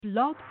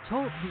Blog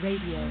Talk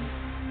Radio.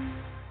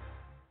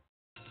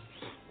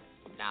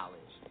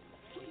 Knowledge.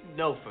 What do you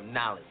know from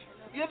knowledge?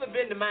 You ever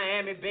been to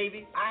Miami,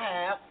 baby?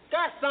 I have.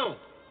 Garçon!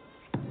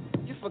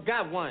 You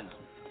forgot one.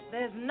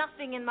 There's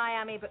nothing in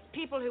Miami but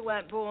people who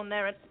weren't born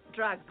there and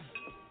drugs.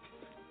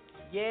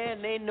 Yeah,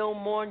 and they know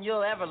more than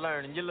you'll ever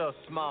learn in your little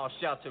small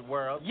sheltered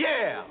world.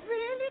 Yeah!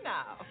 Really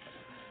now?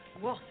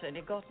 What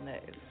only God knows.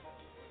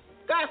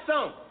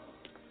 Garçon!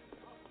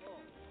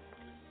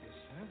 Yes,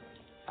 sir.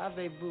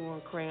 Avez-vous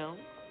un crayon?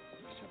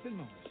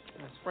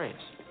 That's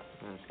French.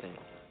 I understand.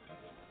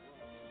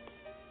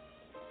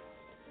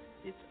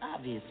 It's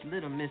obvious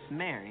little Miss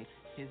Mary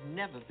has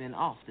never been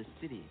off the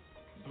city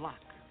block.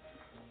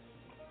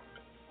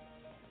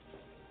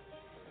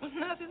 What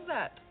on earth is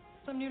that?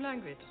 Some new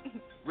language?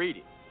 Read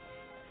it.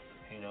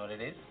 You know what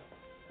it is?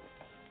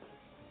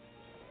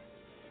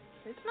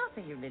 It's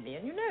nothing, you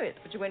Lillian. You know it,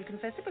 but you won't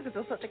confess it because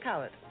you're such a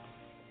coward.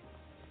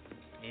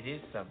 It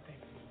is something.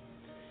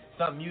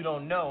 Something you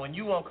don't know, and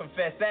you won't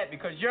confess that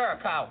because you're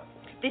a coward.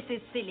 This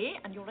is silly,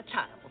 and you're a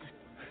child.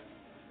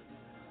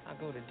 I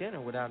go to dinner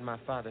without my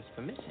father's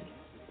permission.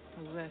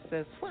 That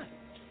says what?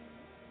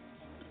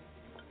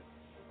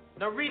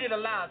 Now read it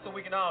aloud so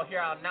we can all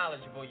hear how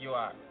knowledgeable you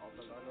are.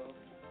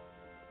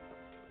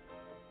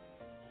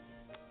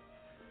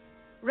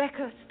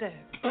 Wrecker stove.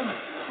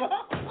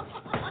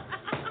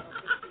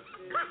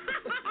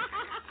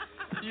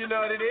 You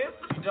know what it is?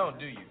 You don't,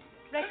 do you?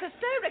 Wrecker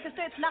stove,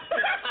 it's nothing.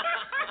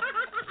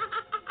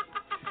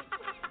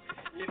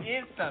 It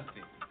is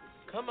something.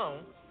 Come on,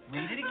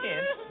 read it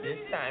again. This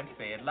time,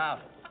 say it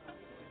louder.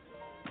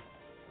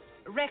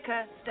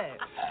 Wrecker stove.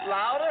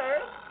 Louder.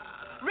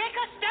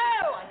 Wrecker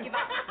stove! I give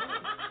up.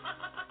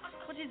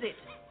 What is it?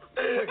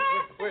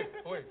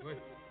 Wait.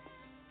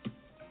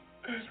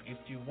 If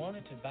you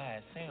wanted to buy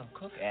a Sam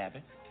Cooke,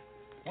 Abby,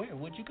 where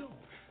would you go?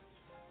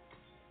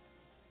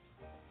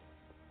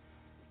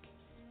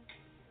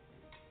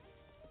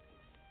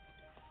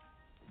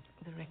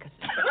 The Wrecker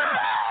stove.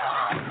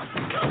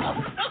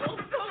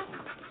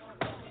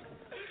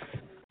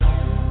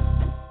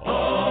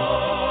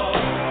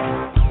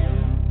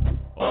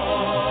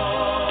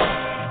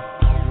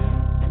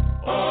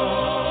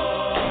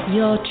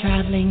 You're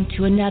traveling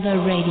to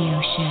another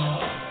radio show.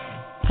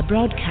 A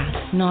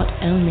broadcast not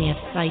only of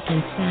sight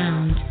and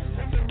sound,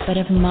 but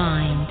of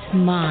mind.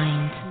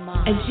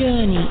 A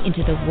journey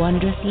into the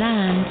wondrous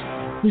land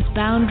whose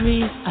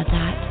boundaries are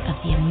that of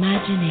the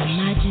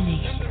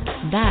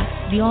imagination. That's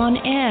the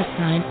on-air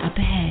sign up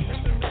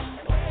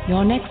ahead.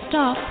 Your next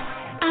stop,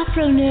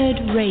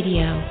 Afronerd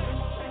Radio.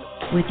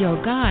 With your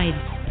guides,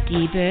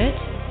 D-Bert,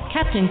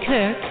 Captain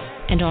Kirk,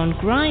 and on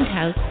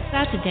Grindhouse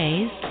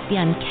Saturdays, the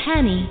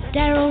uncanny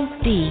Daryl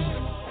B.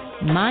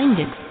 Mind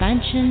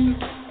expansion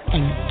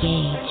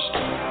engaged.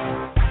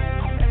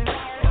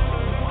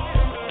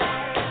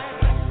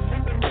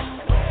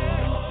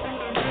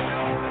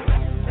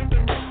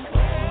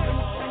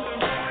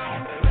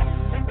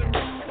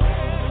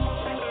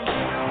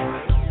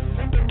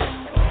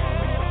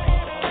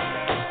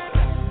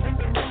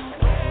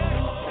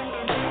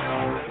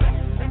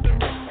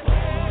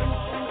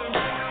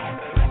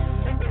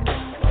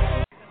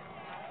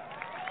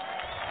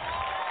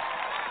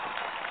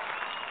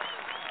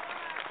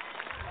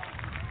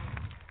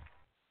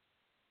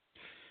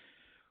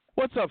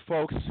 What's up,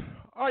 folks?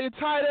 Are you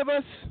tired of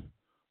us?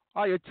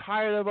 I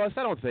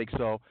don't think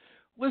so.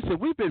 Listen,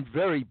 we've been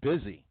very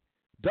busy.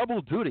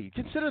 Double duty.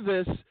 Consider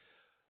this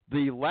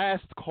the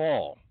last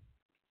call.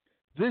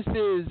 This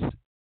is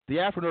the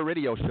Afronerd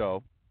Radio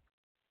Show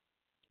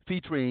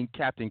featuring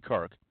Captain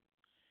Kirk.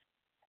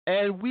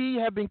 And we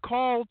have been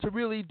called to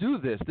really do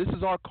this. This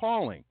is our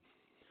calling.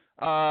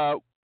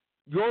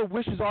 Your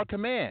wish is our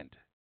command.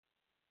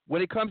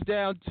 When it comes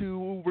down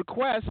to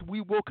requests,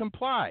 we will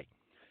comply.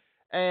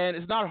 And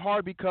it's not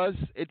hard because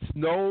it's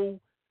no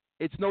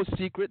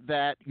secret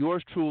that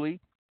yours truly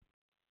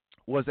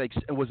was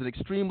an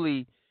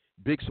extremely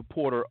big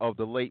supporter of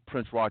the late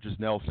Prince Rogers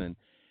Nelson.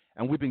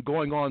 And we've been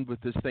going on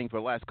with this thing for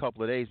the last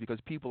couple of days because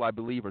people, I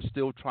believe, are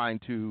still trying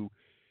to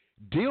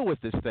deal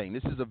with this thing.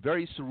 This is a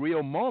very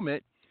surreal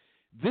moment.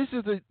 This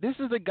is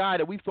the guy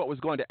that we thought was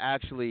going to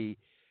actually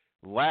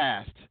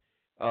last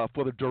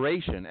for the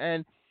duration.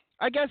 And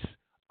I guess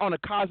on a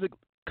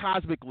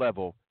cosmic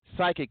level,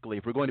 psychically,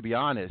 if we're going to be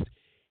honest,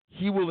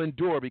 he will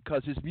endure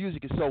because his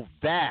music is so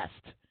vast.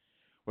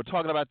 We're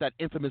talking about that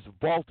infamous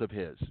vault of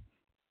his.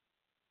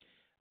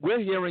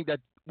 We're hearing that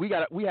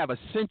we have a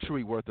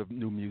century worth of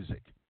new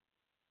music.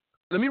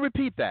 Let me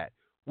repeat that.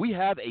 We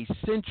have a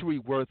century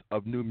worth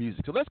of new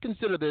music. So let's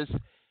consider this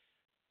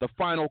the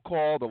final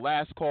call, the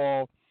last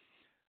call,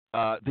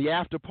 the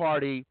after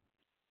party.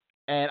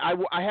 And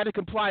I had to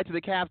comply to the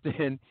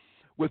captain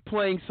with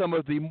playing some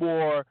of the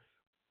more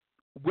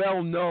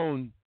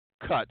well-known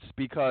cuts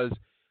because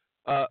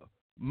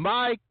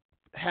my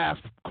half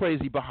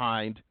crazy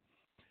behind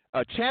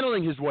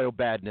channeling his Royal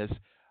Badness,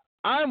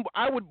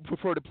 I would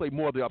prefer to play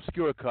more of the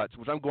obscure cuts,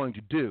 which I'm going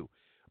to do.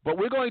 But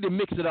we're going to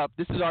mix it up.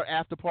 This is our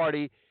after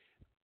party.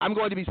 I'm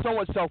going to be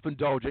somewhat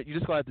self-indulgent. You're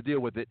just going to have to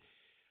deal with it.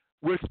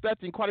 we're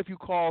expecting quite a few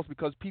calls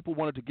because people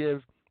wanted to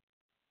give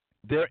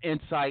their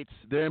insights,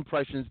 their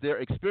impressions, their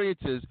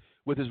experiences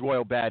with his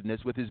Royal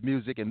Badness, with his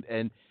music,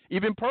 and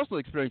even personal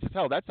experiences.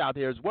 Hell, that's out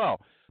there as well.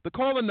 The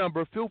caller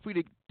number, feel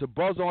free to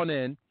buzz on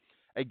in.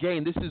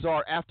 Again, this is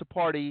our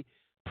after-party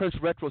Prince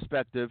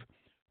retrospective.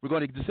 We're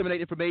going to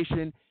disseminate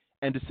information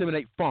and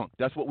disseminate funk.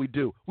 That's what we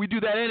do. We do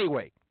that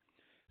anyway.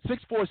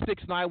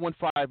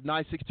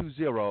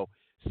 646-915-9620,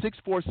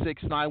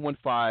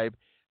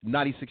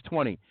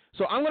 646-915-9620.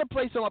 So I'm going to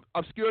play some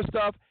obscure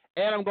stuff,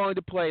 and I'm going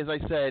to play, as I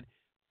said,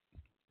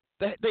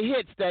 the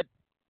hits that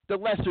the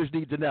lessers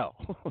need to know.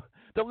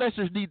 The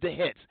lessers need the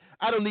hits.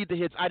 I don't need the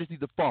hits. I just need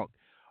the funk.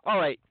 All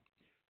right.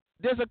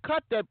 There's a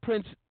cut that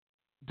Prince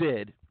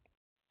did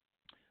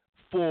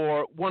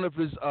for one of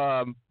his, you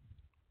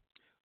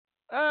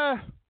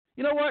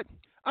know what?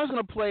 I'm just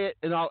going to play it,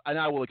 and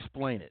I will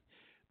explain it.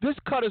 This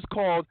cut is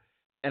called,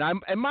 and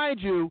mind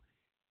you,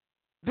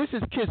 this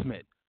is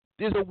Kismet.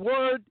 There's a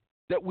word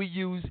that we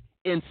use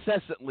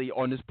incessantly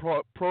on this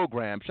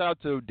program. Shout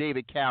out to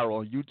David Carroll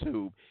on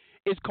YouTube.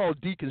 It's called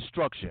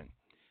deconstruction.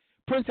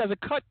 Prince has a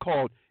cut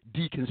called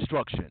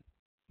deconstruction.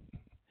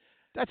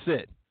 That's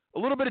it. A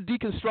little bit of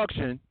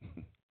deconstruction,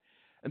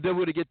 and then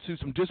we're going to get to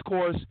some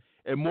discourse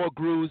and more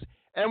grooves,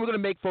 and we're going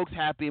to make folks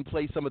happy and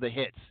play some of the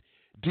hits.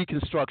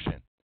 Deconstruction.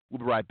 We'll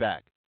be right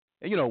back.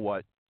 And you know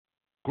what?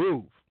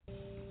 Groove.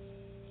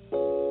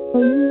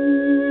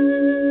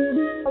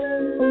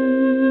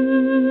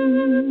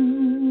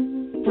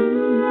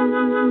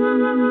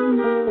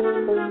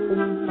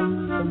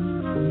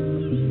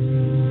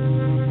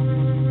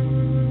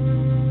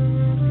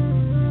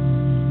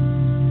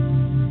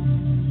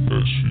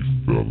 As she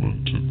fell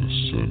into the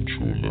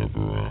sensual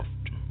ever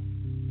after,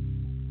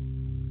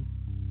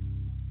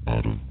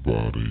 out of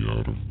body,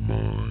 out of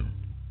mind,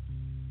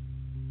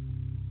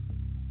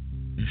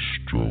 he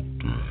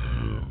stroked her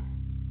hair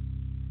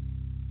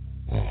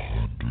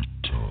 100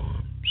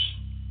 times.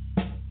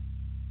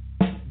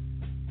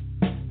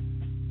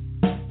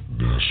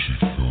 And as she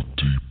fell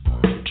deeper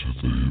into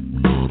the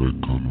hypnotic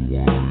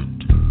unwind,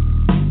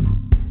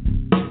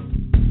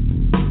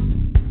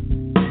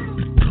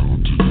 he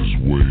counted his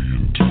way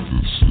into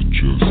the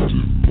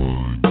suggestive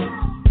mind.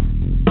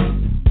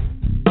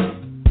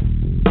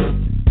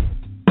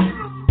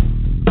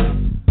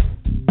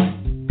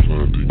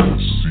 Planting a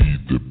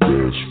seed that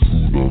bears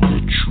fruit on the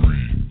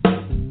tree.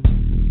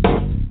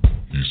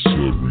 He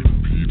said,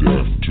 repeat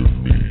after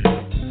me.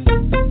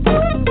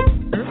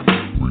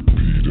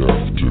 Repeat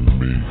after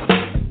me.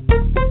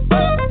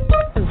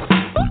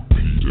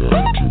 Repeat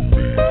after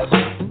me.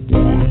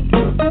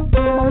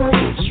 1 plus 1 plus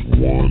 1 is 3.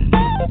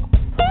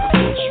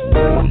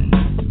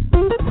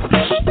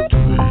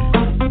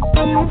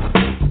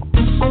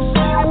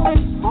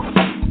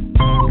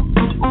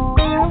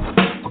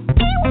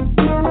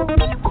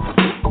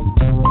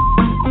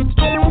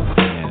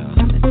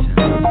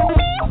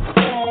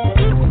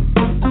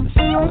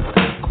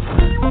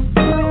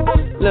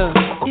 Look,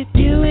 if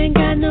you ain't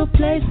got no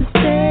place to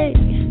stay,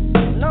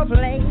 No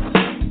place.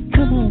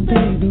 come on,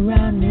 baby,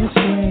 round this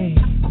way.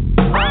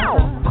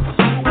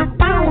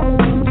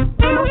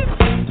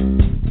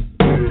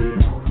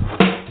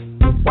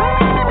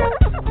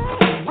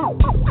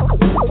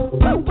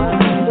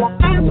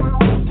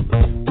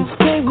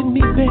 Stay with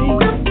me, baby.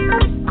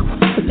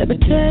 But let me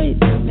tell you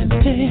how it's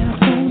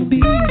gonna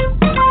be.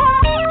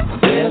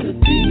 There's a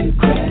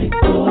Democratic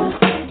order.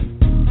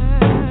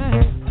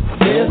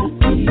 There's a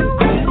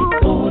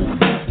Democratic order.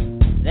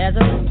 That's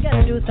what you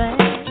gotta do, thing.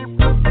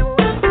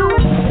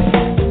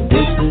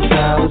 This is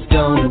how it's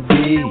gonna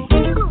be.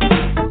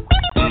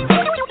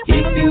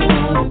 If you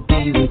wanna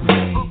be with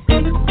me,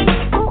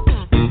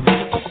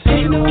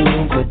 ain't no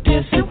room for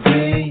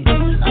disagree.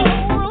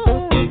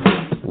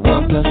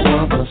 1 plus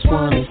 1 plus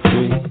 1 is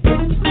 3.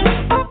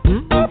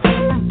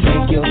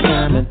 Take your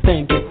time and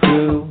think it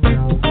through.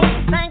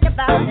 Think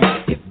about it.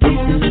 If this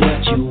is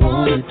what you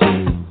wanna do,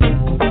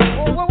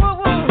 Whoa, whoa, whoa,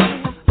 whoa.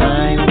 I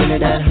ain't really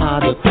that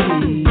hard to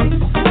please.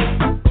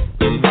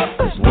 1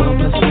 plus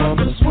 1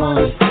 plus 1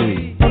 is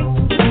 3.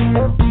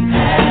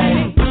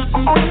 Hey.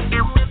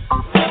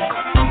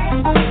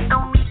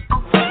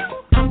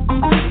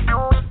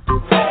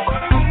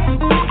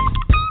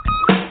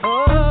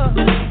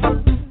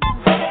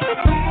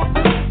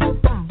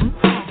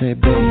 Say,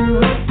 baby,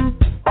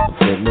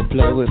 let me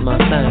play with my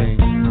thing.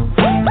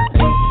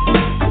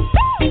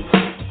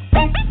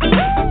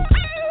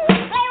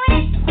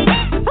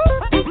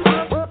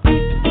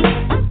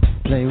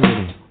 Play with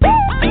it.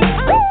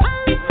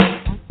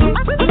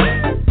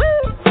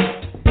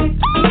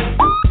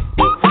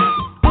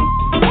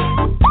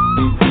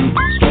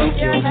 Stroke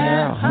your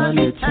hair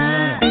 100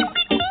 times.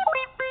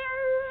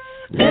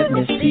 Let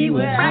me see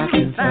what I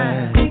can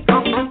find.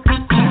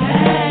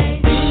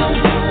 Hey.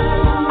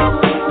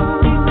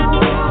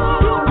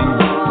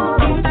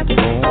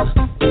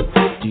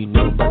 Do you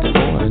know about the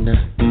boy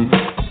now?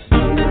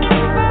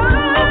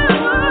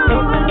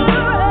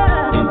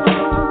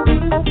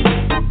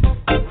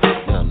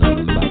 Y'all know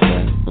nothing about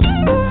that.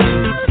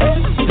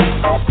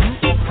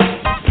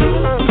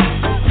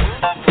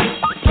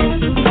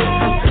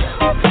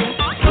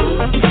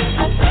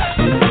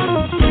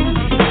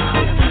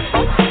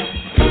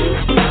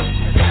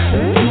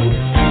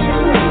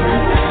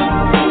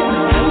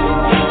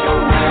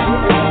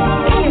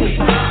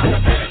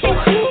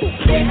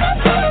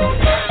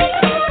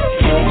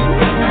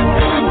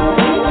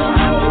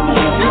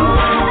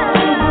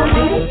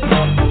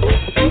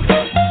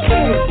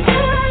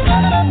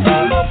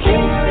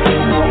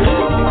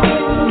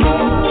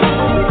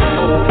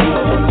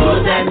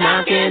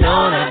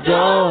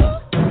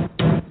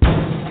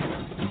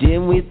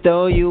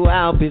 throw you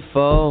out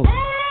before.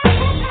 I'm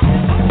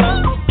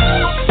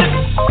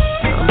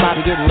about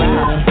to get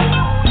rowdy.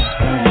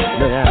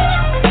 Yeah.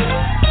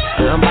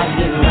 I'm about to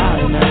get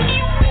rowdy now.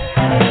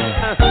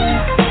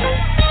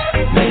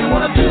 Now you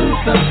wanna do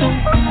something?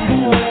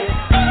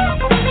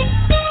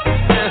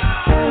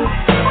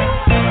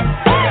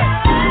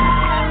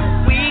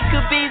 We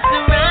could be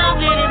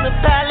surrounded in the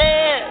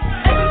palace.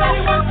 Everybody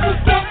wants to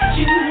get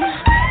you.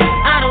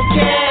 I don't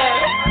care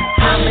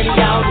how many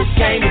y'all just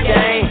came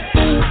today.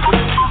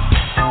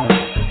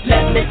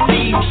 Let me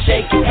see you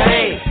shake your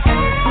hand.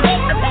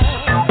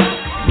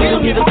 We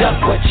don't give a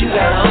duck what you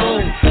got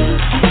on.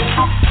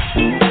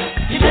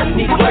 You just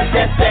need to work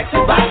that sexy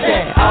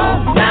body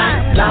all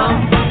night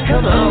long.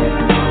 Come on,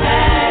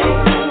 hey.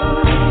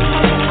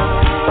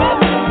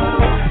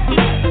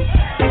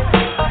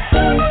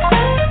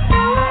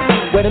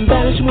 Where them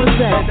banish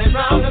ones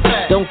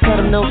at? Don't cut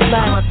them no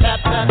slack.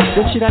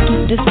 When should I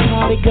keep this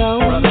party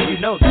going?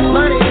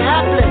 Money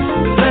hapless,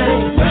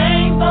 money.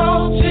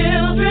 Rainbow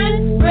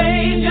children,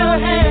 raise your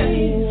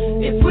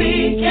hands. If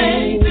we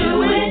can't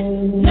do it,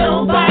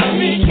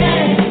 nobody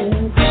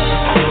can.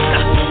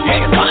 Hey,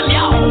 come on,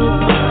 y'all.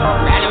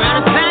 Rally around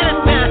the planet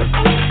now.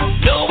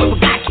 Know what we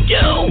got to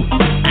do.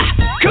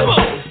 Come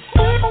on.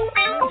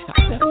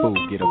 That fool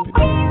get up in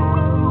there.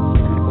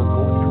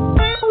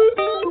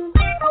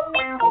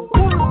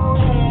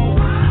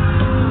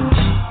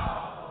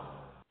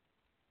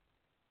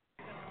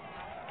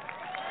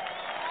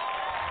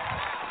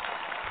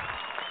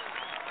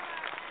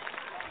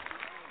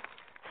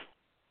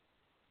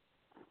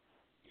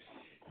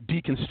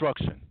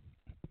 Deconstruction.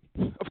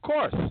 Of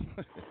course.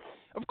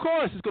 Of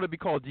course it's going to be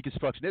called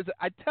deconstruction.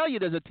 I tell you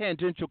there's a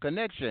tangential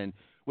connection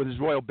with his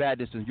Royal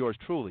Badness and yours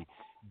truly.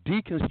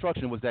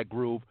 Deconstruction was that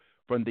groove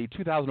from the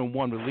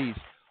 2001 release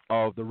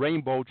of the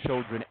Rainbow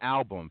Children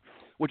album,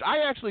 which I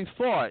actually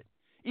thought,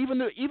 even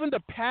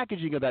the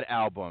packaging of that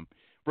album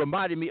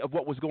reminded me of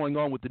what was going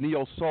on with the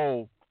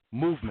neo-soul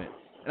movement.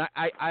 And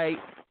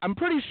I'm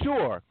pretty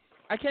sure,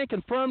 I can't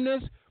confirm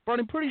this, but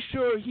I'm pretty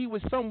sure he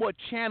was somewhat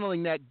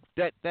channeling that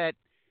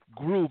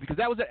groove, because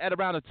that was at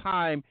around the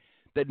time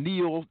that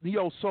neo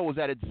soul was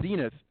at its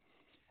zenith,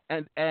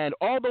 and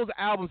all those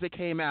albums that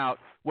came out,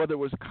 whether it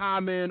was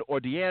Common or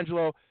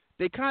D'Angelo,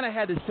 they kind of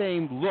had the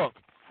same look,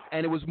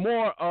 and it was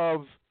more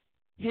of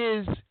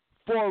his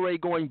foray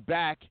going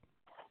back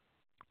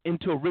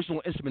into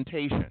original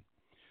instrumentation.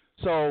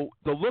 So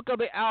the look of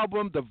the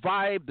album, the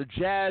vibe, the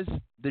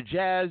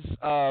jazz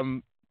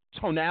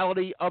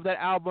tonality of that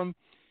album,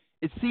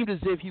 it seemed as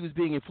if he was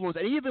being influenced,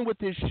 and even with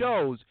his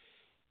shows.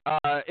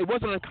 It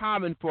wasn't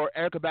uncommon for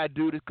Erykah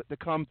Badu to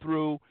come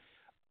through.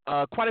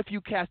 Quite a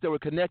few cats that were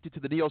connected to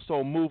the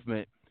neo-soul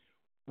movement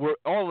were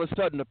all of a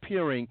sudden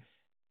appearing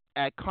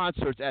at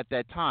concerts at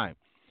that time.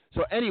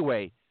 So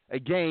anyway,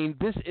 again,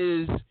 this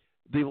is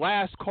the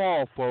last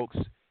call, folks,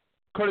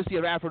 courtesy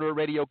of Afronerd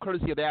Radio,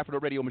 courtesy of the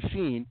Afronerd Radio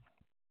Machine.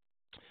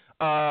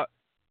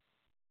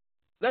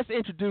 Let's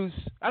introduce,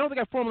 I don't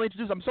think I formally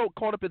introduced, I'm so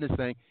caught up in this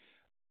thing.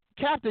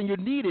 Captain, you're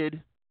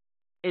needed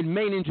in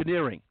main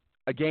engineering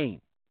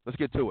again. Let's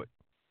get to it.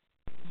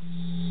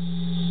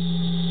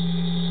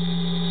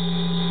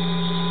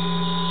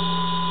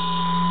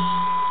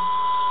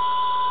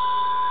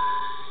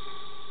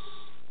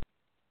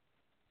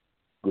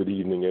 Good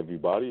evening,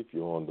 everybody. If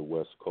you're on the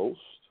West Coast,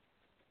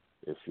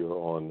 if you're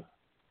on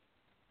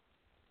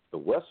the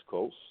West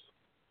Coast,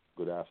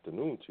 good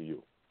afternoon to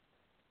you.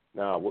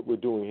 Now, what we're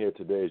doing here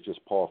today is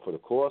just par for the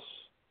course.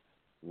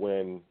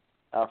 When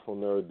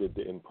Afronerd did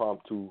the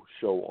impromptu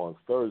show on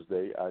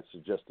Thursday, I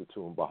suggested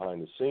to him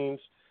behind the scenes,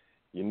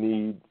 you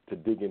need to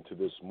dig into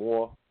this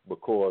more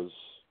because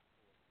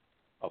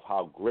of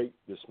how great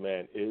this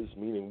man is,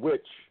 meaning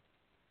which,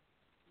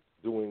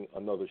 doing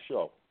another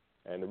show.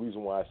 And the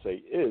reason why I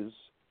say is,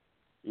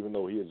 even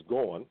though he is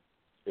gone,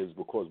 is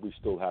because we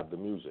still have the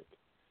music.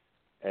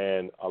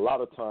 And a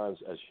lot of times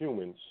as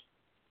humans,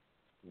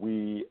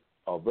 we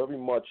are very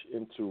much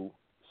into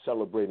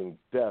celebrating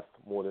death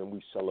more than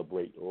we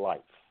celebrate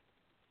life.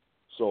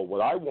 So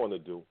what I want to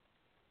do,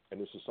 and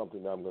this is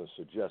something that I'm going to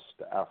suggest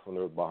to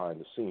Afronerd behind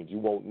the scenes, you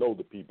won't know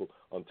the people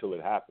until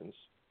it happens,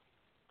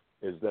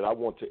 is that I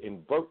want to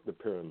invert the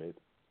pyramid,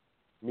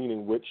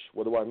 meaning which,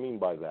 what do I mean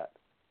by that?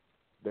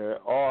 There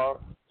are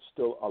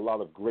still a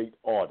lot of great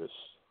artists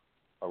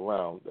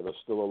around that are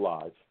still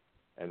alive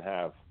and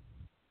have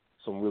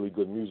some really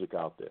good music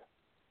out there,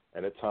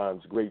 and at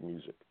times great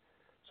music.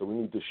 So we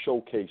need to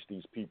showcase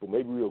these people.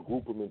 Maybe we'll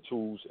group them in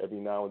twos every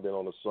now and then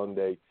on a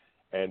Sunday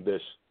and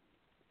just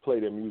play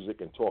their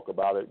music and talk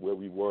about it, where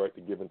we were at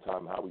the given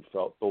time, how we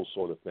felt, those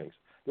sort of things.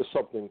 There's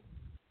something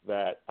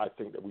that I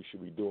think that we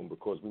should be doing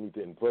because we need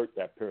to invert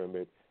that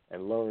pyramid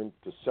and learn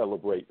to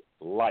celebrate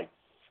life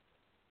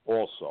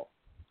also.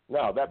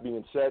 Now, that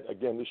being said,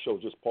 again, this show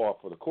is just par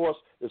for the course.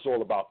 It's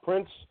all about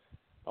Prince.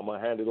 I'm going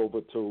to hand it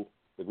over to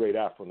the great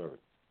Afronerd.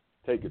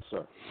 Take it,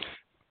 sir.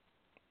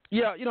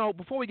 Yeah,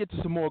 before we get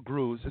to some more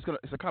grooves,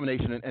 it's a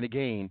combination, and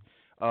again,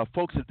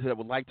 folks that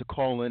would like to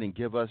call in and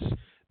give us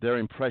their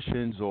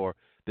impressions or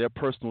their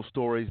personal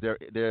stories,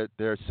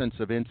 their sense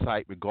of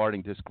insight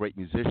regarding this great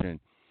musician,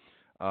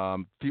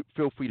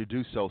 feel free to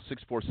do so.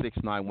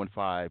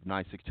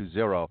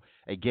 646-915-9620.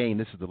 Again,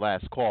 this is the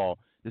last call.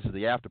 This is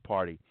the after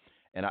party,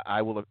 and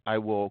I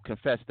will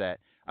confess that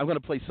I'm going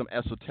to play some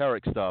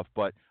esoteric stuff,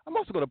 but I'm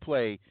also going to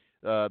play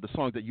the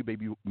songs that you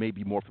may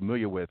be more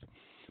familiar with.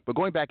 But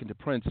going back into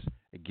Prince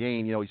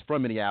again, he's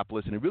from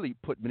Minneapolis, and it really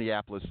put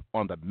Minneapolis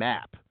on the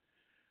map.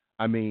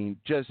 I mean,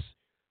 just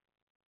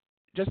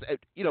and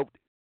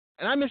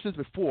I mentioned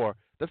this before,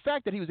 the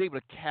fact that he was able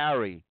to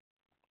carry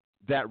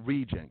that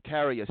region,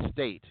 carry a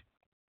state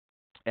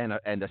and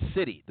a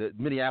city, the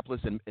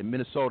Minneapolis and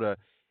Minnesota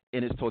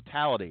in its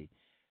totality,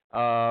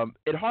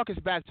 it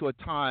harkens back to a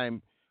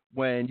time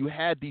when you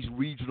had these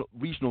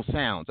regional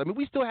sounds. I mean,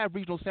 we still have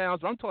regional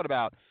sounds, but I'm talking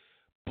about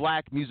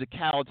black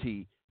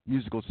musicality,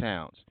 musical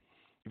sounds.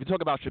 If you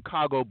talk about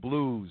Chicago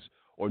blues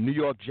or New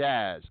York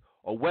jazz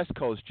or West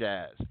Coast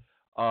jazz,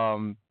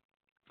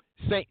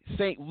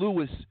 St.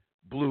 Louis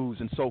blues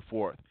and so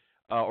forth,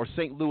 or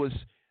St. Louis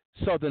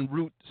Southern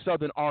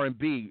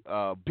R&B,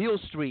 Beale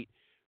Street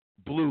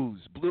blues,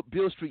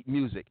 Beale Street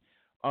music,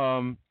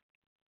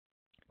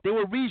 they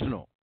were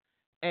regional,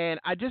 and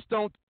I just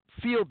don't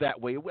feel that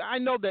way. I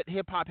know that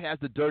hip-hop has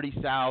the dirty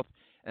South,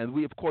 and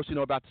we, of course,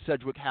 know about the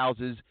Sedgwick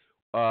houses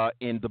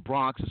in the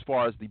Bronx as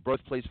far as the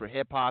birthplace for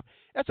hip-hop.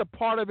 That's a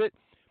part of it,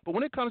 but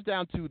when it comes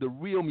down to the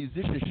real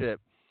musicianship,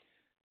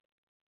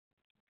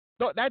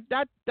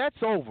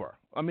 that's over.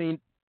 I mean,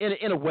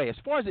 in a way, as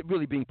far as it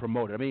really being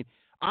promoted. I mean,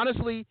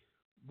 honestly,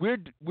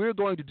 we're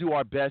going to do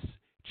our best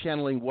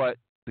channeling what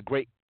the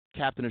great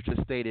Captain has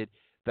just stated,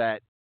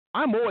 that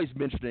I'm always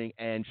mentioning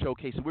and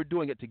showcasing. We're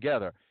doing it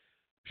together,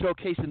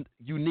 showcasing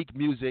unique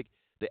music,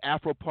 the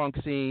Afro-punk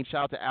scene.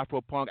 Shout out to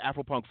Afro-punk.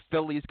 Afro-punk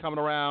Philly is coming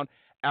around,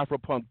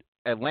 Afro-punk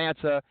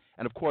Atlanta,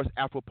 and, of course,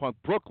 Afro-punk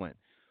Brooklyn.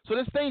 So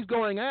there's things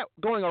going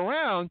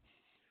around,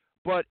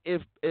 but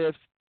if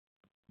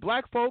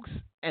black folks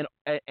and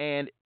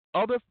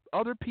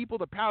other people,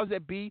 the powers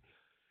that be,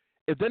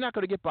 if they're not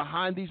going to get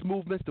behind these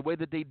movements the way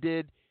that they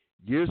did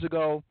years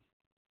ago,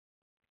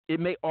 it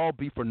may all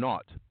be for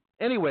naught.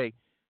 Anyway,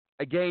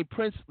 again,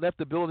 Prince left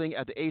the building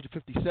at the age of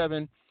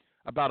 57,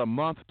 about a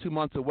month, 2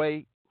 months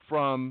away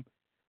from,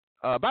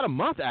 about a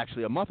month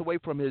away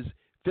from his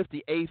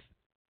 58th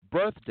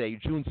birthday,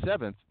 June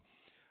 7th.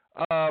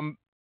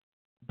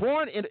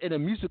 Born in a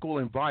musical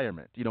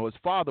environment. His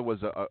father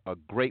was a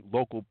great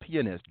local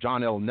pianist,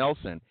 John L.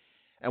 Nelson.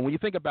 And when you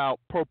think about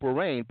Purple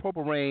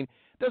Rain,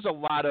 there's a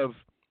lot of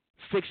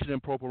fiction in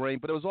Purple Rain,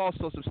 but there was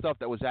also some stuff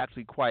that was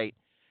actually quite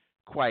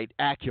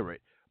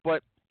accurate.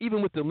 But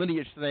even with the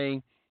lineage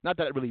thing, not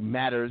that it really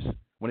matters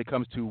when it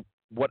comes to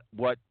what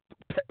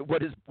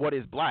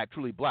is black,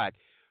 truly black,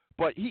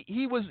 but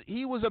he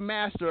was a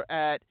master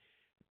at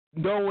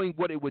knowing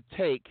what it would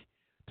take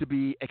to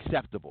be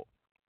acceptable.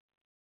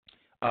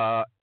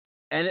 And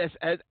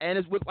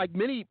as with like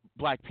many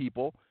black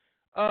people,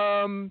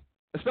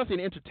 especially in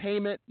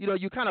entertainment,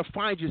 you kind of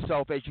find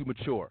yourself as you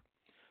mature.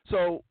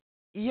 So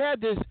he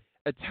had this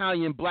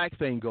Italian black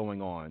thing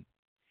going on,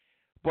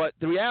 but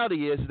the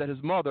reality is that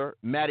his mother,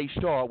 Mattie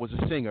Shaw, was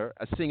a singer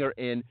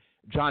in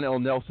John L.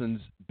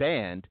 Nelson's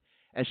band,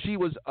 and she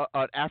was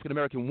an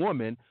African-American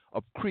woman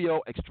of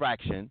Creole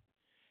extraction.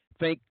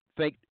 Think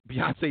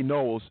Beyonce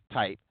Knowles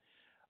type.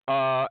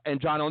 And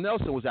John L.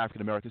 Nelson was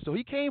African-American. So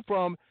he came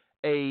from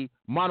a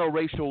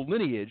monoracial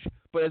lineage.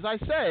 But as I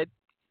said,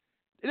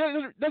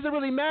 it doesn't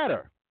really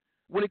matter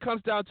when it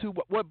comes down to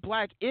what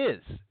black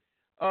is.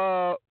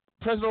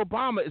 President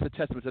Obama is a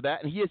testament to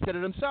that, and he has said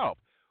it himself.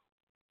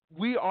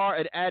 We are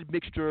an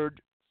admixtured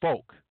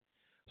folk.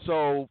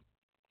 So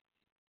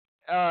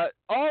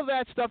all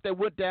that stuff that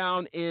went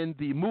down in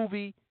the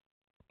movie,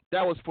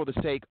 that was for the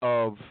sake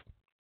of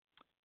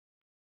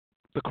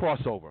the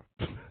crossover.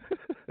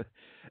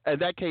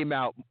 And that came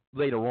out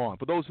later on.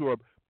 For those who are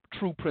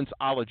true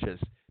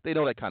Princeologists, they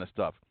know that kind of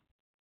stuff.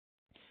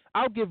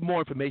 I'll give more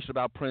information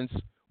about Prince,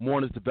 more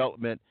on his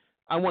development.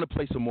 I want to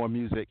play some more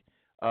music.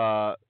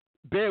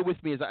 Bear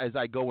with me as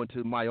I go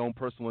into my own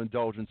personal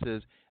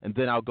indulgences, and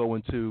then I'll go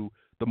into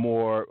the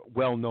more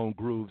well-known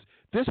grooves.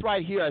 This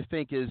right here, I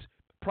think, is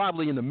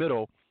probably in the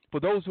middle.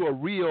 For those who are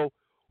real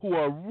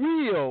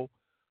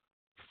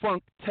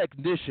funk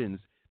technicians,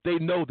 they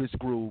know this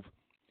groove.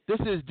 This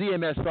is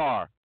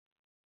DMSR.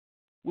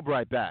 We'll be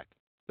right back.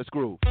 Let's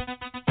groove.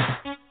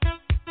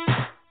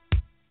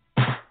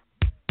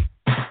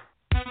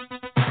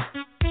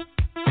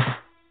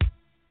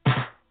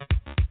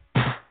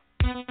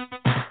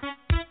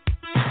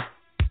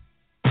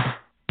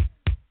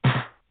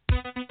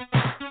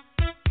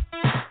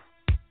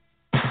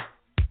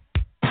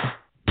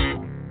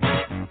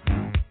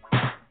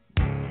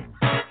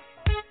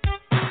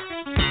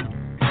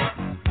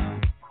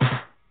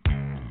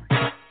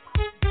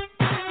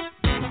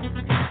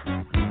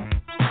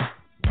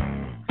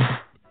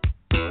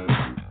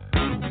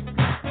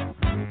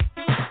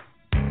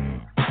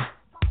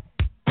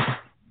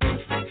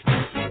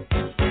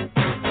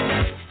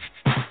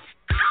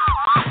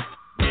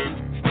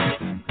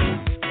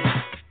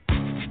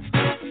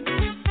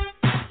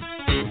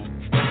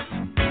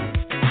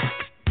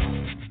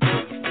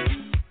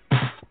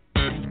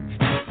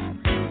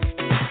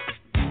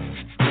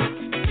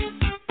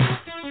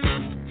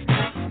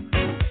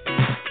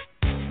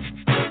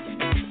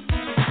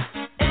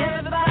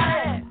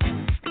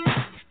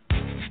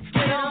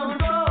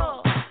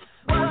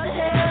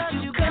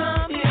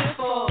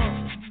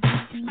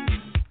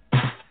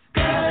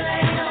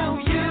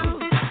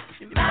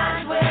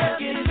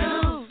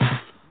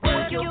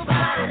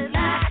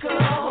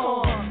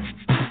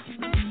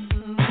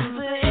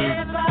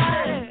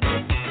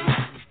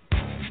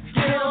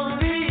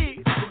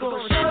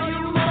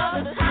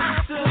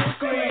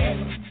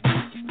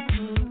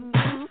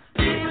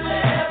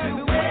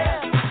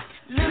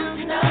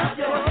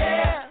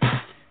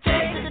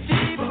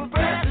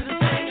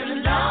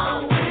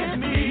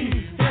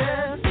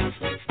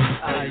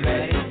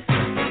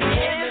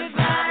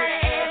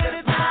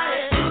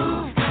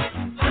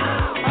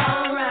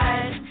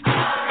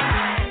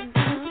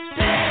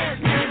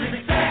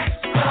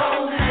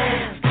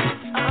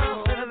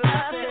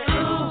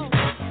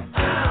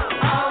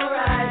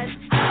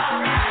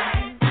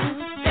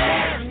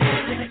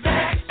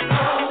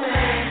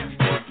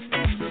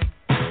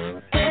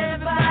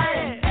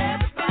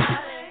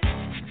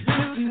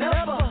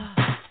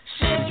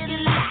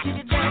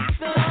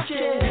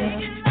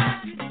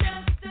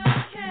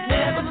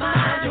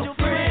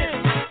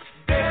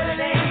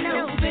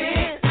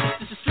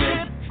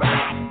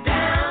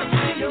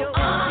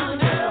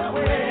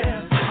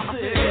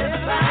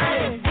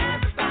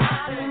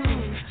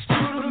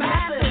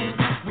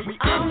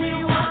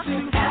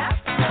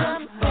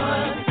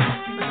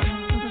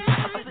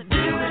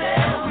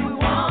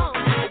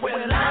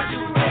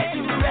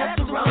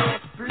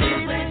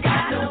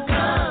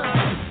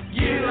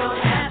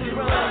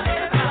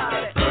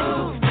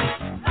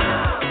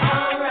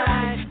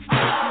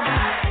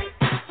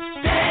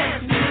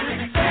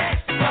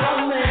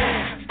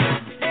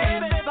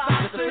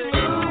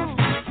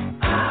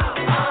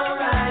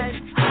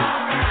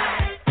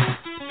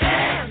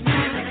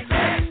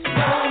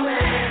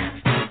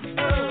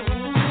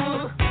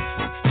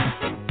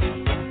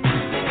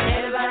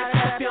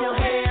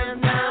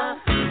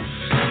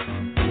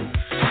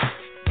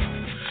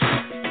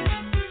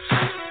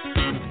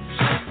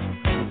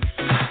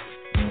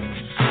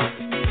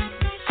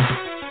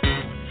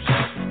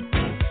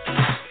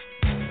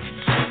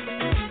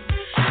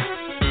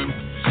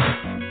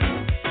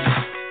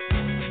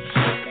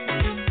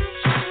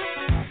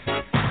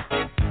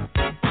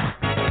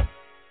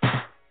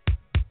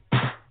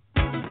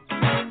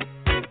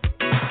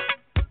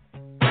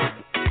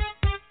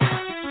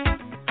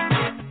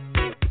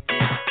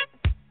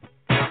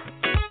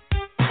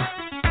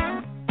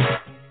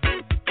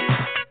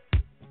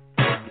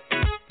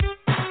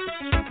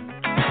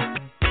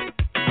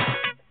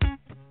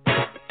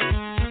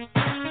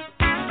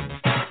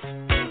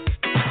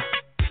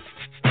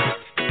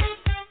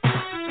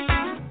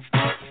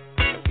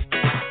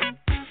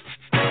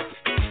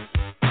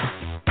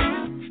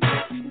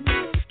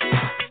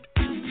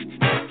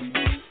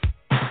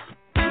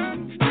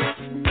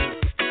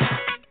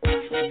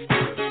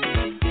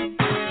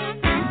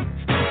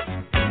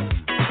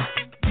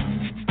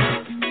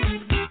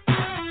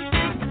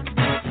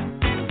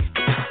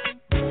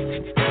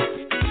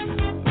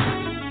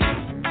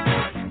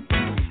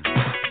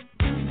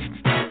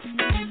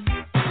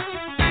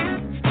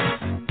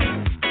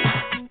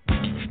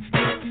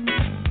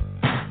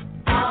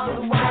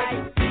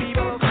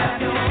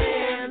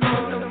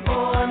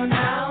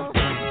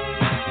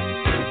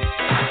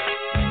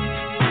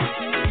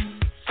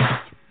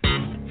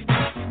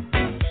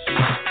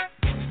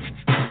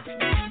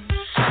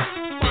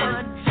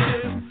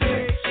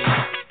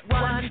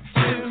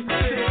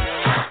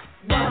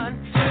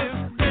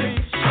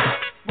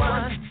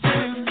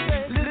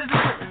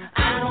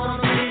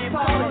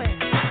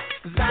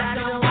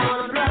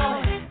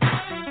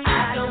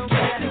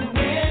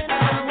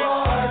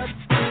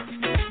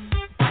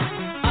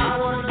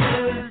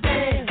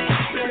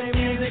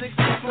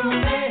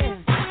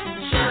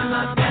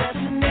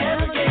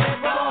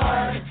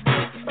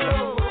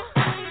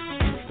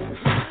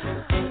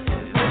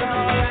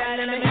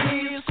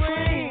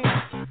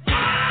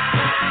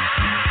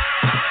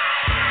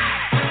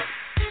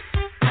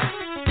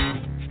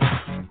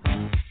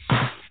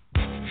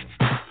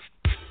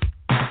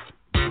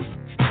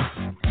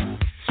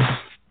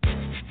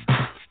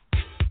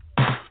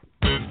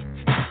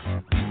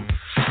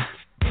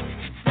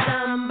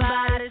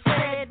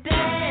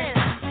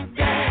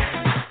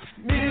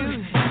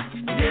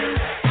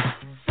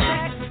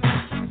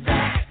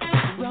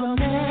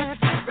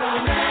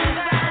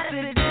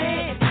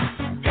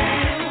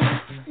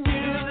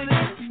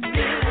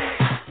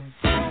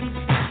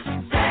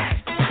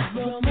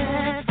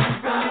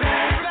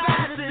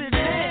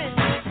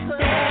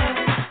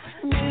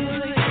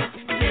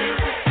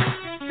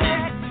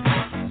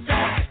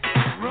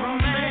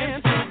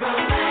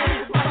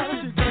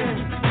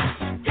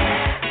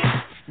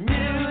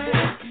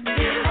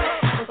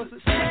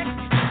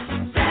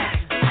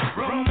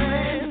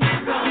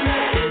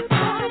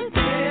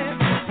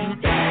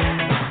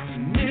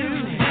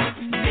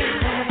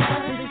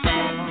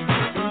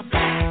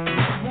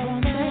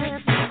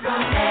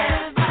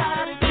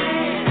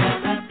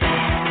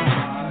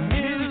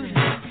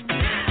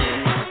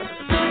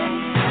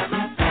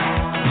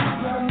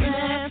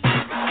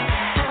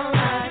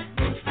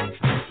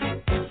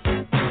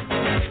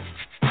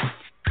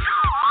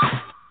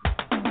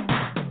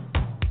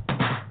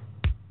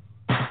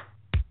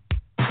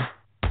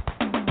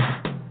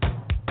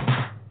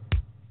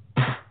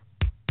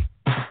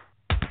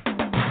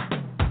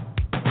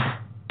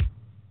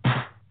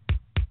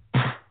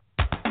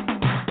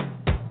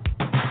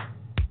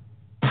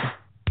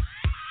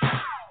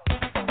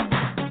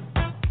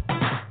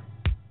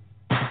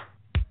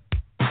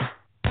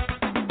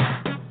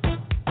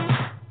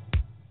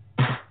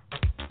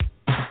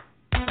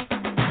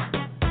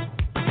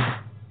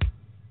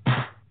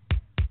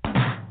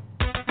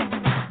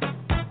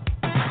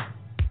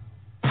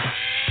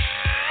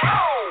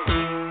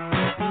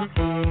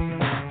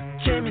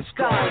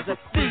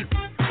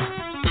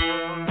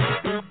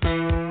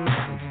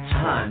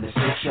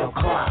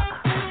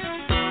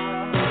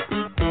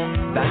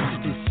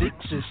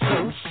 is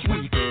so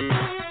sweet.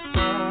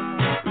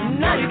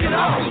 Now you can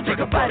all take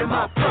a bite of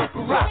my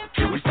purple rock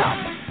till we stop.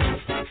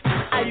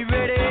 Are you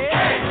ready?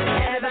 Hey.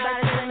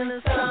 Everybody singing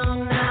the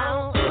song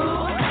now. Ooh.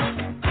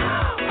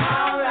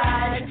 All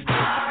right.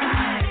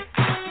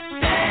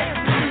 Dance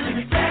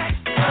music, sex,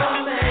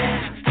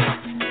 romance.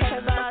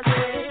 Everybody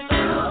say,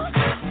 ooh.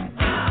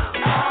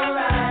 All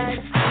right.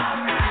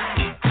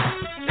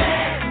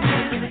 Dance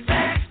music,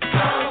 sex,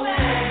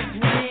 romance.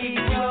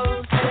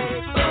 Negroes say,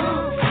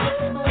 ooh.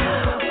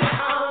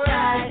 All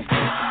right.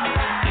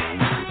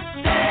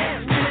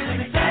 Dance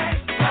music, sex,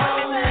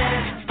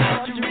 romance.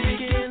 Puerto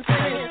Ricans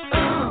say,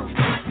 ooh.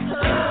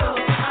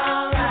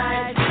 All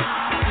right.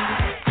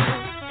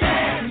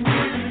 Dance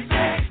music,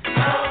 sex,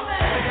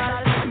 romance.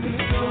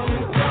 Everybody go,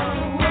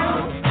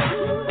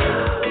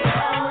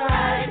 all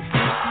right.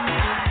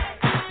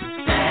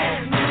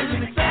 Dance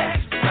music, sex,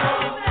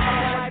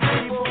 romance.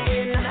 People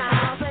in the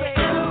house say,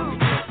 ooh,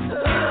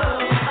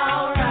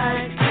 all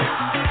right.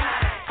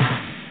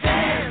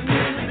 Dance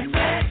music,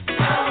 sex,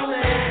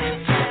 romance.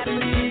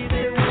 Japanese,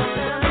 they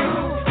wanna,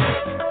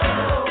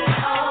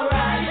 all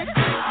right.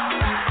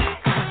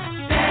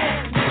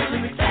 Dance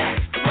music, sex,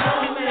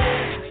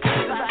 romance.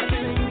 Everybody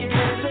sing it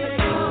and say,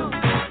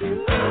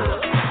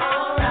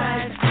 all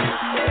right.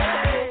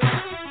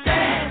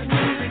 Dance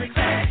music,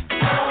 sex,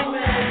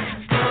 romance.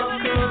 Go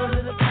to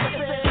the place,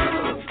 say,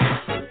 yeah.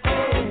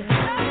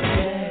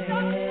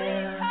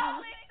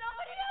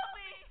 Somebody help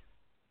me!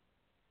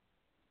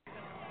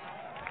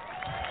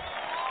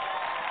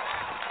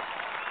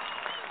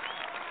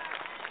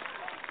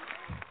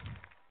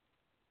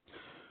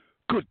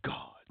 Good God.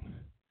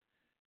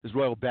 This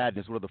Royal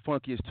Badness, one of the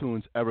funkiest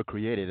tunes ever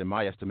created, in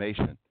my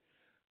estimation.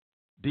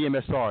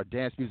 DMSR,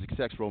 Dance Music,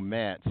 Sex,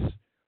 Romance,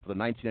 for the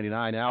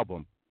 1999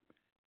 album.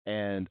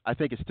 And I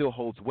think it still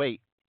holds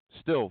weight,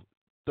 still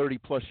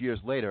 30-plus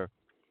years later.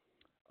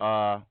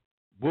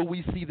 Will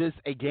we see this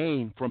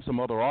again from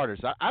some other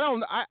artists?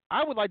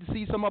 I would like to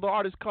see some other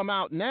artists come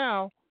out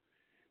now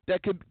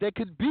that could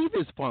be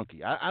this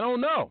funky. I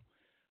don't know.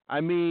 I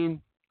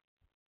mean,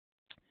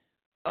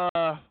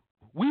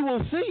 we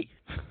will see.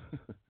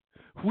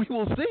 We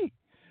will see.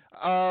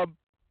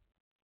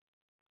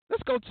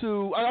 Let's go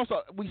to.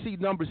 We see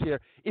numbers here.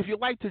 If you'd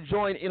like to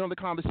join in on the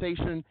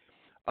conversation,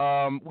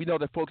 we know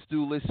that folks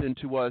do listen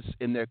to us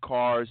in their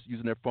cars,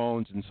 using their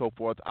phones and so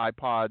forth,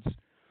 iPads,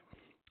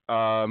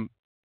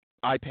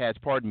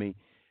 pardon me.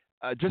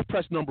 Just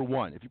press number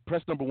 1. If you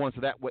press number 1,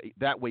 so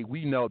that way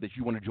we know that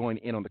you want to join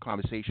in on the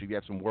conversation. If you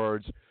have some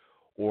words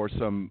or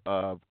some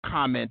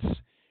comments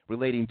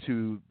relating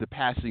to the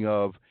passing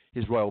of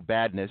His Royal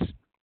Badness.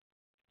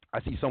 I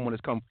see someone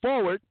has come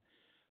forward,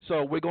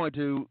 so we're going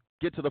to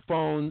get to the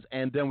phones,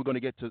 and then we're going to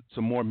get to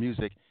some more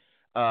music.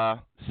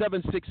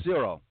 760.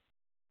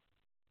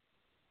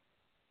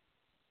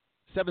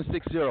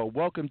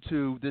 Welcome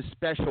to this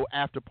special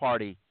after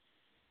party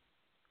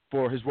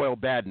for His Royal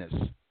Badness.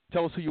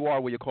 Tell us who you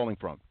are, where you're calling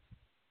from.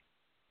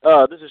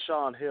 This is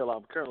Sean Hill.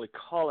 I'm currently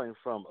calling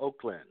from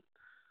Oakland.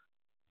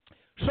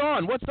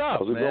 Sean, what's up,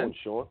 How's it man? going,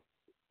 Sean?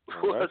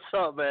 All right. What's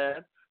up,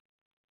 man?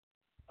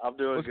 I'm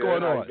doing What's good.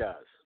 going How on? you guys?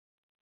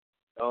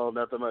 Oh,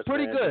 nothing much.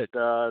 Pretty man. good.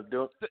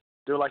 Just,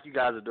 doing like you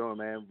guys are doing,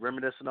 man.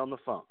 Reminiscing on the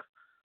funk.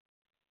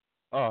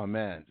 Oh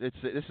man, this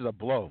is a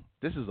blow.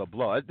 This is a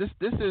blow. This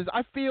is.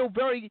 I feel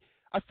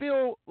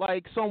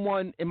like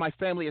someone in my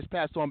family has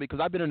passed on because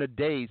I've been in a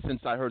daze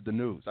since I heard the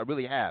news. I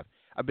really have.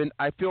 I've been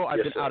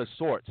out of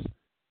sorts,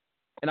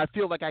 and I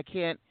feel like I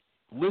can't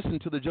listen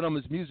to the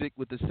gentleman's music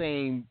with the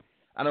same,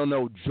 I don't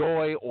know,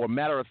 joy or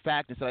matter of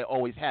factness that I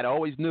always had. I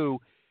always knew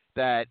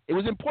that it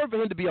was important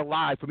for him to be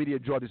alive for me to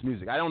enjoy this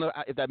music. I don't know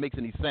if that makes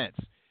any sense,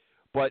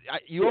 but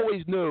you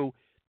always knew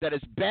that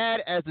as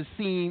bad as the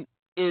scene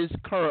is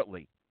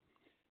currently,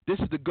 this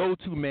is the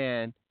go-to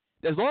man.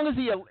 As long as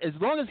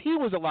he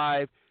was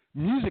alive,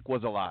 music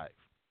was alive.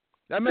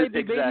 That may be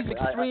Exactly.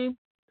 extreme.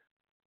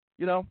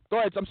 Go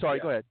ahead. I'm sorry.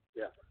 Yeah. Go ahead.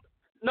 Yeah.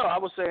 No, I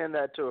was saying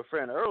that to a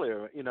friend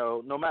earlier.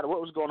 No matter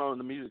what was going on in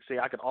the music scene,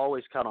 I could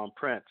always count on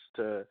Prince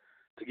to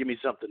give me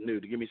something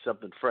new, to give me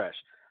something fresh.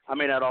 I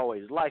may not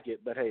always like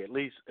it, but hey, at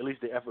least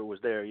the effort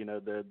was there.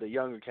 The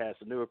younger cast,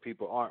 the newer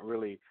people aren't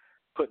really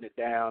putting it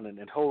down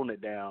and holding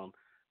it down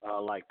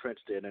like Prince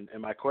did. And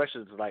my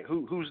question is like,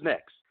 who's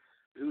next?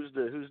 Who's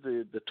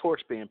the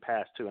torch being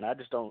passed to? And I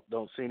just don't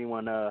see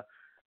anyone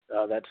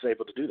that's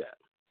able to do that.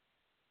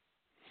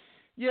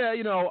 Yeah,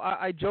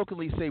 I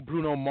jokingly say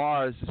Bruno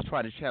Mars is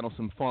trying to channel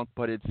some funk,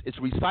 but it's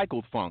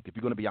recycled funk. If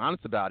you're going to be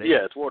honest about it.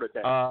 Yeah, it's watered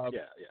down.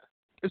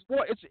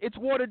 It's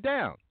watered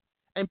down,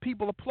 and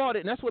people applaud it,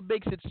 and that's what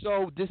makes it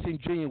so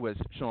disingenuous,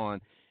 Sean.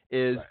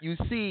 Is right. You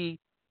see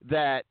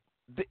that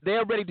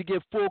they're ready to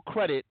give full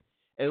credit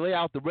and lay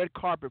out the red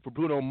carpet for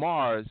Bruno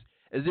Mars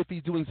as if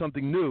he's doing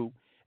something new,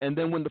 and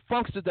then when the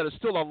funksters that are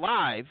still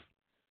alive,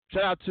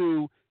 shout out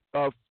to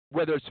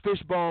whether it's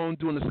Fishbone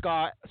doing the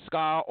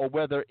ska or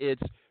whether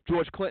it's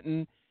George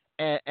Clinton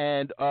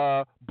and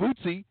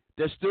Bootsy,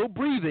 they're still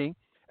breathing.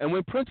 And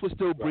when Prince was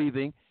still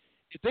breathing,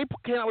 if they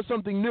came out with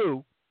something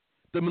new,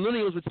 the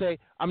millennials would say,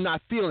 I'm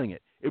not feeling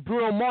it. If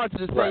Bruno Mars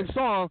is the same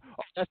song,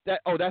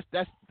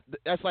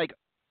 that's like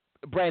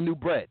brand new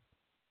bread.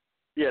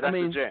 Yeah, that's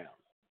the jam.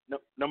 No,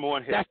 number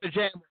one hit. That's the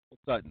jam.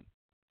 All of a sudden,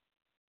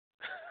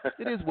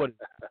 it is what.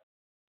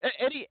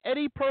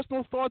 Any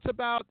personal thoughts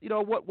about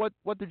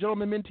what the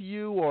gentleman meant to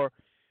you, or?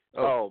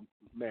 Oh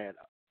man,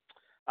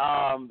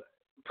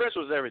 Prince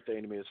was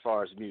everything to me as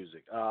far as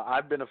music.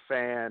 I've been a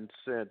fan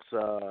since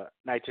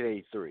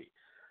 1983.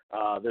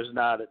 There's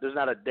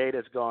not a day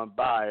that's gone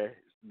by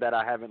that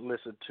I haven't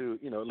listened to,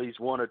 at least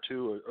one or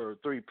two or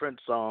three Prince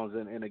songs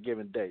in a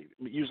given day.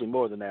 Usually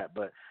more than that,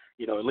 but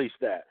at least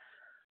that.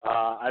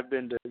 I've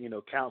been to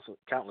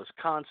countless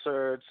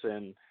concerts,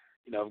 and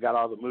I've got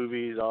all the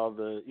movies, all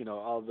the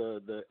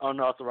the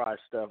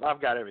unauthorized stuff. I've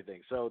got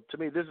everything. So to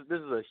me, this is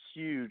a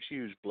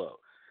huge blow.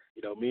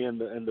 Me and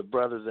the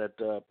brothers at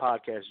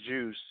Podcast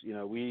Juice,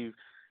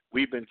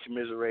 we've been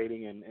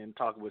commiserating and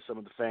talking with some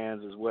of the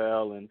fans as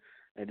well, and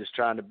just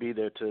trying to be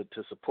there to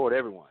support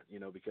everyone,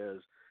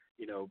 because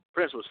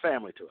Prince was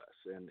family to us,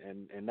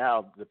 and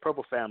now the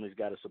Purple family's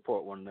got to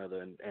support one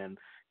another, and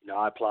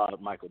I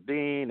applaud Michael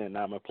Dean, and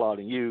I'm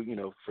applauding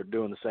you, for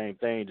doing the same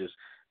thing, just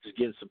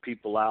getting some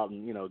people out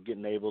and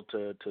getting able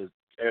to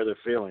air their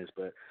feelings.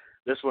 But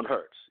this one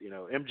hurts.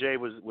 MJ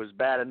was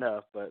bad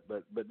enough, but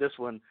this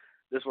one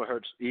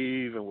hurts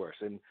even worse.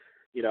 And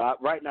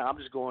right now I'm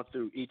just going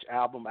through each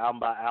album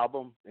by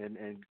album,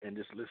 and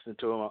just listening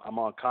to them. I'm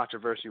on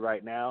Controversy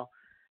right now.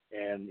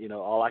 And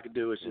all I can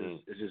do is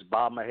just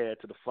bob my head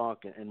to the funk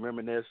and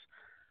reminisce.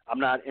 I'm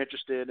not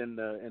interested in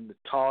the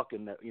talk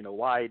and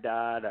why he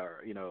died,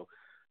 or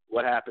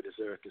what happened. Is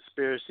there a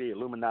conspiracy,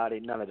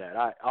 Illuminati? None of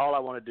that. All I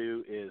want to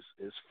do is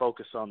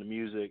focus on the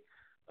music.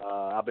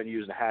 I've been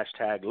using the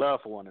hashtag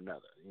love for one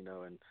another,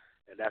 and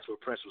that's what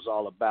Prince was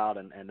all about,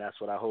 and that's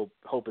what I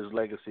hope his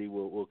legacy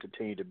will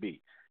continue to be.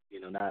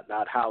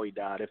 Not how he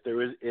died. If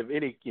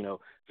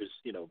it's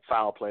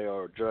foul play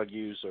or drug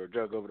use or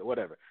drug overdose,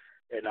 whatever.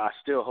 And I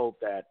still hope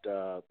that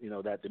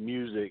that the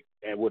music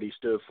and what he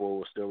stood for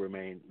will still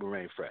remain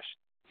fresh.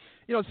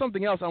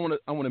 Something else I want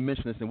to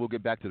mention this, and we'll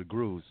get back to the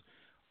grooves.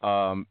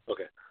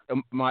 Okay.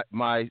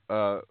 My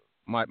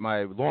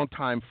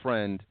longtime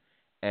friend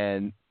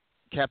and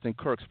Captain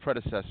Kirk's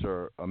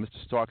predecessor,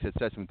 Mr. Starks, had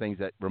said some things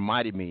that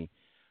reminded me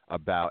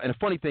about. And the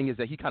funny thing is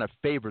that he kind of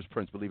favors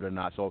Prince, believe it or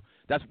not. So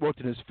that's worked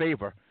in his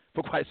favor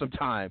for quite some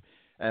time.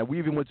 And we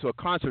even went to a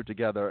concert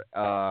together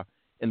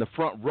in the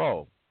front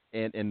row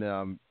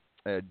in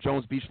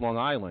Jones Beach, Long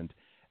Island,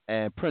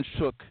 and Prince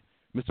shook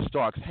Mr.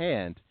 Stark's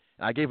hand,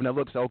 and I gave him that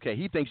look. So okay,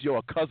 he thinks you're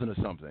a cousin or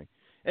something.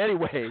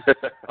 Anyway,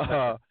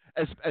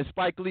 as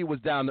Spike Lee was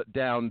down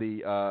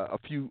a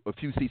few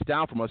seats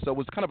down from us, so it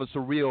was kind of a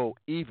surreal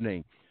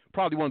evening.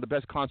 Probably one of the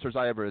best concerts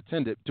I ever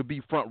attended. To be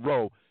front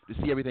row to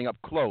see everything up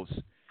close,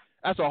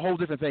 that's a whole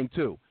different thing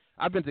too.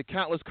 I've been to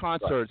countless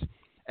concerts,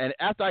 and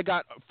after I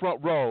got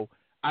front row,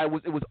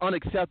 it was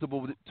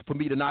unacceptable for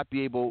me to not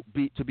be able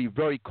to be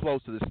very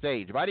close to the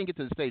stage. If I didn't get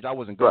to the stage, I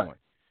wasn't going.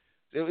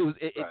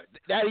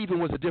 That even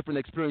was a different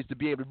experience, to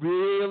be able to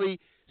really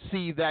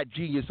see that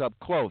genius up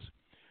close.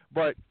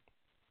 But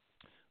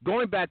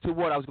going back to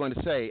what I was going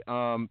to say,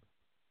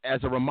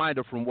 as a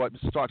reminder from what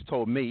Mr. Starks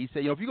told me, he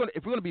said, if we're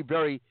going to be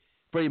very,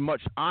 very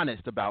much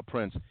honest about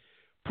Prince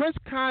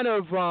kind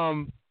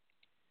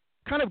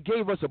of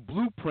gave us a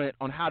blueprint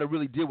on how to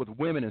really deal with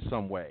women in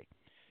some way.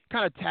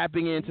 Kind of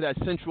tapping into that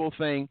sensual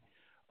thing,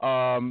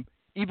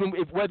 even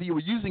whether you were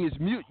using his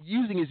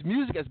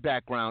music as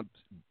background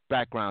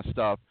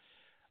stuff,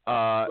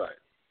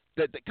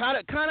 the kind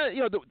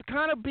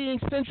of being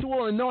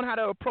sensual and knowing how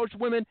to approach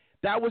women,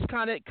 that was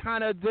kind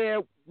of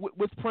there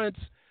with Prince.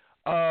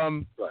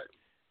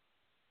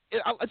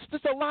 It's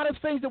just a lot of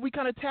things that we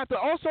kind of tapped.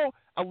 Also,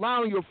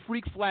 allowing your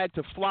freak flag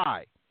to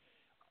fly.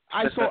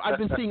 I've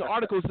been seeing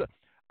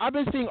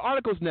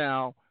articles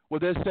now where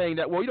they're saying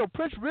that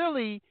Prince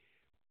really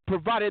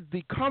provided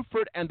the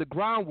comfort and the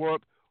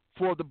groundwork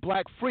for the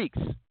black freaks,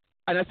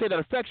 and I say that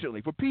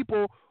affectionately, for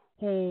people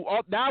who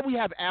now we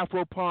have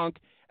Afro punk,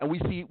 and we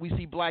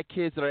see black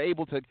kids that are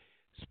able to,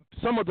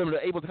 some of them are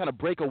able to kind of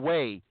break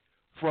away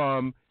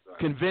from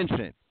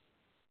convention.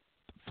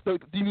 The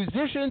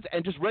musicians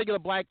and just regular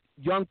black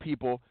young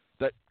people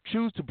that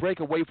choose to break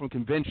away from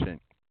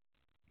convention,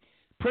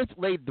 Prince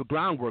laid the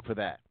groundwork for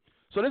that.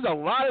 So there's a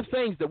lot of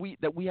things that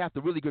we have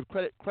to really give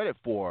credit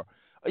for,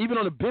 even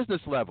on a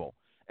business level.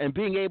 And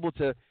being able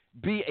to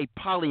be a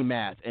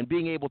polymath and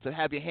being able to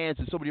have your hands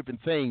in so many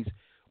different things,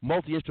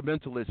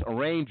 multi-instrumentalist,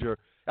 arranger.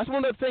 That's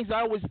one of the things I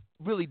always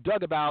really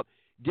dug about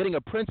getting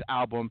a Prince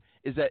album,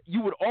 is that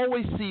you would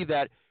always see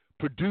that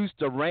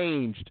produced,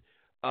 arranged,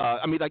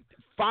 like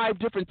 5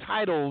 different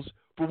titles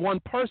for one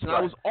person. I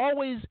was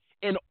always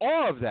in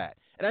awe of that.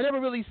 And I never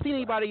really seen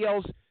anybody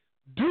else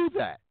do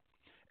that.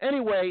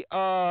 Anyway,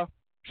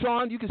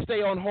 Sean, you can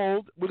stay on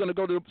hold. We're going to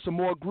go to some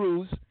more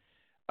grooves.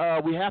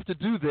 We have to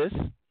do this.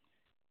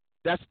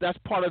 That's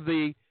part of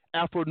the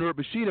Afronerd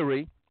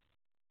machinery.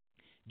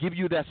 Give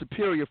you that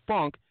superior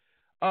funk.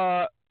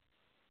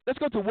 Let's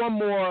go to one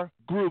more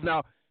groove.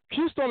 Now,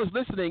 Q-Storm is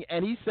listening,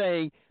 and he's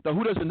saying, now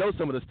who doesn't know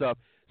some of the stuff?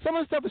 Some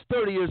of the stuff is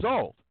 30 years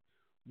old.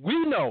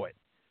 We know it.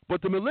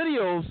 But the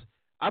millennials,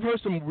 I've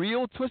heard some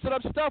real twisted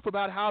up stuff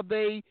about how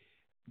they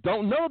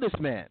don't know this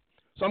man.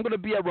 So I'm going to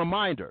be a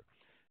reminder.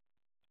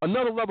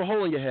 Another Love a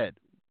Hole in Your Head.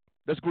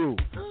 Let's groove.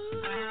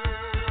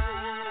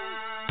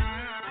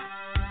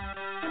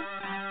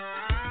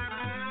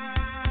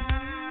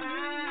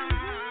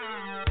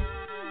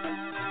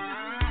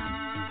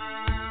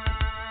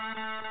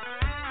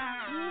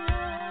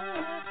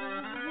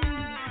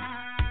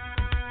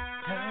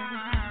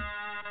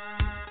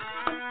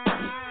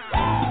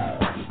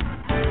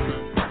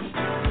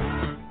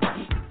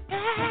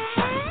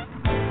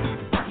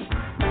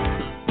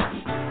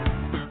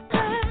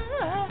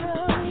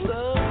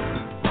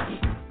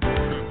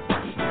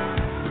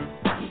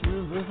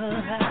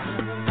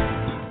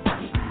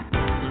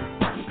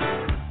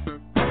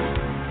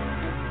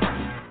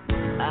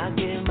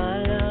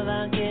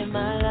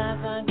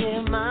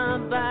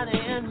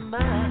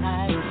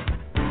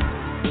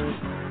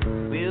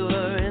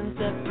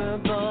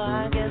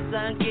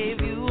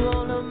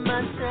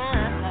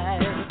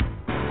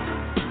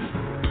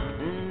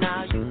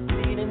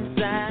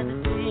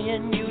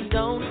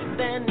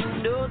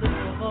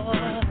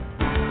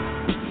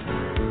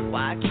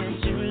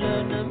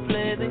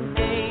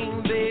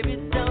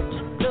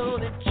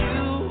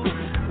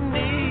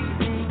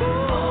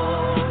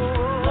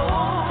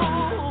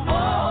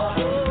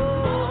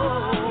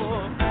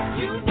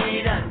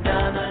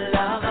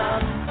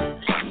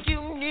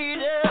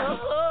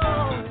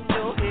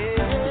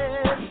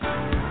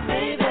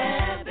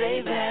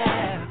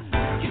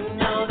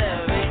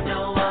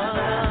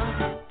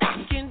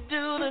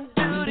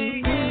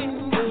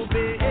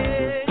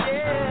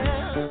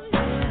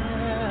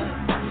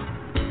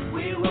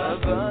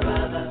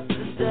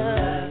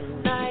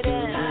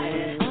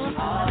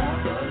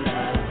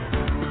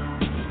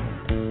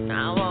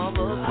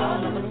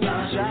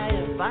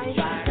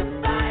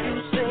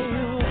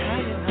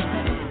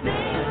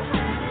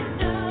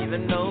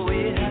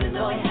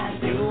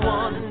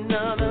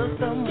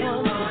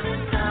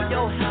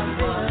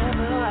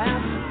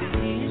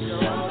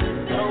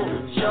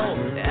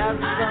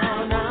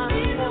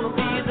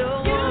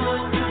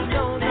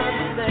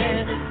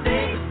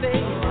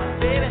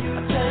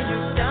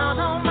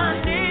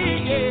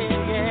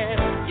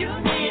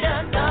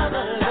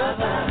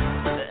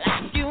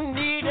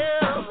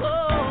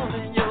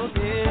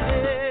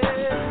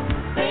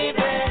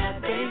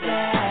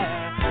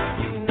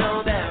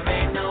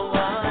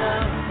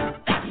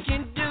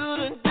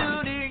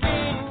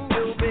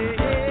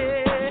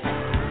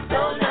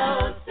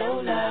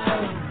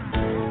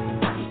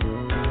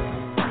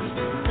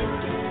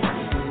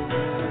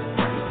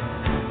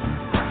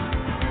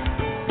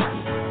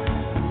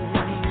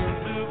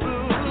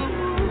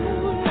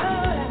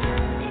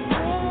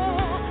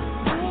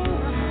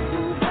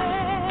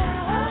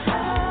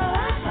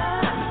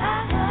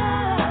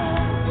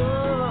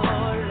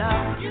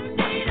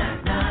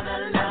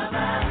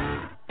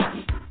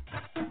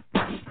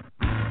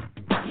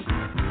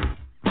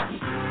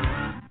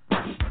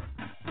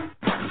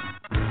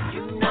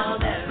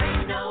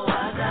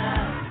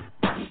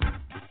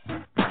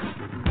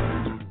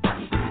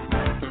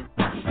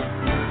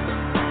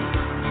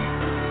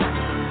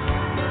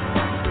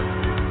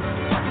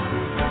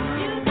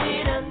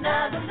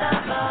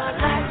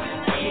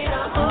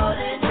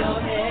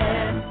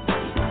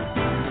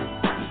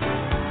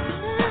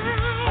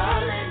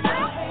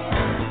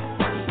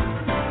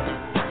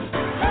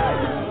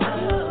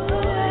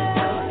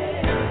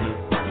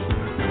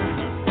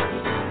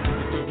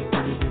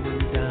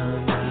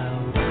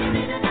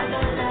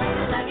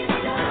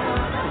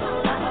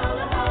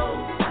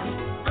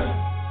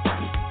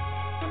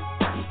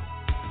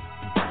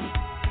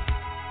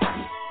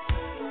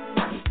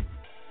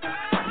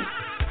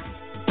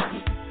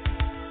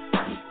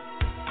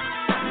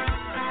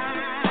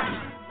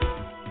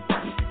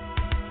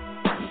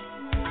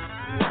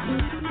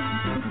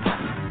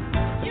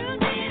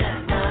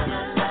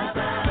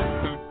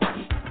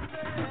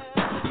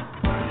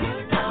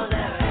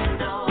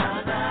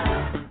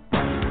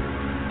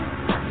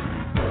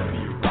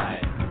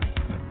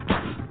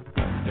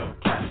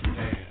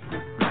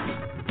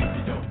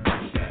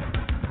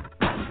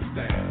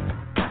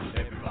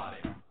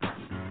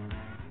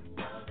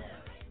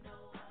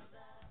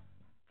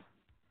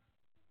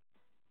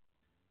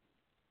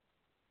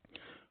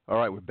 All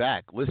right, we're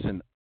back.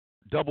 Listen,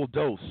 double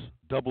dose.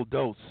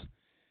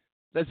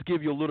 Let's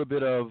give you a little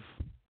bit of,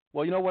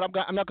 well, you know what?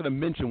 I'm not going to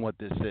mention what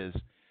this is.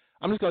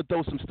 I'm just going to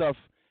throw some stuff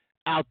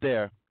out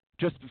there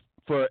just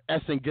for S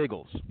and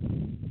giggles.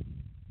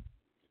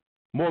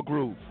 More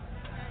groove.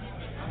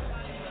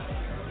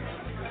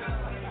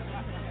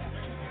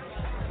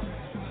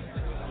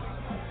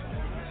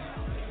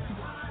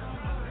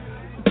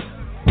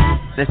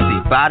 Let's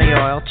see, body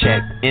oil,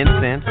 check.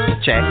 Incense,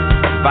 check.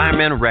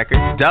 Environmental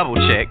records, double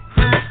check.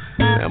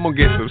 I'm gonna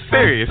get some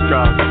serious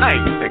draws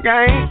tonight, think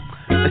I ain't?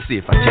 Let's see,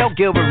 if I tell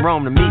Gilbert and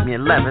Rome to meet me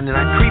at 11 and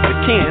I creep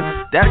at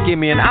 10, that'll give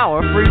me an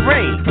hour free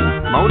reign.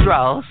 More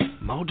draws.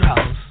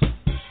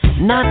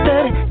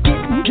 9:30,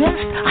 getting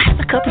dressed. I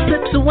had a couple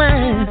sips of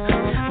wine.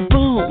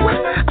 Boom,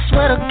 I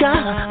swear to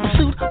God, my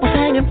suit was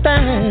hanging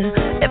fine.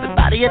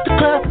 Everybody at the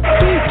club,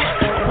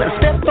 when I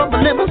stepped from a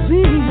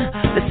limousine,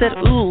 they said,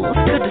 ooh, it's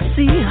good to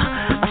see you.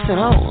 I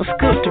said, oh, it's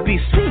good to be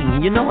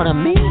seen, you know what I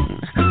mean?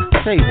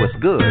 I'll tell you what's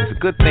good. It's a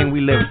good thing we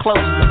live close,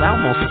 because I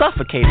almost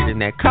suffocated in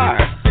that car.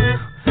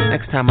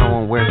 Next time I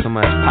won't wear so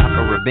much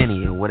Paco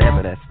Rabanne or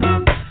whatever that's. I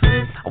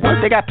wonder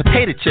if they got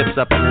potato chips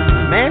up in this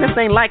one. Man, this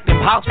ain't like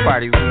them house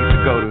parties we used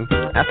to go to.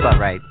 That's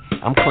alright.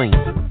 I'm clean.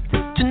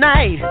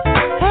 Tonight,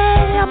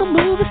 hey, I'm a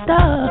movie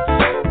star.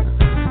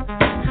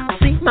 I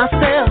see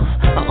myself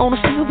on a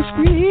silver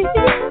screen.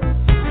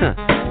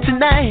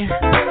 Tonight,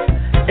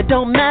 it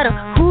don't matter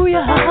who you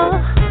are.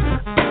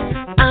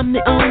 I'm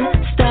the only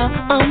star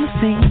on the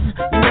scene.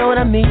 You know what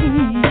I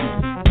mean?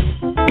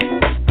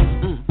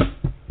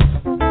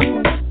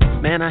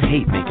 Man, I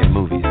hate making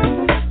movies.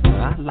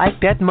 I like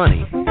that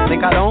money.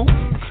 Think I don't?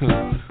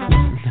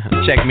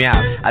 Check me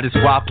out. I just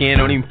walk in,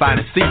 don't even find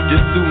a seat,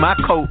 just threw my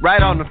coat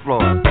right on the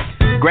floor.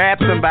 Grab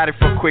somebody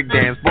for a quick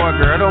dance. Boy,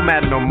 girl, it don't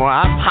matter no more.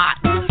 I'm hot.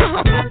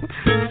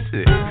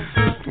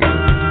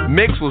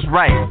 Mix was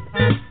right.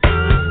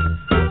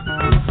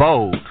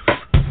 Bold.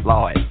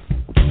 Lord.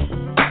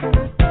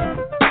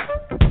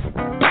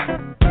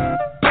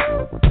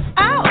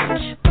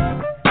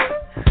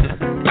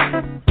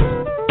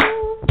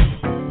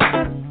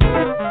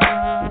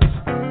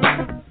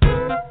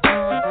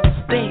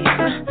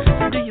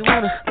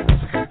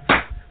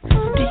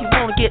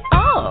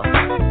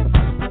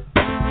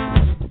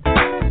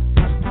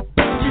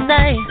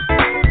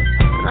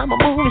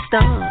 I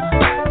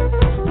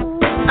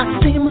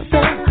see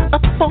myself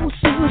up on the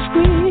silver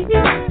screen.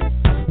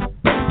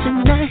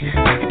 Tonight,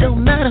 it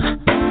don't matter.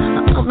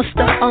 I'm the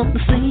star on the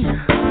scene.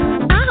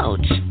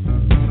 Ouch.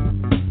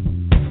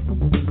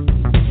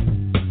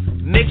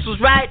 Mix was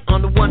right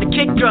on the one to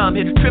kick drum.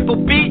 Hit a triple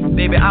beat,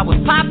 baby, I was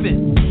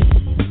popping.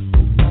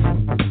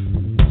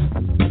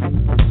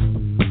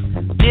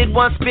 Did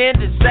one spin,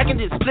 did second,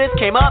 did split,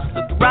 came up,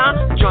 looked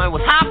around, the joint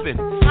was hopping.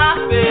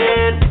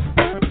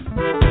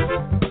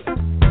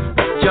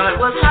 Joint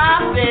was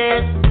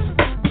hopping.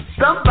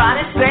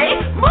 Somebody say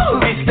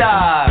movie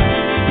star.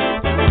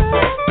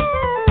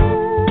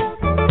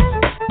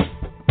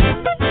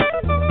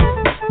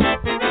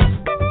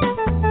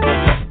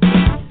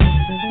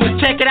 Well,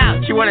 check it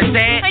out. You wanna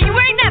dance? Are you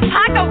wearing that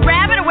Paco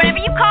rabbit or whatever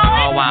you call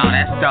it? Oh wow,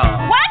 that's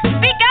dog. What?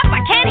 Speak up!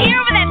 I can't hear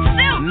over that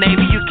suit.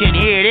 Maybe you can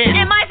hear this.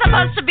 Am I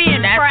supposed to be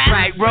in That's press?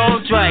 right, roll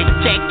joint.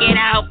 Check it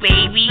out,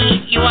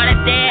 baby. You wanna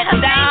dance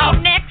now?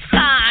 Maybe next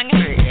song.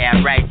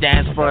 Yeah, right.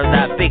 Dance for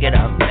that big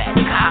enough that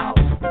cow.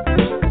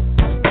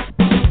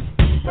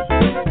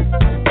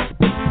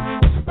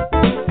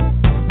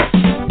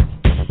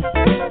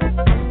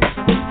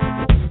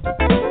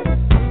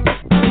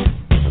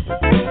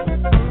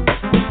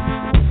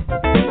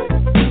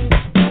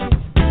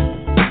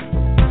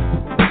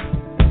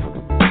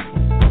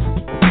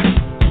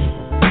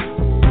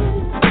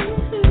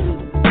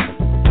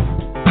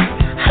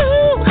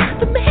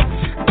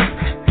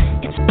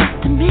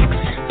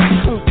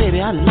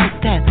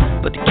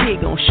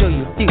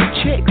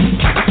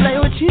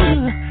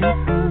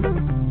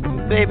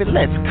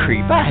 Let's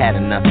creep. I had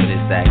enough of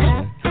this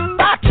action.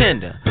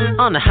 Bartender,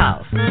 on the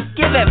house.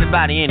 Give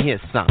everybody in here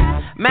something.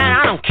 Man,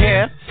 I don't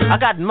care. I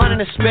got money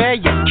to spare.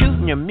 You're cute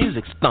and your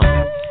music's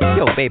thumping.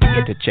 Yo, baby,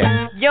 get the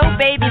check. Yo,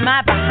 baby,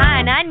 my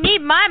behind. I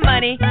need my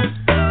money.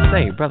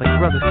 Say, brother,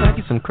 can I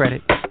get some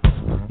credit?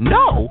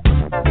 No.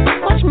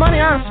 Much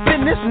money I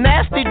spend this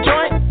nasty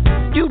joint?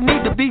 You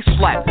need to be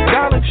slapped.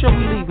 Darling, shall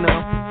we leave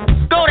now?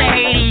 Go to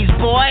Hades,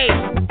 boy.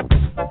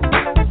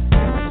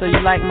 So you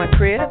like my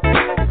crib?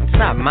 It's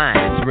not mine,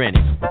 it's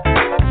rented.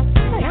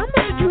 Hey, how much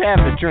did you have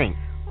to drink?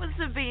 What's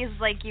the biggest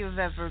lake you've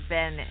ever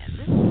been in?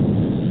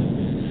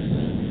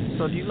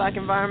 So do you like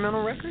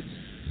environmental records?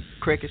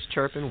 Crickets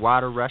chirping,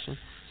 water rushing.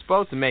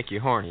 Supposed to make you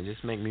horny,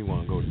 just make me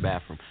want to go to the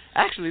bathroom.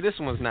 Actually, this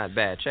one's not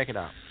bad. Check it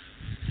out.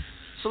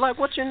 So, like,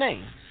 what's your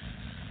name?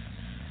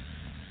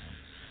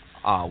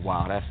 Oh,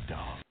 wow, that's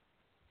dog.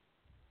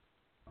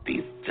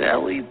 Be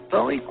very,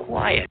 very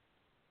quiet.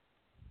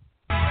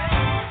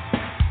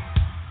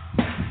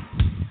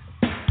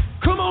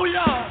 Come on,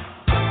 y'all.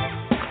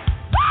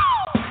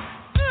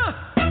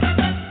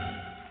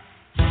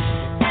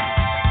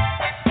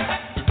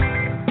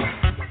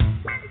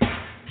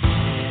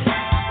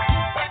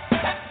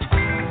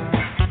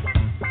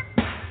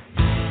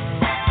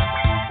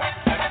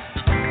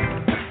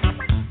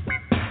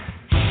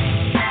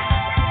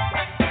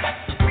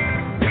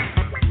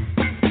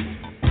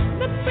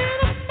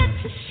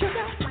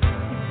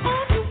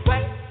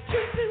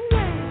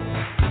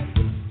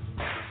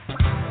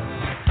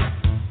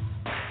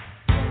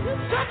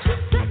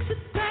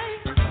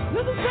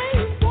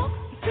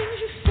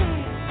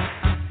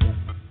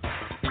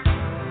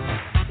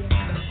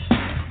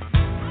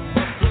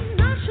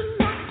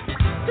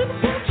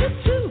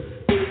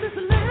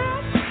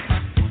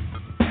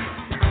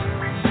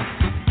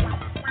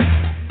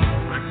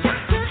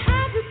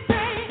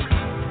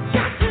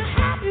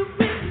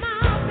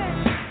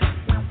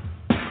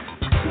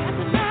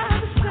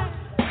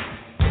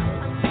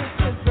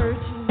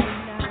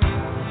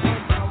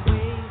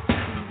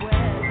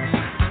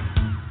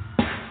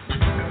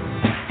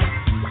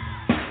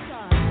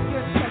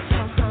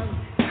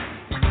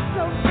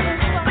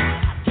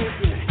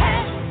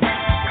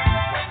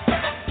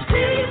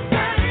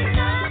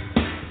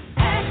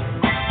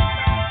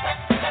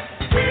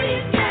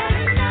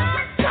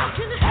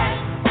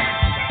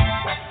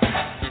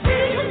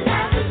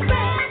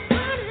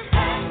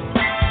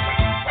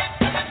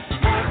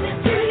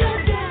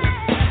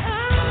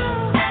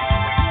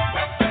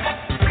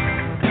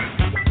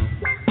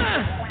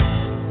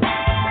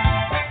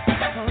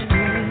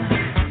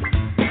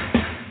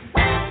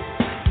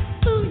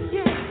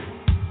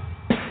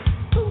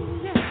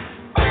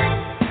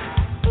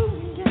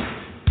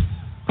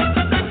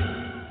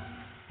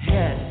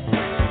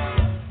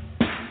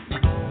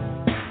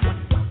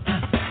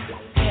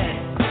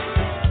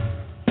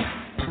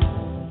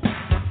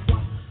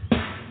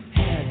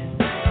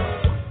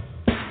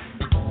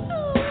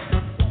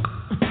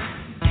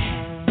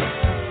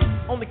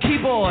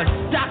 keyboard,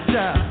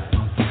 Dr.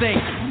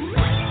 Think.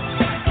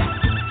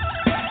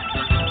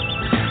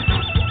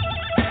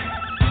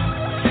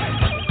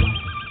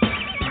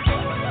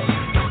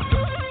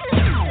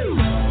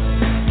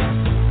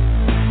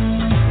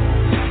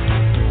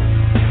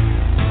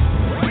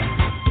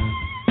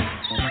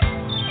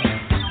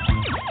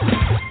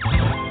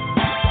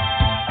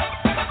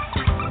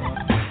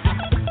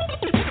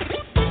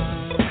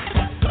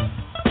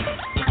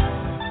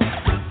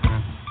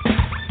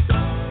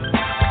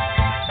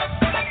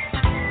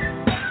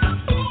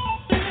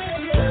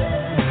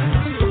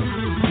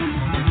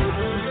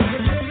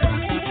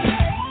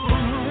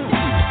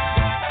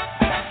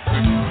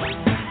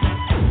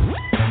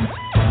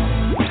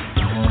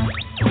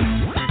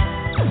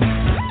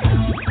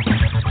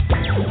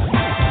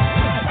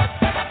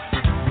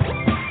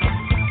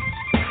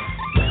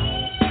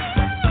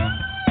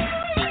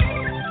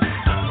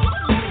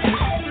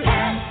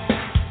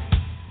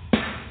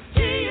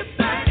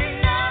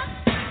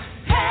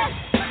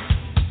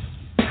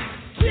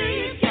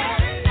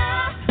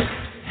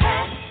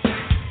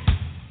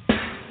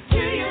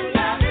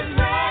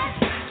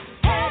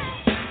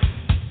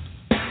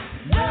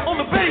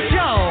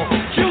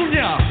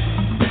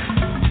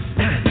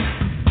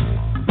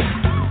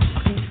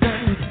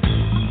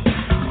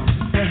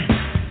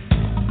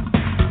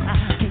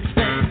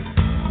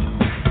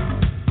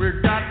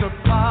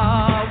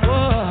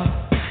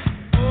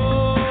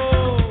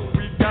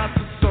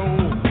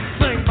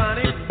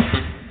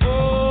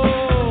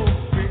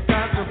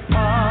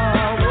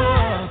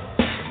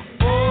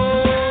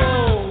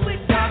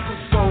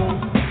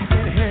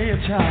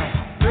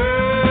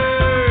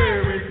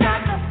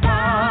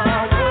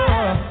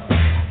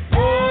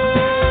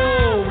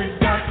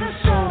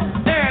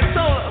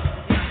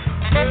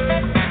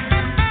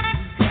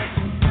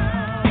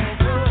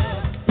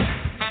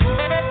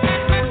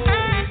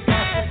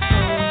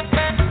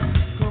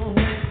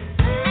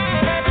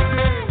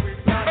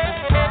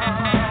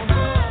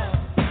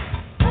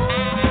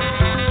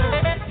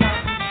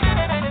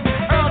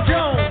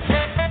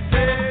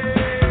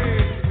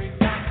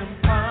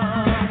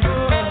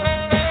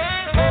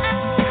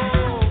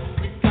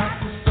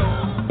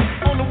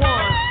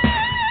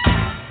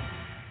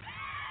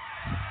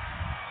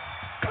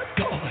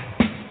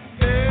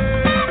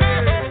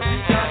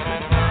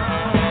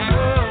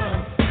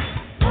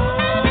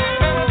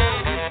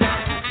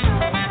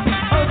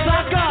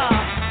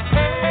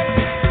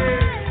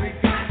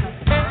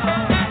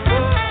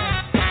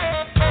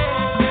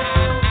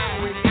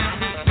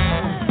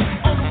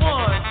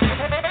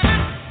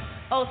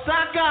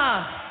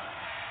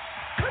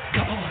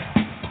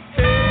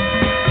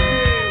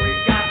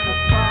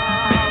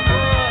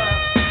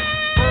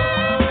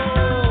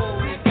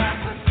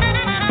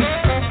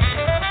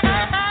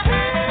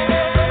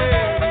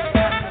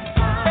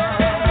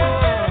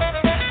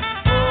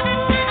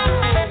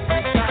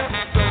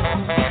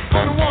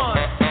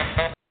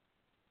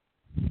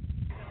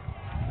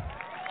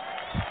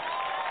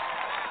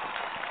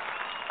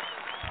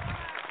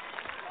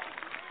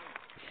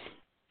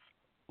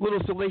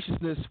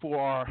 Salaciousness for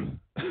our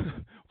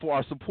for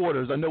our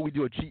supporters. I know we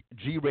do a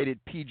G-rated,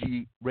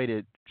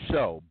 PG-rated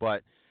show,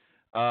 but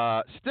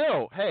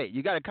still, hey,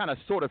 you got to kind of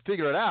sort of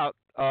figure it out.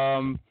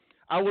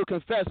 I will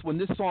confess, when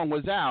this song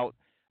was out,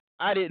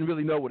 I didn't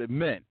really know what it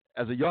meant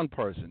as a young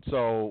person.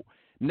 So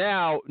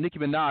now, Nicki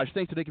Minaj,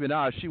 thanks to Nicki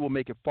Minaj, she will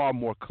make it far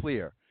more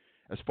clear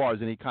as far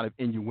as any kind of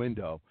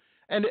innuendo.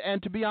 And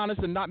to be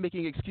honest, and not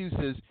making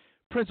excuses,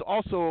 Prince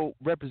also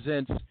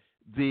represents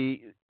the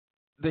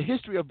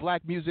history of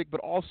black music, but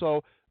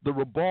also the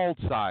ribald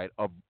side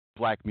of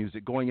black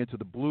music, going into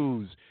the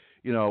blues,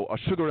 you know, a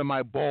sugar in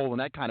my bowl and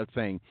that kind of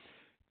thing.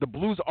 The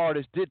blues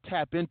artists did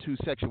tap into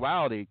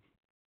sexuality,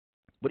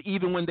 but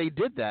even when they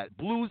did that,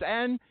 blues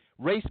and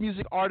race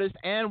music artists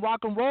and rock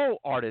and roll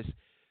artists,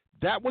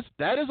 that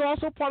is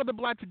also part of the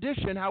black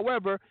tradition.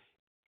 However,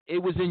 it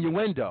was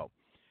innuendo.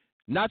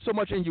 Not so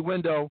much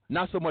innuendo,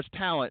 not so much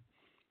talent.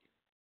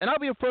 And I'll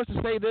be the first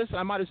to say this,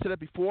 I might have said it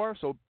before,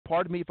 so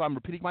pardon me if I'm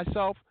repeating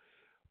myself,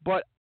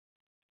 but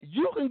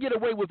you can get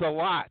away with a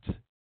lot,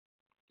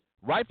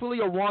 rightfully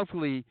or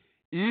wrongfully,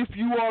 if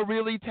you are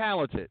really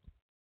talented.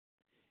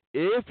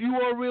 If you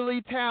are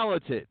really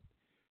talented,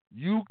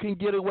 you can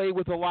get away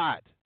with a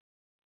lot.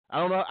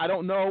 I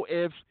don't know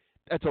if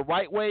that's a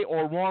right way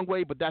or a wrong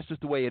way, but that's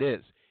just the way it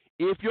is.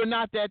 If you're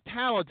not that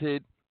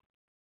talented,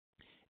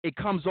 it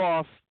comes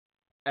off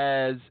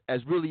as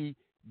really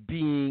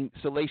being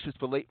salacious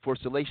for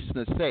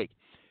salaciousness' sake.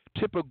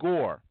 Tipper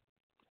Gore,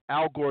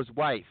 Al Gore's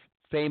wife,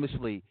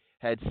 famously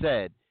had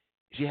said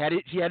she had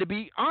to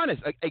be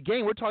honest.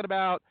 Again, we're talking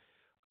about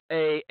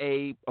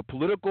the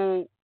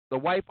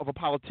wife of a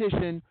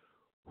politician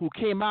who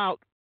came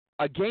out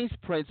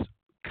against Prince,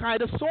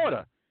 kind of, sort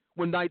of,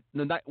 when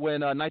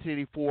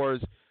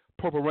 1984's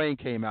Purple Rain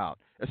came out,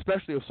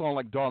 especially a song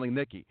like Darling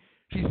Nikki.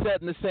 She said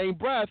in the same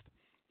breath,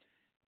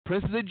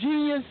 Prince is a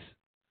genius,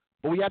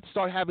 but we have to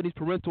start having these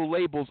parental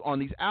labels on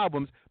these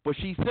albums. But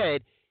she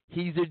said,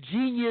 he's a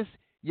genius,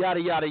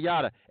 yada, yada,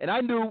 yada. And I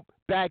knew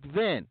back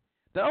then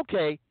that,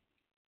 okay,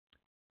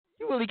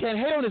 you really can't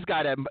hate on this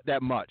guy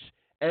that much.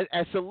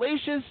 As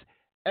salacious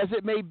as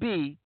it may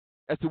be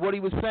as to what he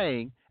was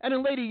saying, and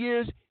in later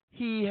years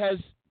he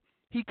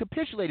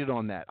capitulated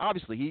on that.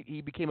 Obviously,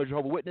 he became a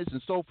Jehovah's Witness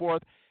and so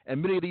forth,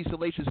 and many of these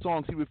salacious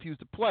songs he refused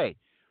to play,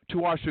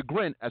 to our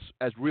chagrin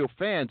as real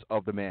fans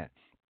of the man.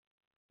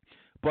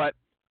 But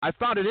I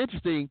found it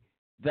interesting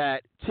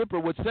that Tipper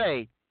would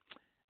say,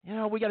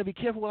 we got to be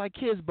careful with our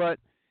kids, but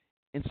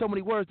in so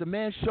many words, the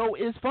man's show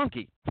is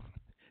funky.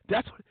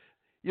 That's what,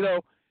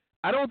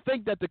 I don't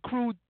think that the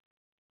crew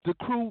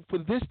for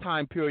this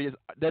time period,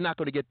 they're not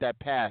going to get that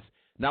pass.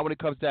 Not when it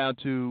comes down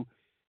to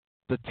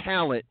the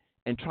talent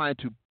and trying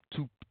to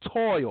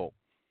toil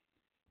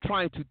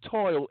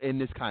in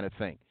this kind of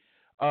thing.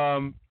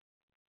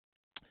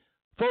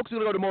 Folks are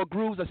going to go to more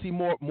grooves. I see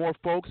more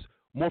folks,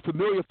 more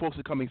familiar folks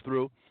are coming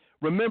through.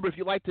 Remember, if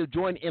you'd like to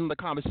join in the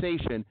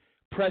conversation,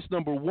 press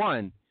number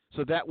 1,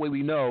 so that way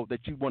we know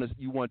that you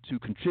want to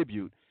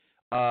contribute.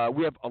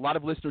 We have a lot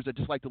of listeners that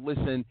just like to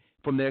listen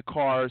from their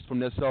cars, from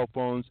their cell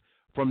phones,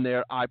 from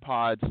their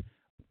iPads,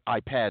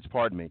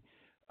 pardon me.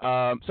 So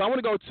I want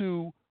to go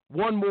to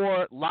one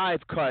more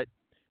live cut,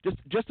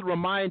 just to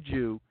remind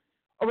you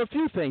of a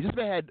few things. This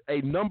man had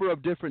a number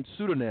of different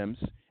pseudonyms.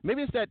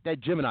 Maybe it's that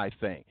Gemini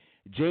thing.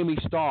 Jamie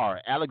Starr,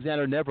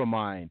 Alexander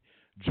Nevermind,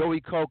 Joey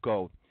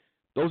Coco.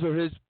 Those are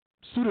his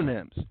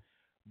pseudonyms.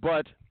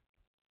 But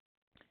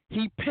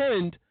he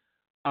penned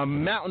a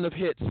mountain of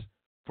hits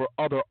for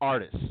other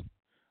artists.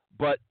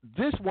 But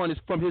this one is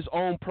from his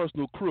own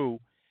personal crew,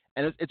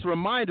 and it's a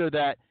reminder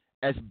that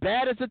as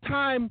bad as the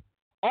time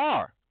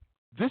are,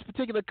 this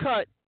particular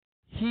cut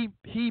he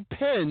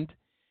penned,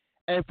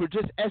 and for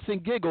just S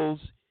and giggles,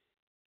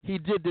 he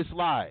did this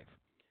live.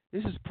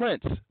 This is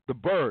Prince, The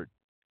Bird.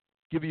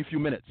 Give you a few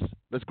minutes.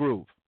 Let's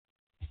groove.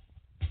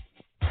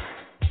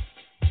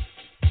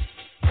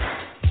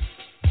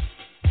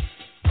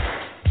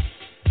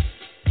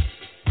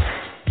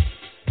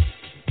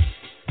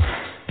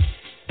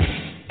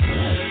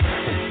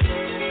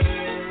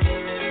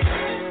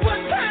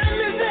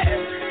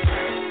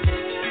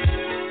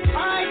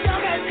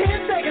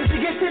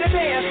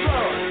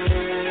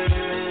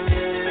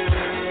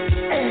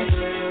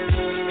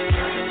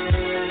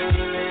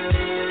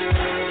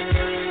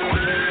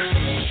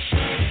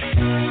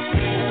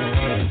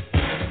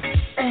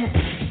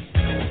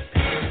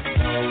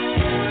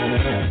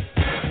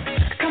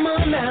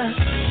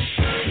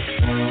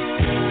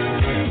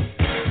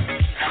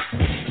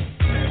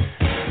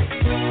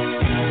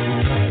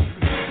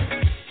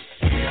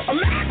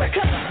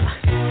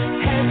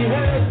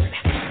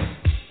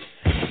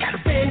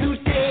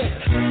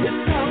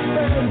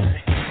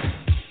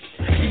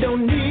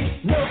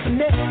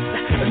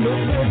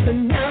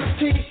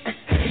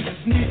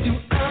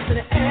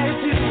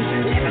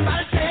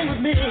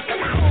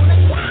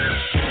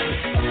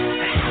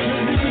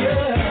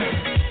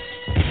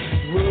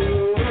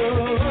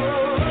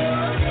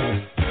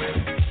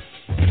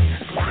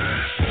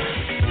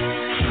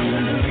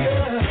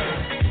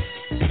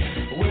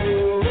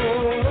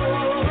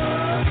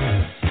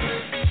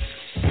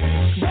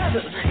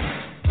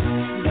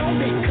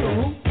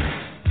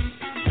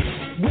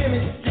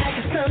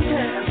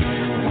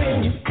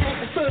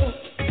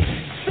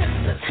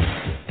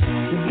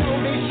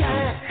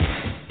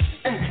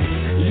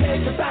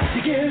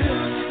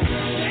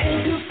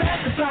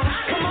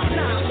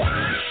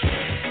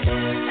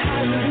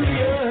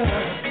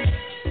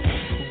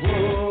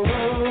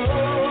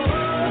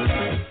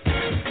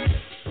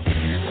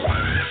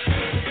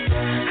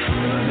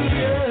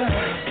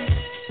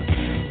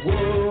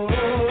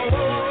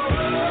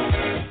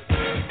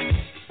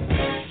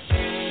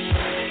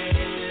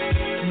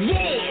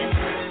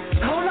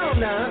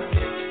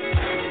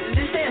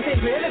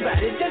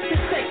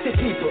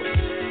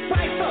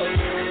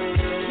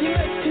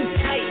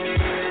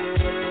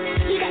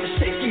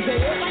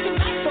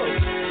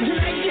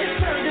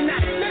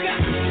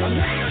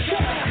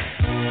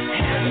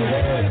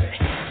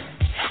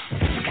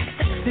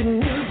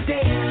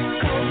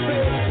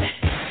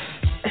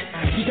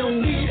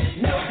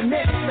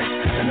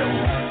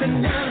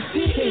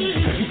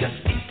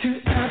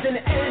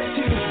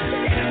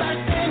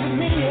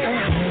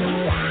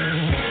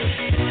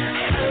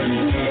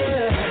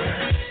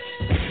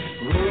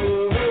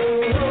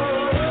 Oh,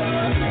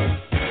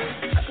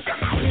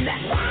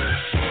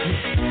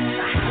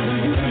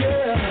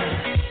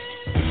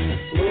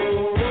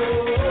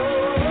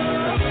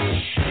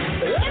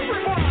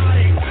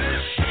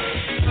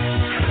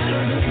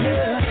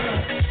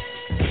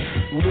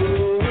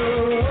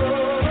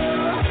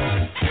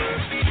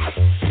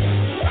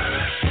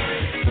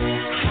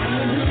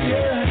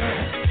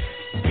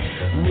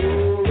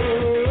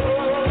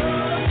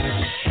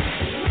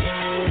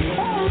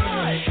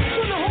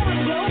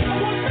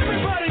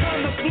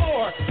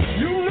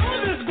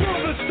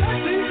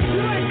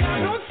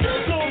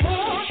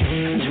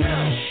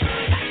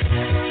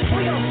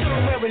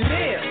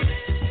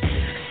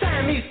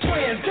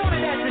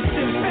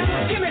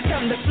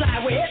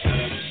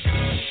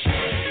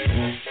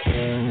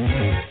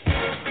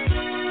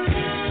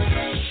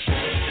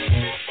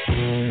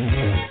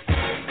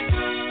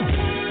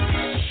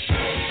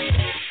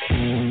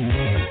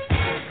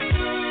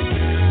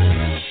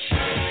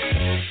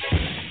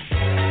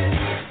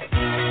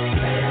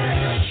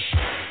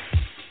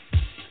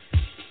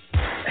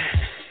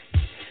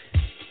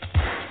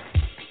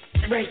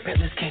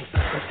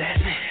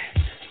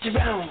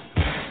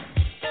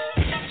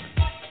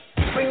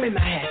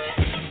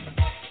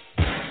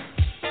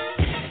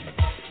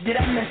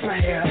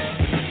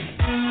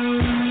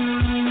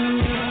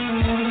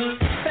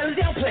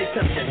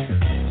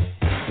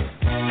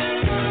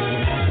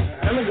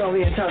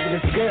 way of talking to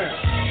this girl.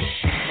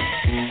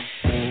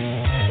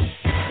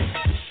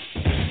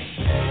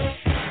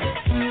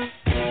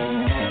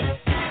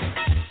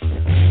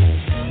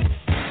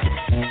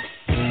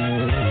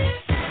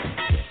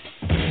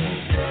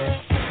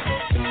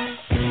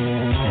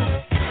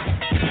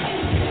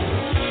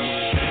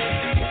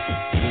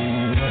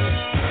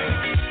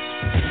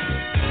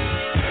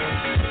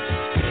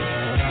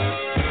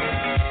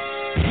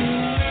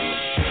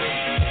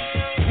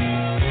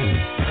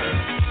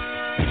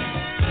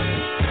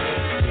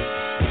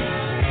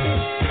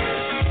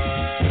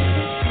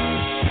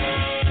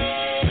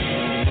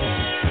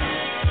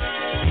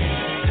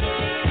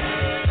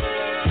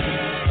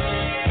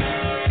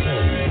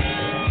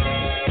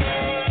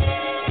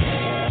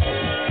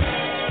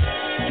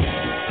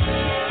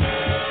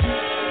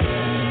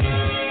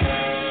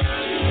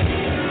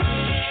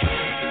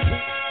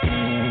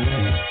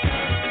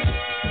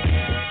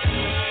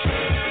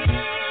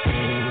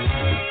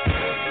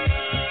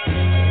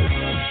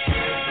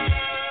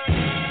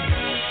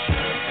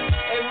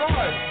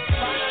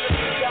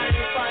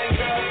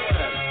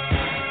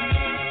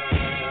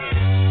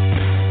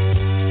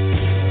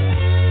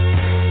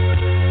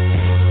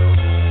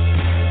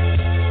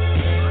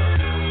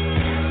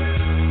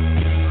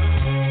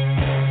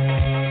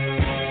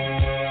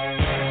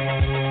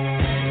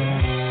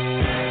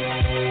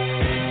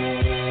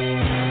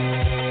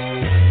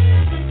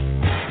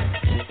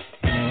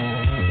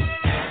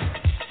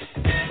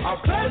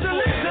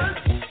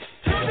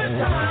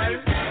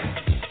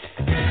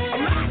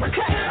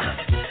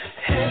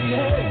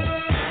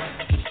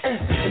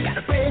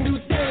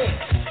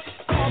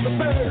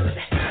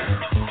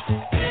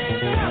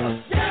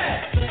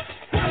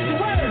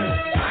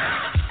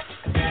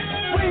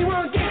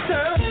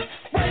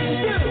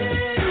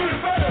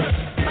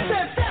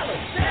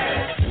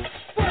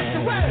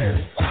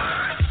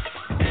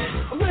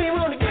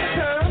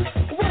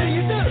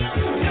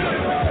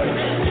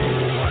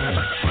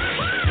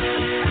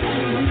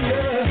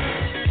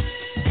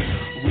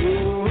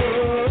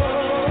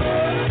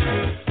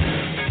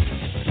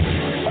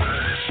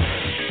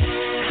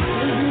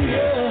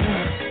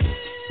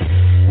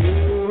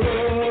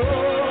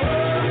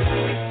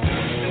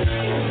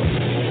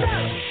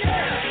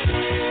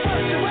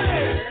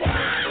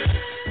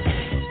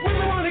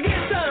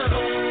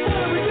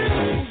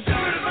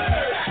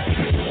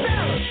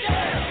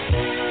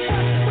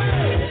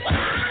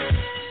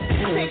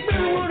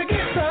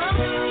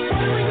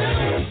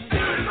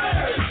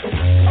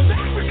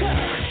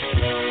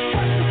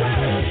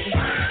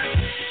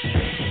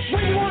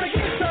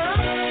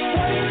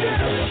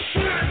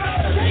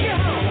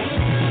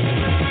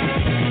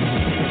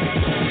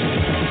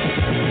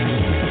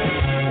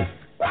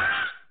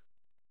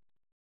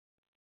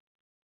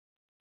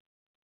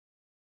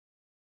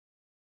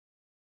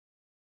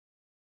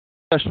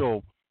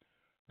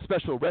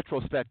 Special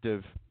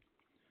retrospective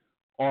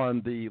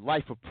on the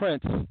life of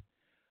Prince. I'm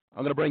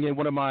going to bring in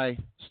one of my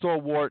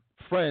stalwart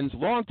friends,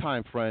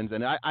 longtime friends,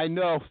 and I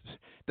know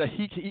that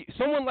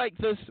someone like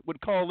this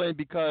would call in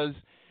because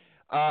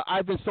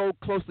I've been so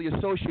closely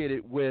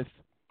associated with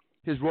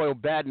his Royal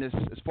Badness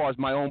as far as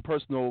my own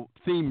personal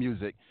theme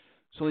music.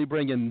 So let me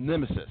bring in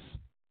Nemesis.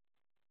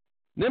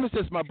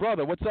 Nemesis, my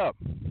brother, what's up?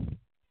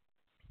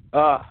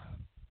 The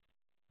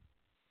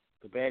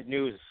bad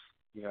news.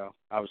 You know,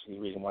 obviously the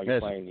reason why you're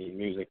playing the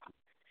music.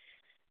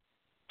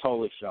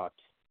 Totally shocked.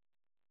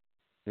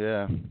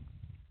 Yeah.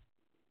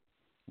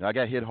 I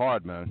got hit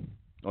hard, man,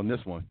 on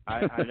this one.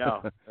 I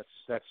know.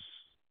 That's.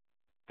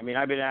 I mean,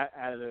 I've been out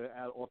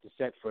off the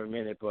set for a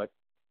minute, but as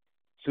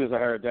soon as I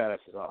heard that, I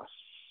said, "Oh,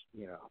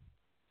 you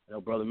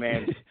know, brother,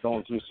 man,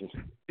 going through some."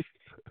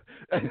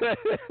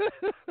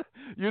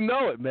 You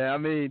know it, man. I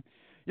mean,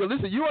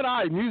 listen, you and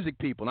I are music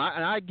people,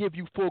 and I give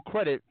you full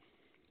credit.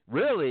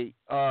 Really,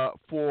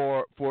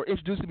 for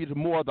introducing me to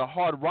more of the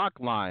hard rock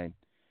line,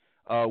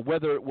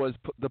 whether it was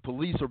the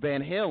Police or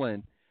Van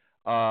Halen.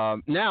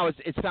 Now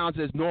it sounds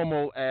as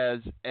normal as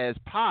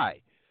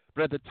pie,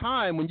 but at the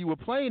time when you were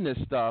playing this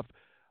stuff,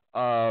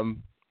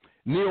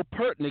 Neil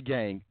Peart and the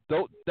gang,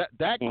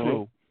 that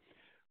crew,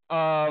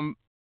 I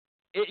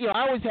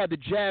always had the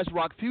jazz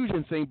rock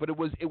fusion thing, but it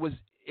was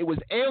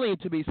alien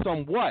to me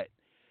somewhat.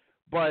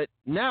 But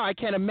now I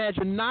can't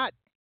imagine not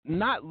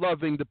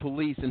loving the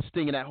Police and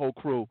Sting and that whole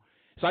crew.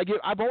 So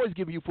I've always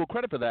given you full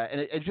credit for that,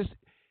 and it just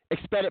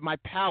expanded my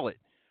palate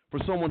for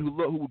someone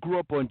who grew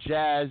up on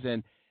jazz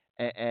and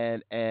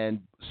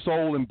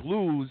soul and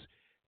blues.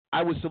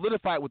 I was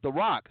solidified with the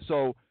rock.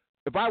 So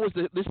if I was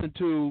to listen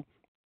to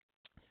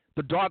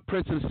the Dark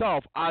Prince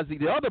himself,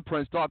 the other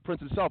Prince, Dark Prince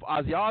himself,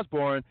 Ozzy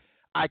Osbourne,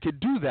 I could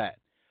do that,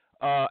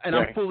 and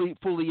right. I'm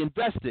fully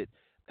invested.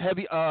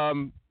 Heavy.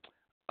 Who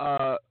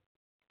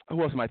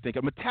else am I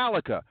thinking?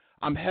 Metallica.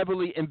 I'm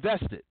heavily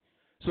invested.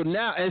 So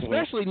now, and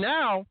especially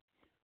now,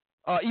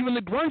 even the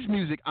grunge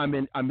music I'm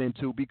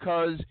into,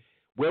 because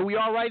where we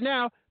are right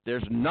now,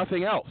 there's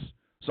nothing else.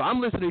 So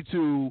I'm listening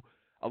to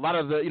a lot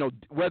of the,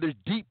 whether it's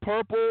Deep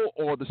Purple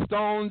or the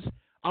Stones.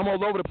 I'm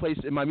all over the place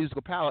in my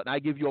musical palette, and I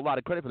give you a lot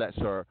of credit for that,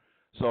 sir.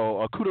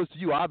 So kudos to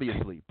you,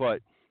 obviously.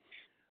 But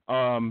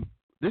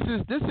This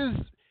is.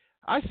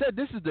 I said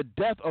this is the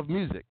death of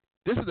music.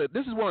 This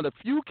is one of the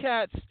few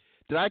cats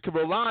that I can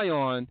rely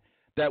on.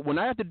 That when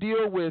I have to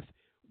deal with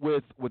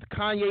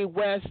Kanye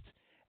West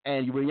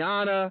and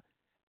Rihanna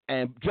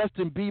and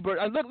Justin Bieber,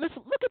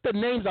 look at the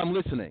names I'm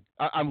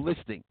I'm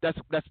listing. That's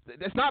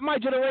not my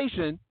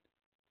generation,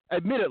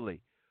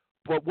 admittedly.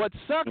 But what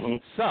sucks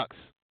sucks.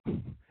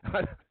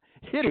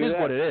 It is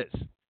what it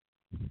is.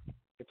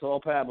 It's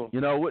all Pablo.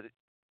 You know what?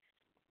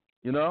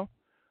 You know.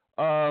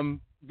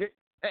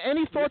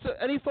 Any thoughts?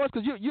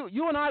 Because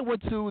you and I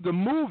went to the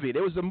movie.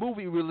 There was a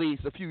movie release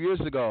a few years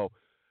ago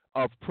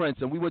of Prince,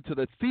 and we went to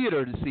the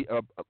theater to see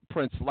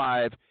Prince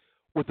live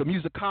with the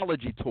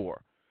musicology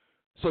tour.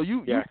 So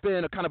you've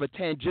been a kind of a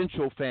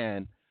tangential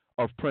fan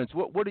of Prince.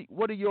 What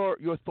are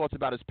your thoughts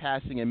about his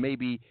passing and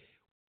maybe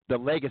the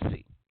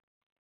legacy?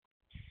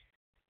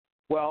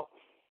 Well,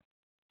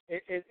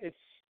 it's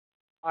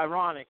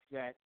ironic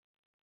that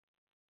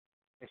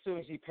as soon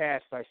as he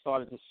passed, I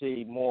started to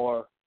see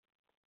more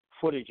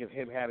footage of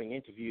him having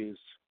interviews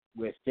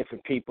with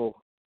different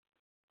people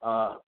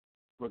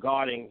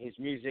regarding his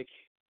music,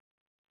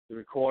 the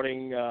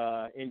recording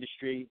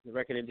industry, the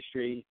record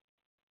industry,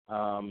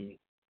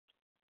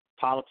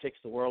 politics,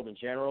 the world in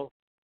general.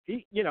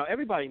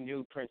 Everybody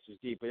knew Prince was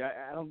deep, but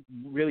I don't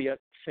really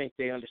think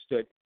they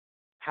understood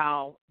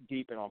how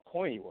deep and on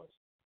point he was.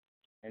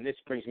 And this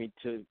brings me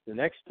to the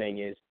next thing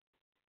is,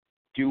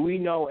 do we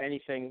know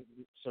anything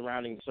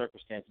surrounding the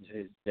circumstances of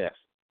his death?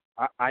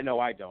 I know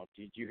I don't.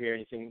 Did you hear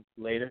anything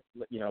lately?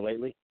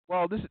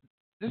 Well, this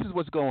is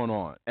what's going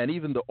on. And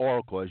even the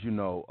Oracle, as you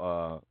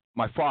know,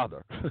 my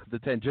father, the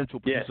tangential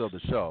producer of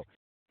the show,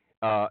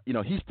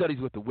 he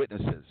studies with the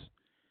witnesses.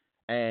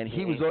 And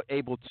he was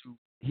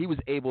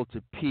able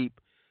to peep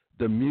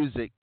the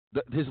music,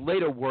 his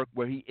later work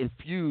where he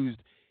infused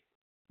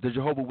the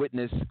Jehovah's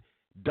Witness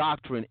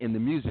doctrine in the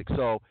music.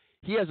 So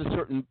he has a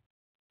certain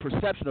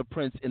perception of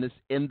Prince in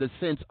the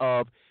sense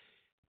of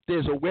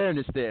there's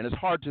awareness there, and it's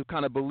hard to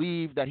kind of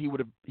believe that he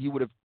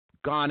would have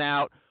gone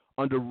out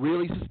under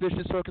really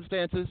suspicious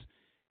circumstances,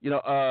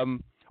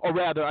 or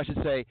rather, I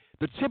should say,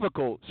 the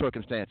typical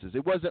circumstances.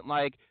 It wasn't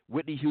like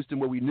Whitney Houston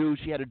where we knew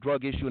she had a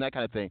drug issue and that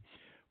kind of thing.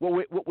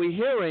 What we're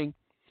hearing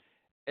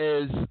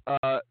is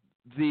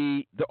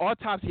the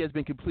autopsy has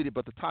been completed,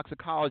 but the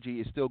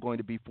toxicology is still going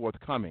to be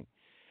forthcoming.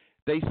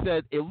 They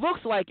said it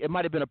looks like it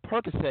might have been a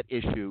Percocet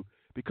issue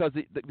because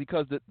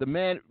the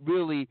man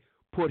really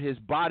put his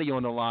body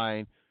on the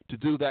line to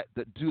do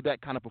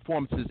that kind of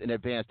performances in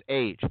advanced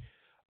age.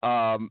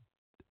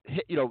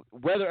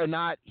 Whether or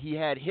not he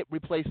had hip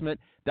replacement,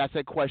 that's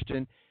a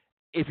question.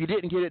 If he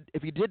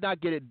did not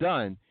get it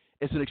done,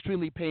 it's an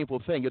extremely painful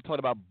thing. You're talking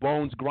about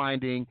bones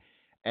grinding,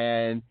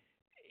 and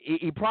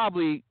he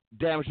probably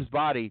damaged his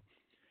body.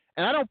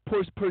 And I don't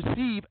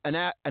perceive an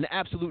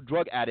absolute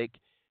drug addict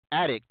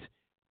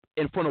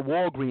in front of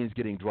Walgreens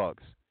getting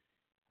drugs.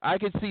 I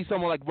can see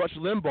someone like Rush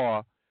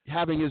Limbaugh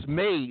having his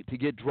maid to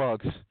get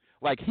drugs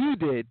like he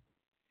did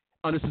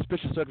under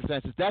suspicious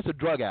circumstances. That's a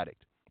drug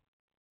addict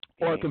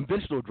or a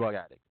conventional drug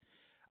addict.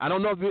 I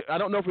don't know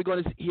if we're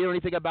going to hear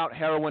anything about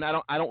heroin.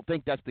 I don't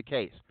think that's the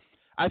case.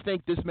 I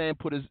think this man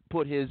put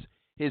his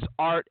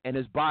art and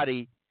his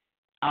body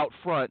out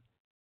front,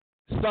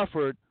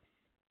 suffered,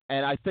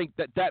 and I think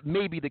that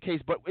may be the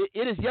case, but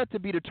it is yet to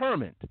be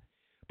determined.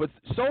 But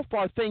so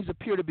far, things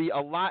appear to be a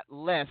lot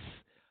less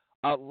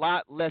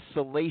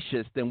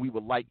salacious than we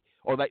would like,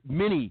 or like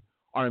many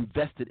are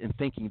invested in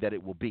thinking that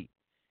it will be.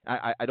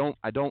 I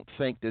don't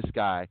think this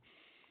guy,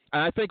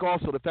 and I think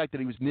also the fact that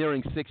he was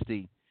nearing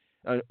 60.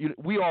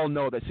 We all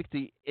know that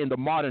 60 in the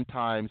modern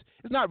times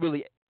is not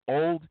really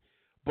old,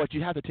 but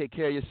you have to take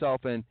care of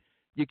yourself, and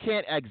you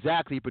can't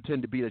exactly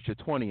pretend to be that you're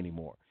 20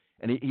 anymore.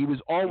 And he was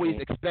always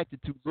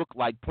expected to look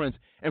like Prince,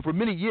 and for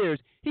many years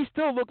he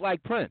still looked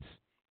like Prince.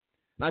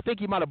 And I think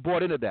he might have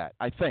bought into that.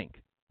 I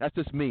think that's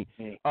just me.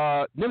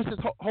 Nemesis,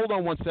 hold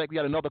on one sec. We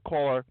got another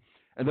caller,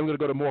 and then we're going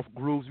to go to more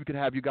grooves. We can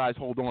have you guys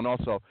hold on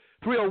also.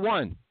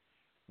 301,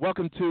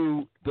 welcome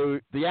to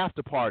the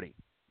after party,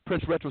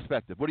 Prince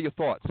Retrospective. What are your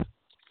thoughts?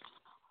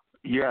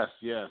 Yes.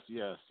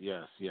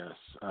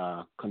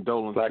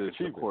 Condolences,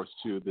 of course,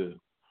 to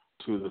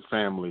the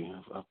family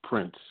of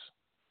Prince.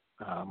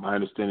 My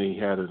understanding he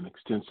had an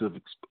extensive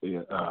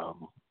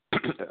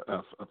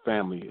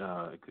family,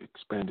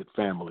 expanded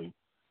family.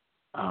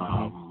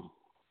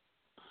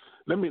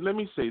 Let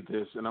me say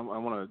this, and I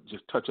want to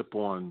just touch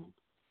upon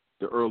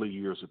the early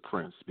years of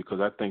Prince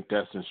because I think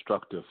that's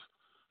instructive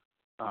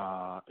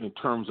in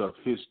terms of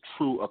his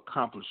true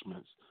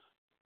accomplishments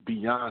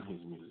beyond his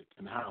music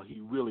and how he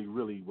really,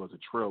 really was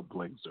a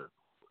trailblazer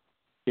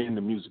in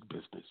the music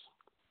business.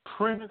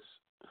 Prince,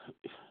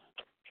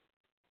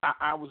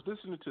 I was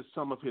listening to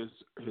some of his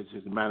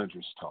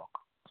managers talk,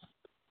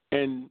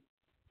 and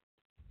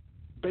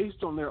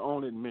based on their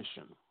own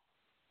admission,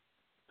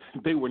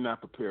 they were not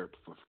prepared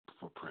for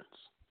Prince.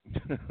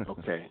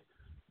 Okay,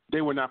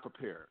 they were not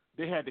prepared.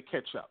 They had to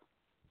catch up.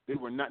 They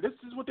were not. This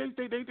is what they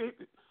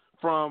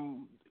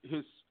from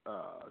his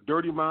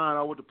Dirty Mind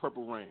over to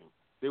Purple Rain.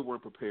 They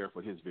weren't prepared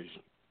for his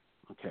vision.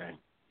 Okay,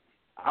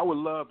 I would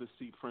love to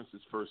see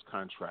Prince's first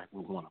contract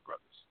with Warner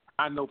Brothers.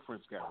 I know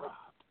Prince got robbed.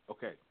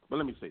 Okay, but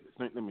let me say this.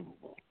 Let me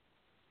move on.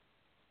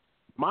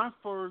 My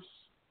first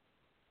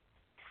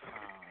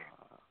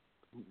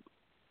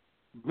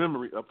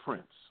memory of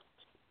Prince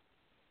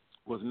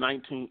was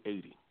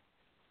 1980.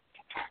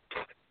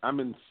 I'm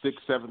in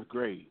 6th, 7th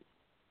grade,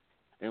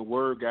 and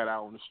word got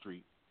out on the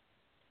street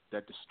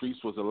that the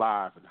streets was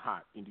alive and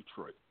hot in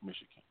Detroit,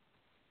 Michigan.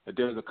 That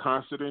there was a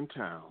concert in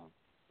town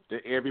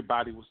that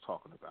everybody was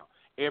talking about.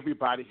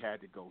 Everybody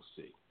had to go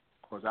see.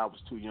 Because I was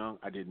too young,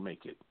 I didn't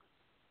make it.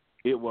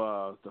 It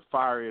was the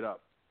Fire It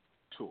Up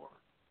tour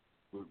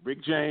with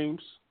Rick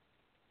James,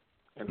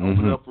 and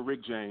opening up for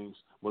Rick James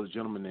was a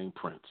gentleman named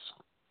Prince.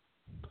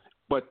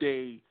 But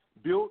they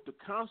built the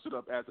concert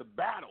up as a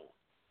battle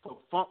for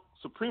funk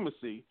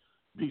supremacy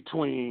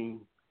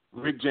between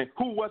Rick James,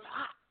 who was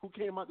hot, who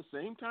came out the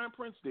same time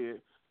Prince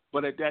did,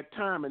 but at that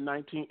time in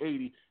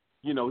 1980,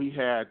 you know, he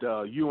had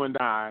You and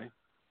I,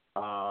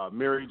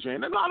 Mary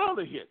Jane, and a lot of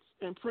other hits.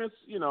 And Prince,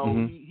 you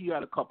know, he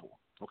had a couple.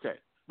 Okay.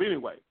 But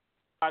anyway,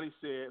 somebody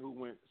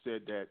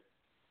said that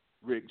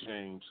Rick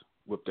James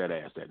whipped that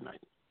ass that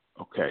night.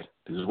 Okay.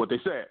 This is what they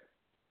said.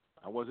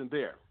 I wasn't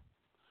there.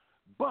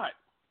 But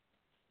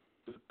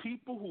the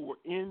people who were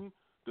in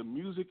the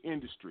music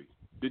industry,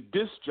 the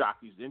disc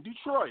jockeys in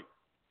Detroit,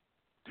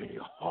 they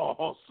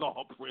all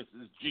saw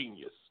Prince's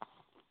genius.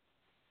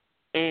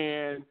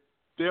 And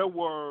there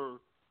were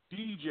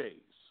DJs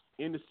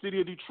in the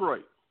city of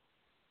Detroit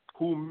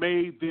who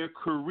made their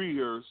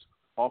careers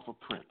off of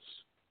Prince.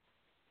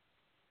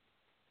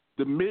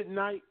 The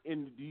midnight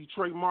in the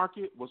Detroit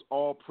market was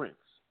all Prince.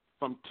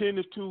 From 10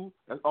 to 2,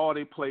 that's all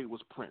they played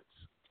was Prince.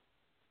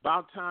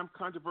 About time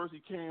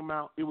Controversy came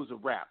out, it was a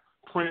wrap.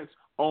 Prince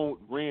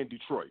ran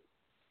Detroit.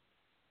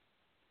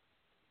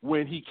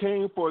 When he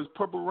came for his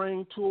Purple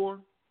Rain tour,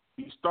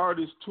 he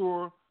started his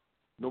tour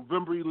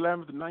November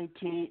 11th,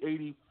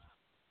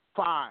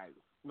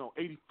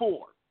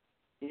 1984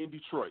 in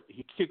Detroit.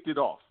 He kicked it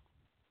off.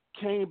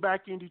 Came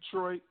back to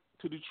Detroit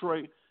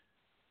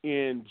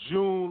in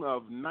June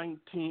of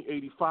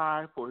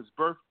 1985 for his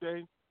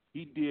birthday.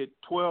 He did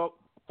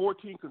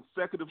 14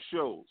 consecutive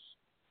shows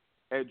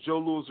at Joe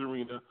Louis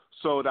Arena,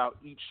 sold out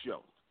each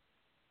show.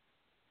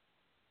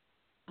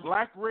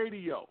 Black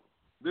radio,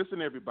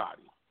 listen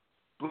everybody,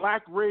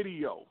 Black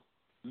radio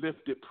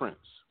lifted Prince,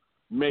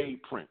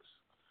 made Prince.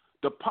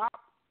 The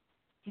pop,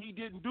 he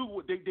didn't do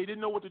what they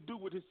didn't know what to do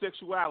with his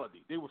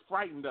sexuality. They were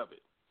frightened of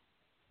it.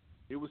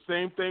 It was the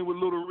same thing with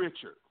Little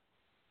Richard.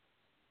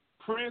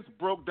 Prince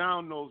broke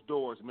down those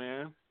doors,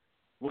 man.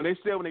 When they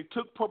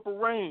took Purple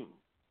Rain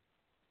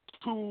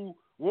to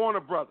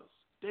Warner Brothers,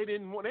 they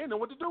didn't know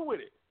what to do with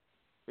it.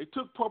 They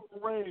took Purple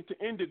Rain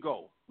to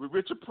Indigo with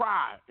Richard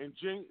Pryor and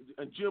Jim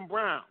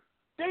Brown.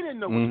 They didn't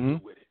know what to do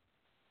with it.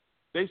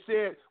 They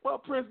said, well,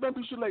 Prince, maybe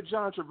we should let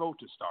John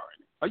Travolta star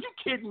in it. Are you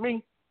kidding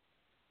me?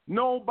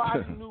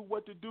 Nobody knew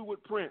what to do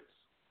with Prince.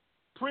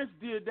 Prince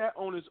did that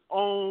on his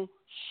own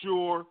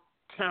sure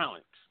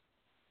talent.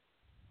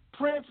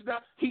 Prince,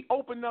 he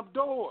opened up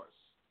doors.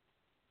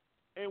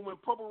 And when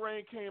Purple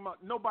Rain came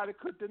out, nobody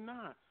could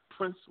deny it.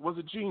 Prince was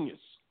a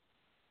genius.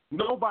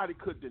 Nobody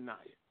could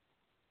deny it.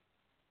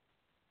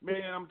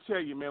 Man, I'm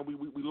telling you, man, we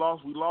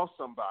lost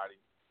somebody.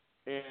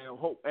 And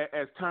hope,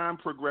 as time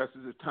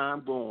progresses, as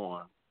time goes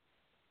on,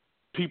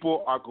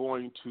 people are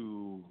going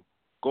to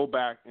go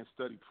back and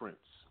study Prince.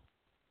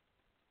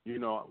 You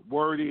know,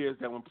 word is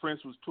that when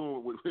Prince was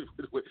touring with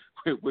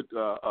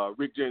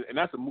Rick James, and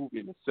that's a movie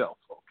in itself,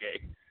 okay?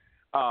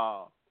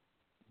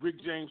 Rick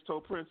James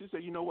told Prince, he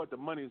said, you know what, the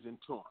money is in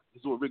touring.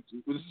 This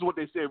is what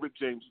they said Rick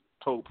James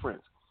told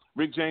Prince.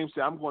 Rick James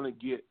said, I'm going to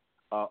get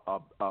a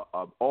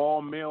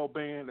all-male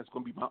band that's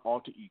going to be my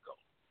alter ego.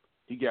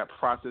 He got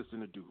Process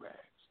in the Do-Rags.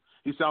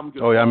 He said, I'm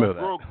going to get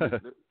girl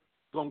group.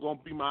 They're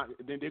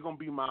going to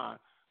be my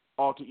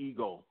alter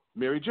ego,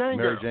 Mary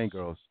Jane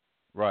Girls.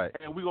 Right.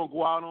 And we're going to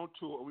go out on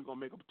tour and we're going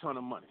to make a ton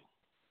of money.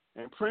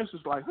 And Prince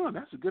was like,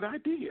 that's a good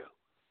idea.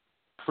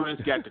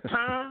 Prince got the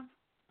time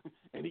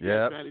and he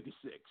got Vanity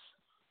 6.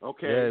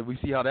 Okay. Yeah, we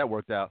see how that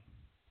worked out.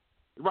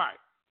 Right.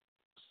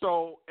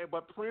 So,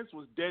 but Prince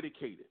was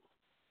dedicated.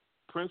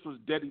 Prince was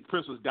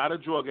not a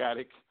drug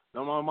addict.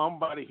 I'm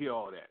about to hear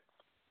all that.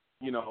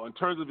 You know, in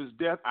terms of his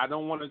death, I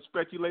don't want to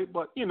speculate,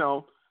 but, you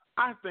know,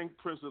 I think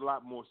Prince was a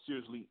lot more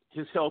seriously.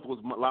 His health was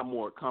a lot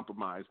more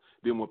compromised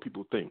than what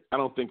people think. I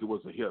don't think it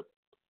was a hip.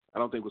 I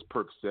don't think it was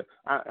Percocet.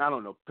 I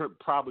don't know. Prince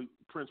probably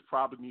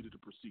needed a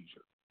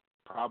procedure,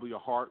 probably a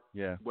heart,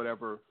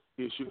 whatever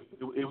issue.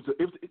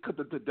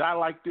 Because to die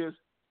like this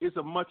is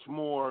a much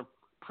more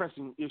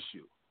pressing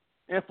issue.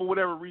 And for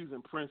whatever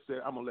reason, Prince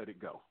said, I'm going to let it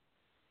go.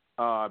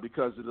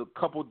 Because in a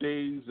couple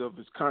days of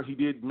his concert, he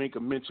did make a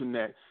mention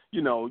that,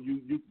 you know,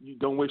 you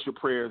don't waste your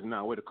prayers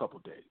now. Wait a couple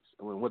days.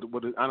 I mean,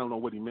 I don't know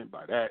what he meant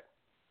by that.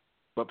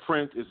 But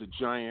Prince is a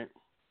giant.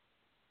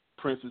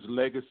 Prince's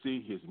legacy,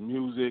 his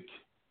music.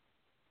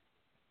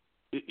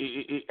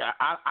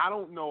 I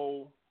don't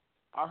know.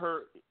 I'm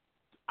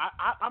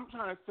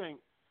trying to think.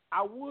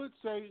 I would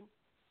say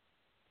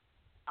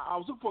I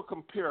was looking for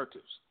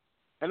comparatives.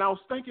 And I was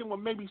thinking, well,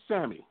 maybe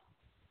Sammy.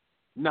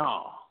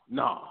 No.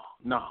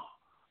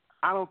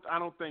 I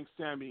don't think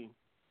Sammy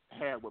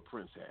had what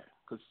Prince had,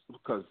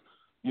 because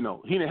you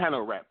know, he didn't have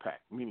no Rat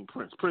Pack, meaning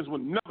Prince. Prince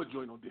would never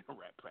join no damn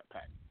Rat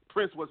Pack.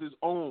 Prince was his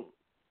own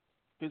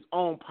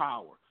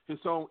power, his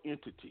own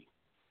entity.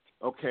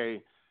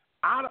 Okay,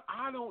 I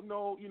don't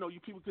know. You know, you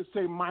people could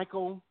say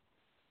Michael,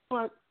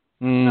 but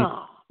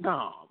no.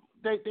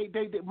 They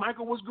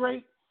Michael was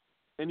great,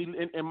 and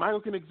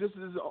Michael can exist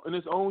in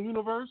his own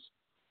universe.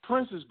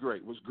 Prince was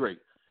great.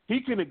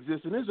 He can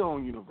exist in his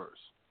own universe.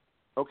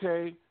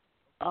 Okay,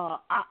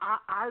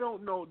 I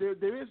don't know.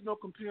 There is no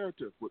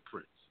comparative with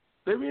Prince.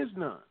 There is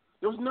none.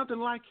 There was nothing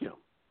like him.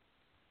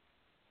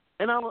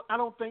 And I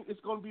don't think it's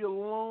going to be a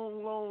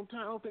long, long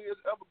time. I don't think it's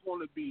ever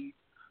going to be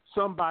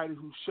somebody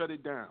who shut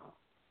it down,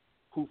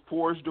 who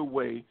forged a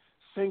way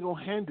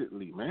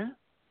single-handedly, man.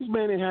 This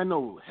man didn't have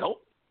no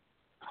help.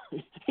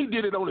 He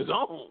did it on his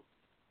own.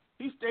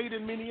 He stayed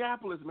in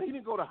Minneapolis, man. He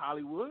didn't go to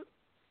Hollywood.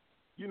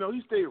 You know,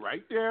 he stayed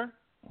right there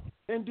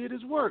and did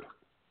his work.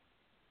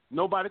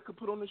 Nobody could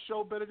put on the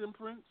show better than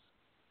Prince.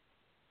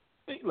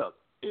 Hey, look,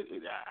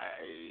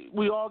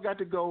 we all got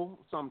to go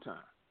sometime,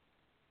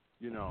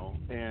 you know,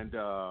 and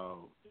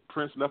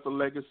Prince left a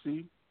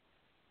legacy.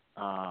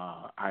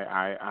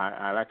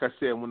 I like I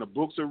said, when the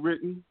books are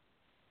written,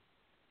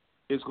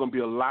 it's going to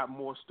be a lot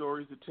more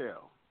stories to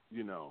tell,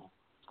 you know.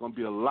 It's going to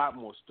be a lot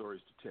more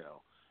stories to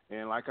tell.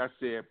 And like I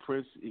said,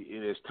 Prince,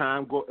 as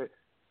time goes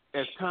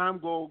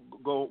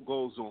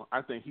on,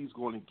 I think he's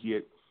going to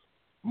get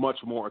much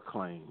more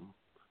acclaim,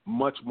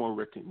 much more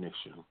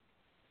recognition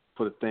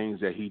for the things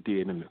that he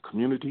did in the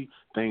community,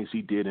 things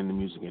he did in the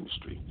music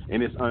industry,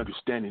 and his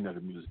understanding of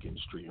the music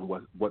industry and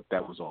what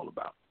that was all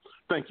about.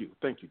 Thank you,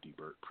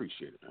 D-Bird.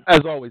 Appreciate it, man.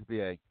 As always,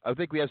 BA. I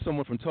think we have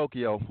someone from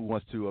Tokyo who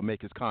wants to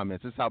make his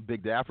comments. This is how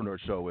big the Afronerd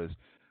show is.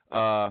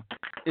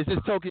 Is this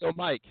Tokyo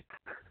Mike?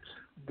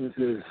 This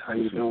is. How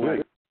you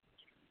doing?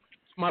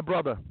 My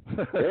brother.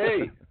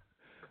 Hey.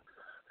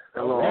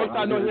 Hello. Long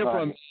time no hear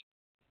from you.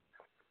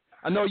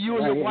 I know you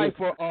and your wife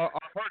are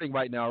hurting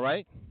right now,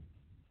 right?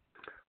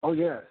 Oh,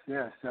 yes.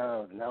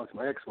 Now it's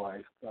my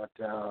ex-wife. But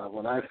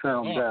when I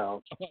found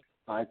out,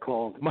 I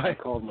called my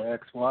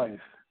ex-wife,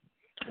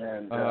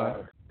 and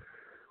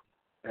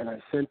I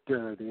sent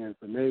her the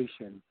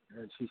information,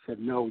 and she said,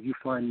 "No, you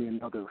find me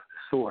another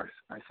source."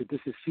 I said,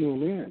 "This is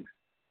CNN,"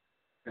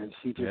 and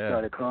she just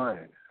started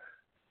crying.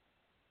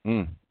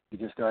 She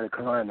just started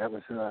crying. That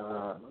was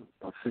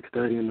about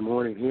 6:30 in the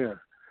morning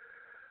here.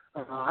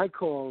 I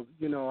called.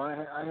 You know,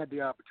 I had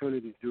the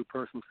opportunity to do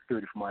personal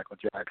security for Michael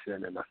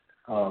Jackson, and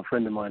a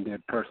friend of mine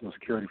did personal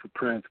security for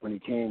Prince when he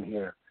came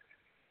here.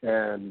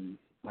 And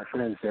my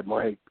friend said,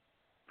 "Mike,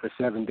 for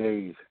 7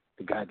 days,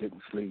 the guy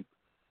didn't sleep.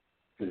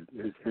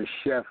 His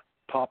chef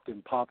popped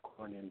in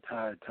popcorn the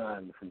entire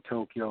time from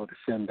Tokyo to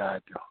Sendai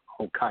to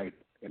Hokkaido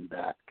and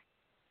back."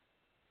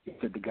 He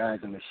said, "The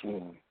guy's a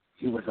machine.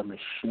 He was a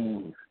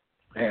machine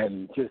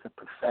and just a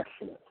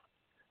perfectionist."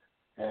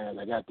 And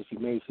I got to see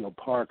Maceo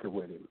Parker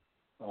with him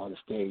on the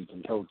stage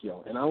in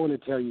Tokyo. And I want to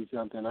tell you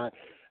something.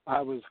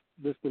 I was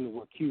listening to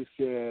what Q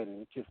said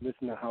and just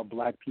listening to how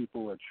black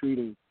people are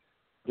treating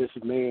this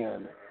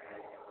man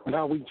and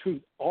how we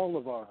treat all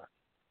of our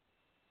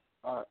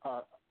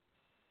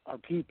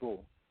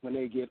people when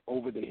they get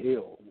over the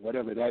hill,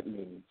 whatever that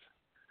means.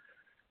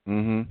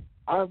 Mm-hmm.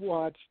 I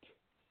watched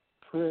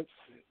Prince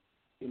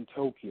in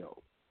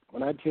Tokyo.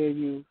 When I tell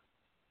you,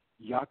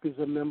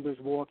 Yakuza members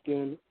walked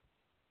in,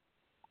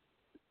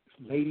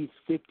 ladies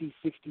 50,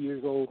 60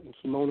 years old in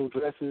kimono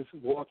dresses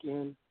walk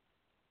in,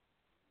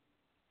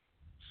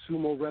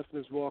 sumo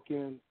wrestlers walk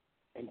in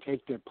and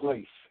take their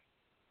place.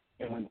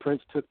 And when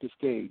Prince took the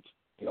stage,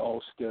 they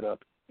all stood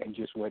up and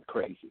just went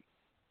crazy.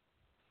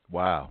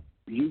 Wow.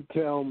 You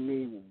tell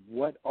me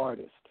what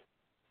artist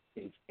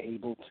is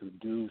able to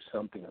do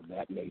something of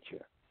that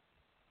nature.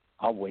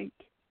 I'll wait.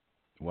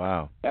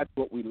 Wow. That's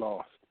what we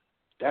lost.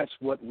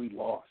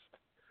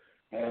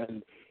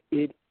 And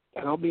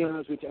I'll be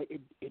honest with you,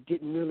 it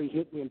didn't really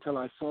hit me until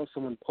I saw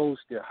someone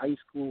post their high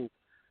school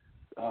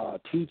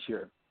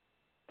teacher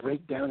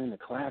break down in the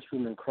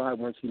classroom and cry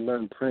once he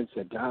learned Prince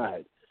had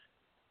died.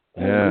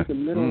 And it was a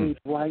middle-aged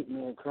white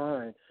man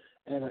crying,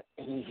 and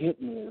it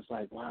hit me. It was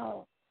like,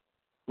 wow,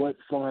 what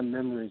fond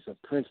memories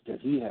of Prince does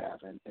he have,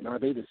 and are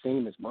they the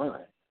same as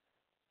mine?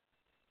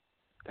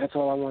 That's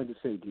all I wanted to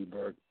say,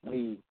 D-Berg.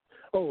 The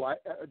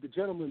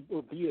gentleman,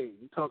 B.A.,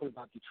 talking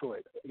about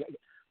Detroit,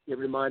 it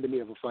reminded me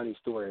of a funny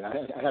story.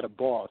 I had a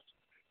boss.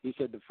 He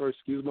said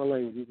excuse my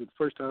language, the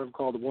first time I ever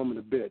called a woman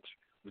a bitch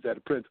was at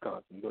a Prince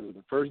concert. He goes,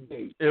 the first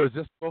date.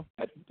 Irresistible?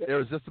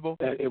 Irresistible?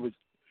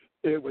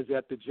 It was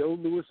at the Joe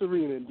Louis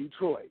Arena in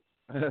Detroit.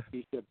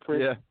 He said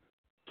Prince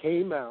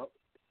came out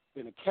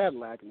in a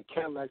Cadillac, and the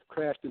Cadillac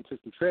crashed into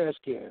some trash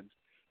cans,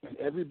 and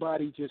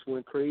everybody just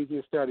went crazy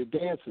and started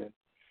dancing.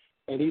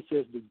 And he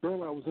says, the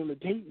girl I was on a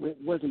date with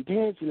wasn't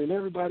dancing, and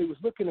everybody was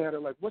looking at her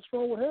like, what's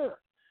wrong with her?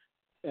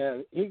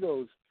 And he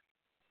goes,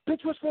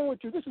 bitch, what's wrong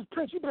with you? This is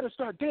Prince. You better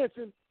start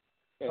dancing.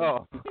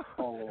 And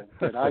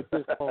but I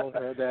just called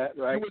her that,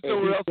 right?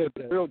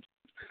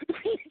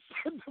 He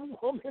said the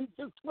woman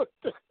just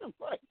looked at him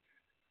like,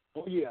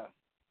 oh, yeah,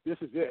 this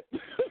is it.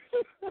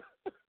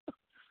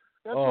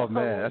 Oh,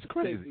 man, that's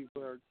crazy.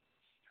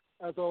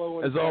 That's all I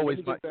want to say. As always,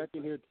 get back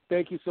in here.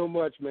 Thank you so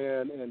much,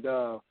 man, and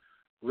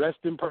rest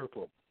in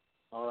purple.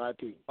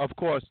 R.I.P. Of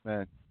course,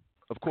 man.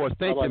 Of course.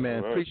 Thank you,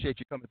 man. Right. Appreciate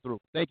you coming through.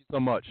 Thank you so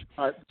much.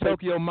 All right,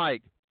 Tokyo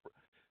Mike.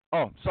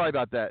 Oh, sorry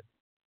about that.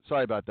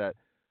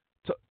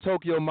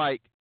 Tokyo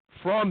Mike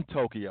from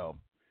Tokyo.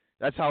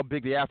 That's how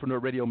big the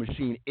Afronerd Radio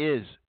Machine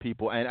is,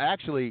 people. And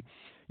actually,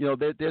 you know,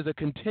 there's a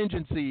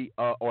contingency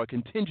or a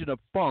contingent of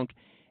funk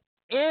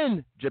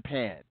in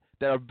Japan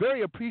that are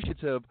very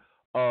appreciative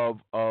of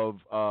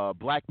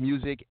black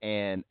music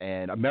and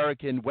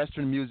American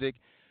Western music.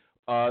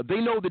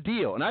 They know the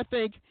deal. And I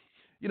think,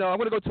 you know, I'm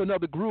going to go to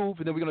another groove,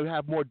 and then we're going to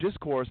have more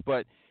discourse.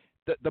 But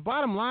the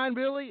bottom line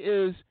really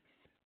is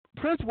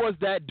Prince was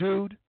that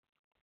dude,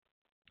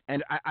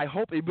 and I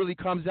hope it really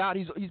comes out.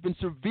 He's been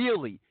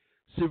severely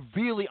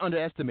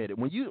underestimated.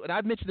 And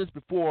I've mentioned this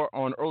before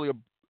on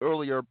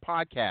earlier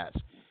podcasts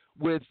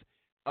with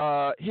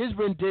his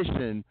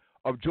rendition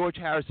of George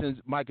Harrison's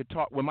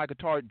When My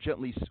Guitar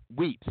Gently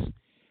Weeps.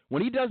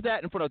 When he does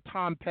that in front of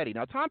Tom Petty.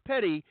 Now, Tom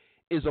Petty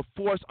is a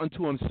force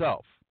unto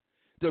himself.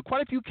 There are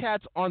quite a few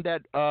cats on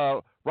that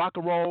Rock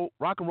and Roll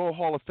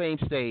Hall of Fame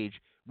stage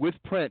with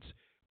Prince.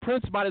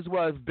 Prince might as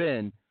well have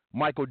been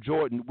Michael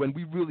Jordan when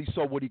we really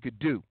saw what he could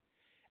do.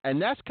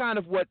 And that's kind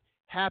of what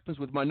happens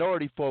with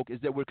minority folk,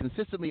 is that we're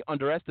consistently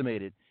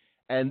underestimated.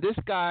 And this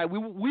guy, we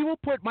will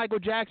put Michael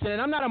Jackson,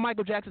 and I'm not a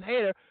Michael Jackson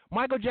hater.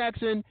 Michael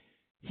Jackson,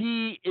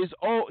 we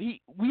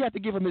have to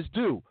give him his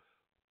due.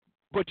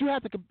 But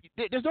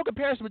there's no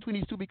comparison between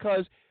these two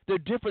because they're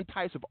different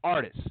types of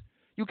artists.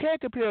 You can't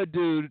compare a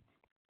dude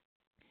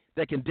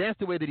that can dance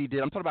the way that he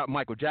did. I'm talking about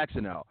Michael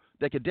Jackson now.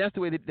 That can dance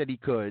the way that he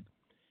could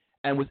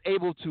and was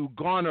able to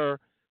garner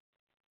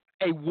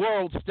a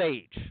world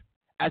stage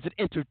as an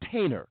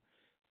entertainer.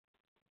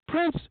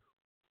 Prince,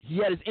 he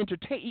had his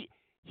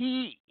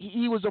he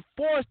was a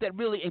force that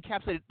really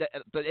encapsulated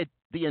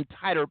the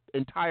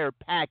entire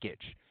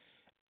package.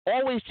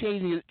 Always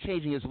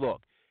changing his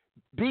look,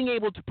 being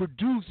able to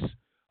produce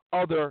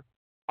other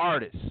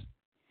artists,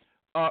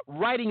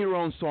 writing your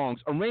own songs,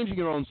 arranging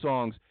your own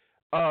songs,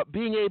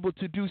 being able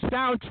to do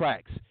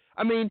soundtracks.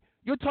 I mean,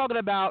 you're talking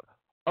about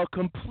a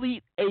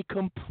complete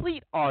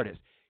artist.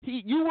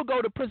 You will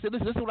go to Prince and say,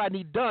 listen, this is what I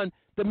need done.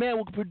 The man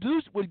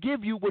would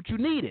give you what you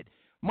needed.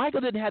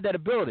 Michael didn't have that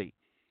ability.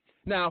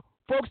 Now,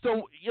 folks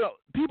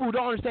people who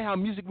don't understand how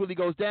music really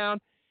goes down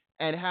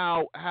and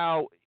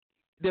how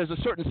there's a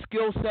certain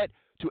skill set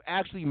to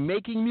actually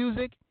making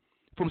music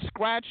from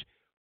scratch,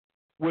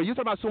 where you're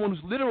talking about someone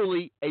who's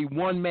literally a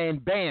one-man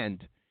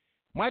band.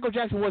 Michael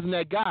Jackson wasn't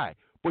that guy,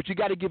 but you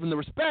got to give him the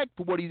respect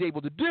for what he's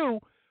able to do.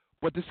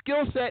 But the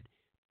skill set,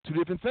 two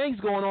different things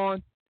going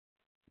on.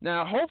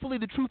 Now, hopefully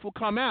the truth will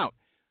come out.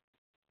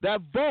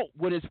 That vote,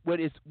 when it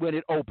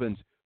opens,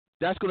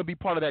 that's going to be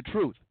part of that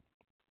truth.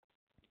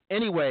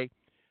 Anyway,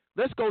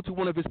 let's go to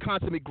one of his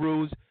consummate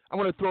grooves. I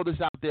want to throw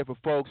this out there for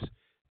folks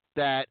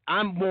that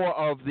I'm more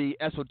of the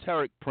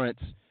esoteric Prince.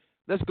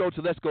 Let's go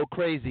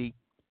crazy,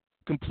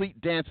 complete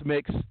dance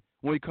mix.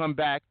 When we come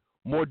back,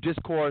 more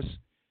discourse,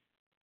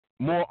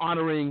 more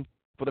honoring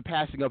for the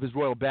passing of his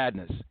Royal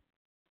Badness.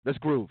 Let's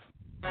groove.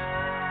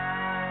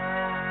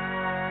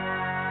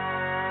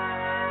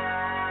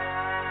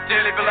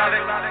 Dearly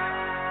beloved,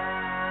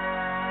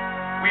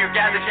 we are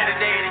gathered here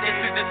today to get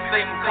through this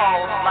thing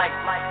called life.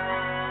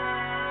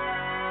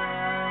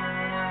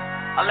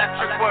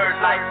 Electric word,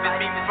 life, it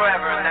means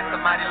forever, and that's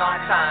a mighty long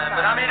time.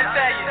 But I'm here to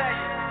tell you,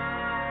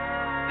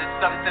 there's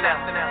something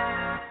else.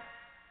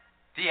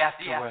 The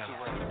afterworld.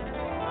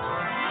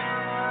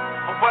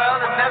 A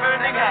world of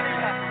never-ending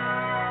happiness.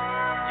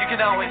 You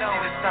can always see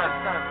the sun,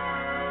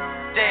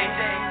 day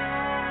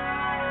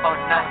or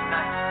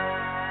night.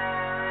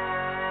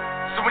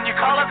 So when you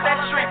call up that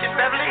shrink in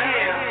Beverly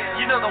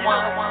Hills, you know the one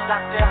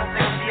out there who's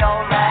gonna be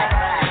alright.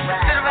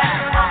 Consider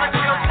asking how much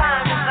of your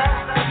time is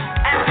left,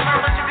 ask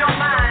how much of your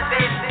mind,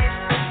 baby.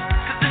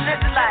 Cause in this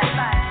life,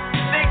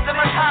 things are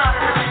much harder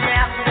than in the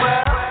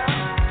afterworld.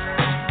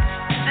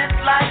 This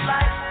life,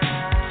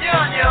 you're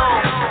on your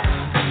own.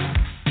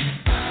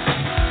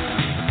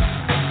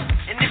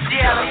 And if the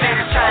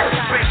elevator tries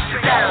to break you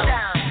down,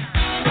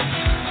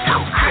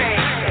 go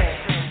crazy,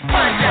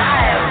 punch your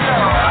higher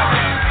floor.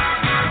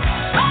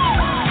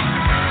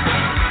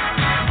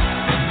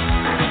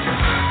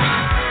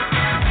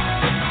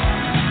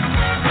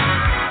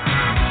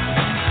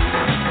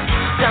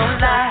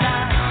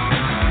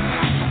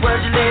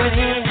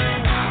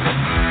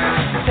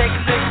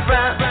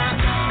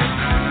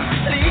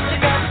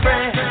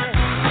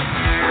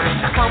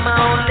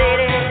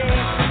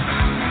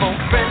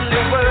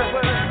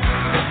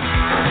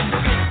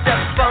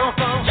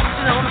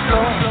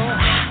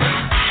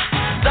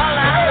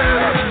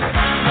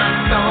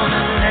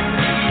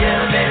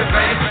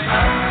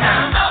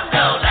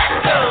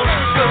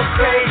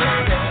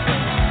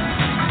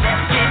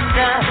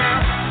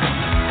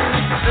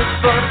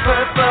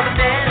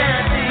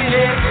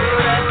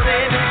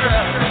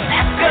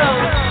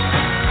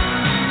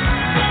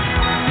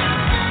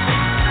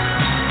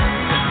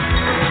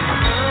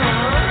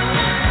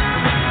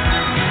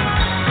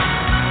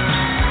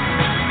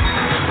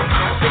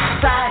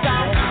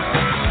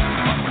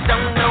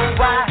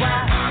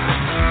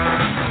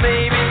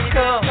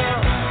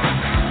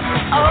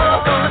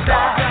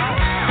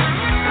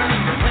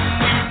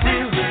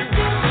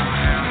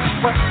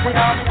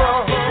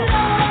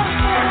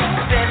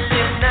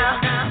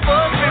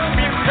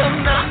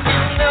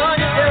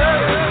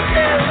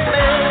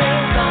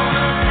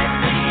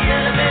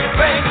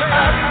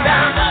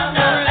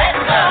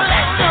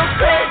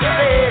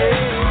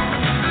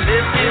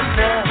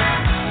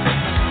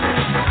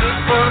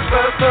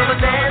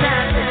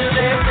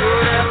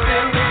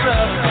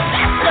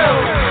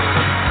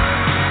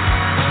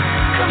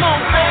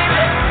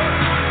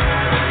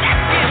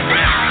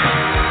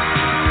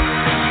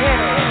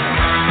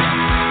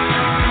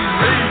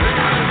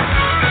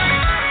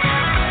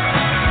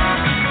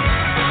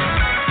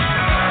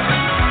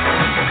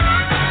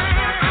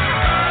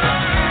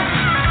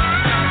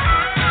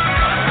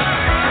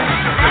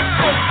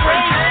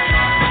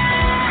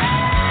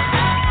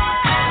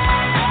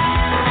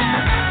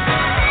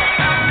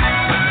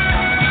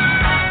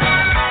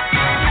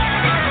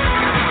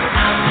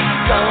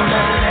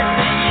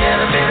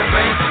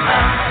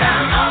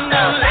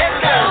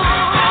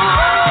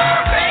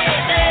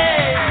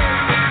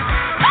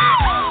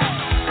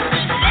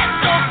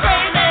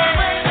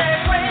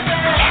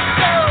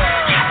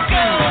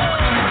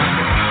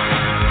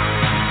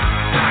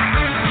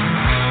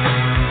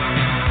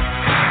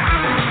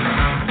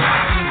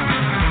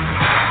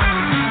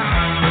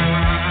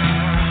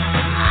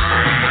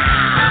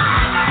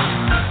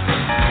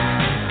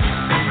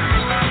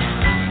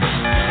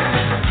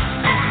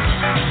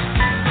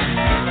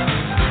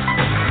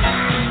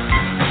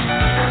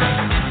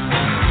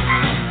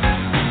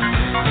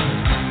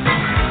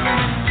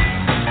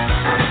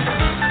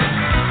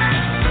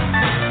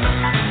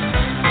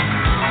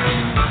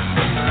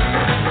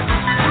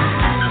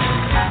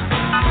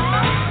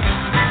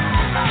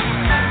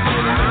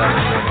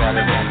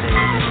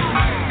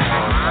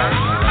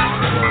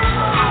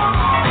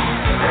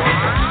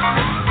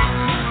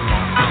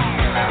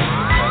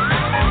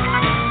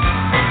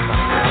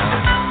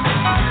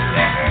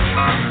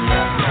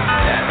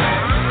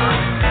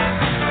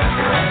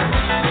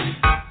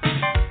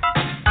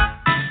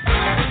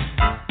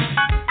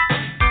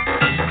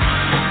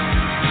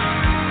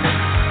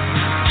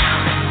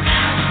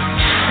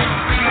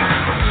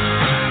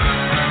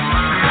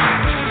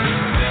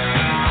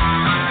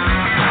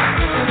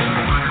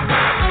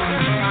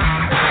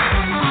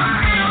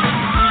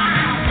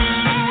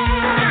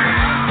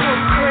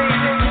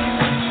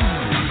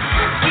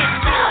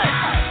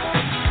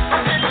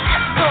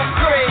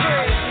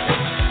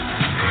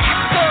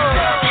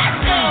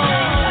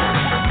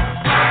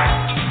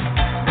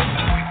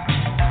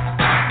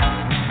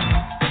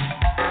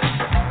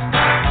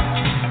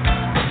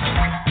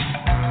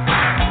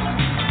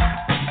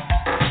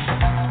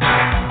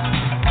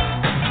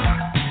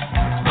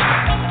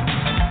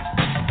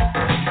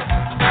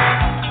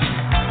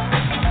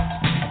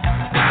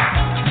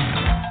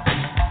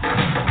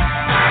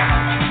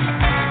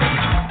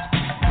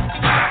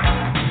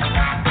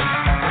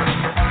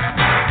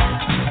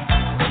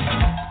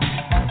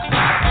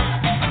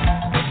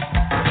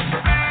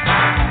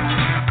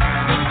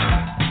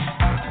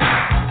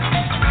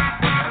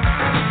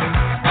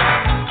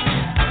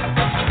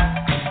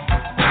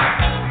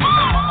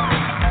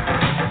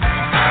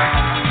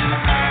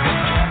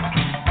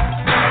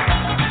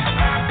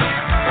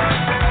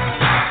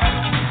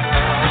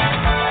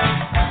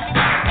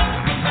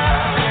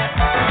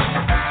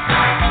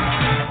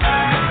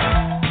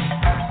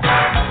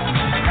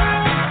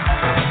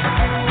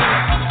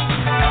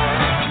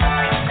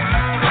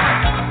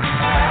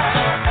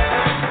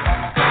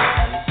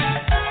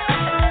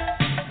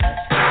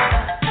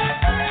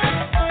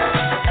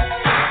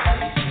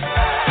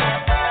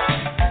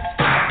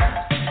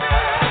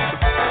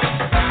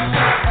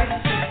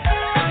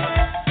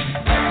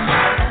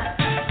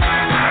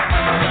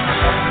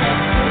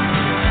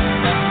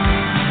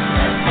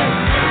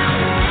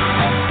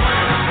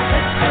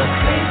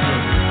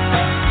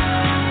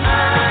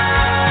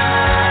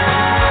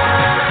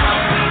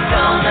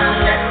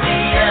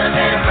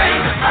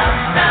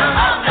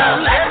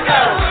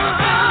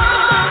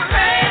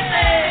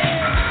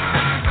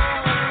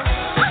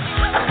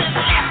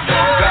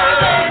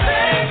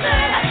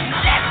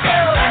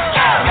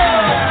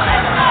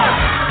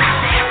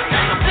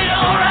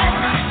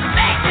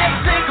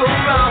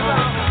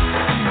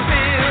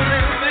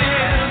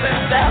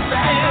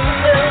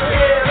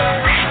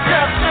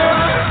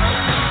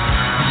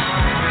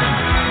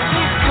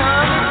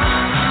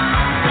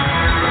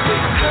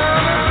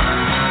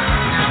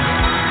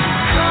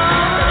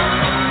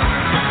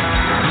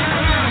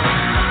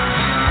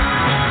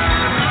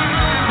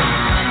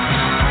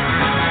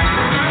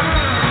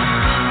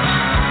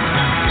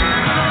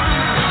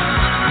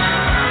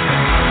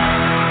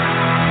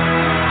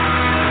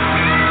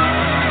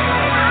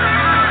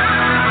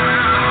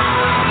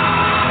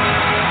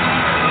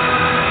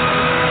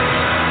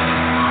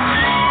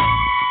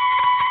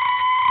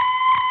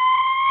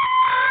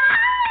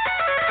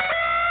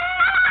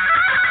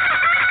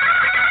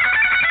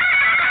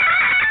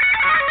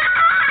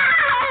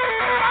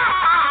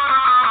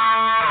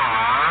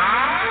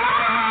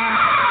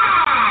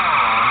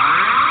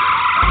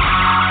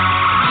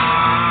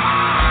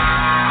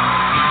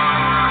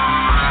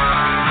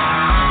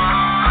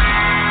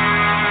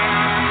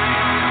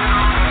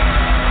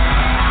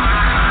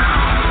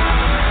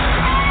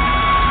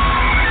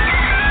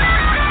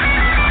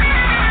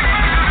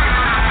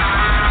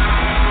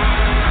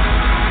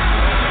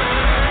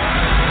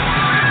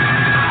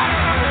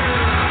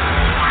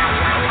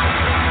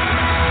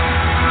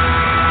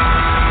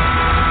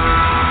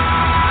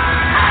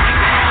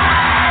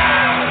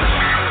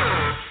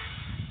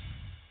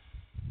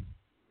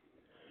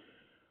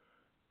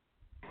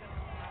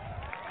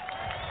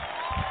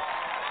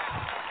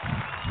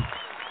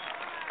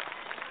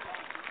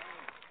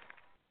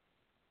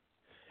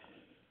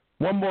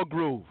 One more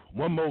groove.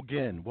 One more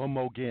again.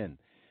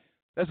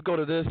 Let's go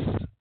to this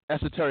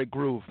esoteric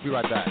groove. Be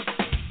right back.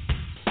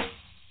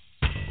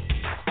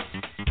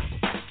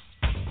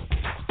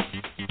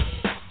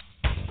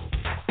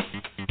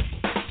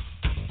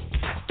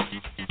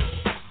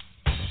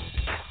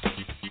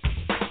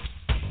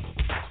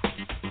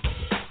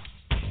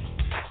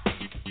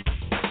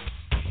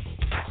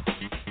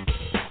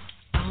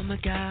 Oh my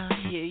God,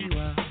 here you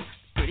are,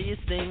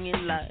 prettiest thing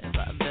in life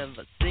I've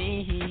ever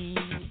seen.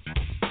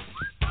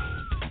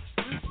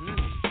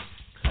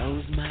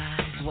 Close my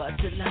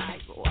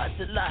eyes, what's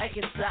it like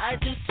inside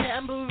this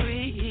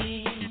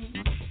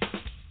tambourine?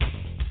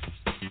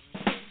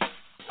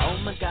 Oh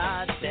my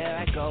God, there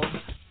I go,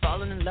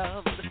 falling in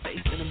love with the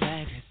face in a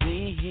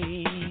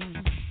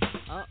magazine.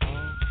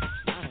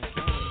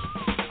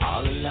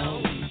 All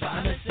alone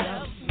by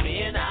myself,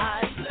 me and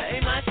I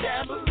play my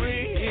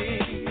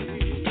tambourine.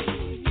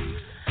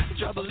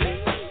 Trouble is,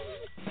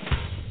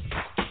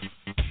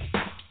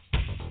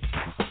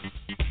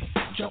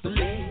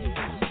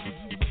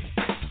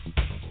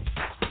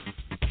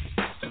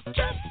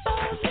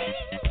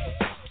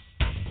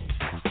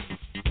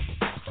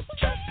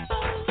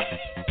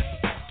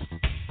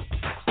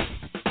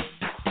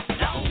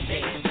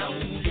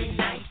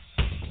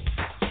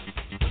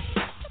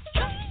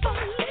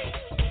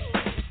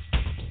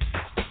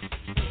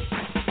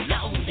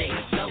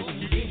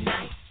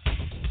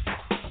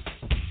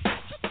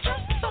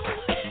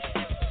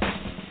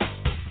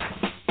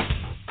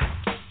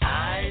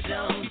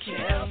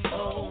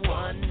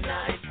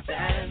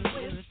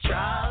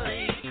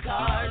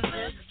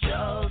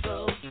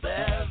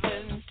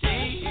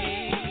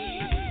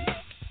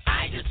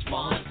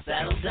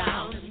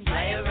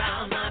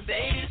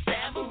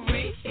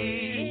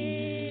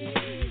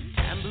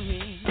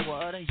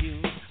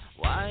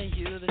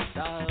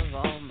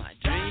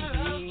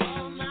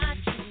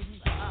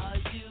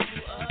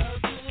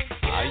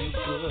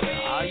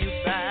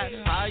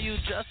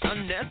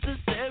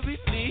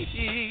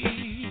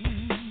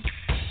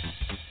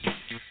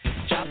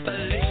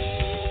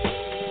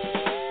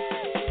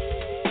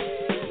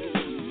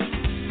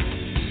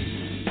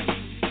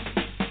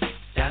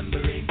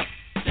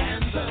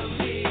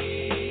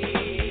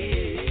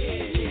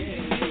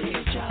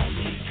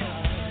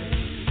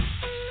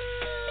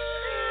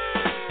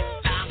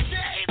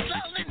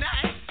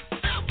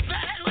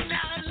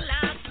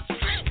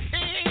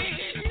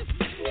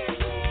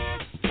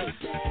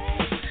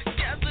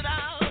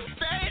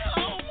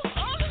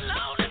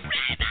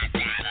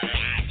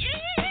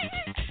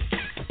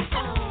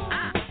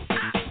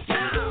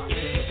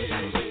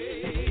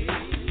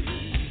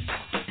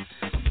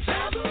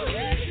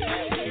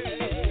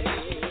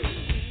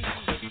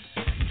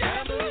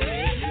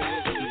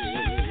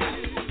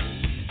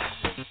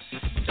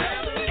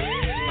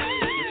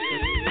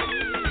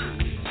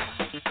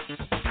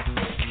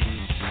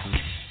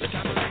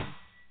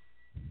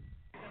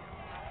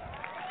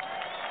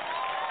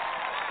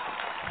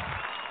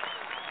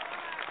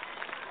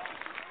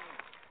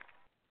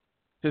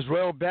 His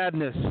Royal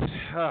Badness,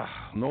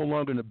 no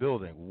longer in the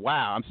building.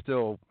 Wow, I'm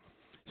still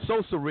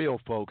so surreal,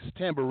 folks.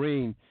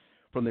 Tambourine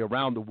from the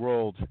Around the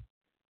World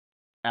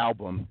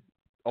album,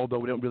 although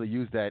we don't really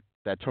use that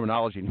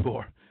terminology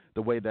anymore,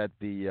 the way that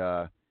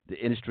the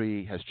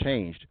industry has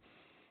changed.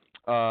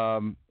 A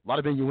lot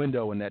of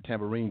innuendo in that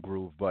tambourine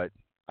groove, but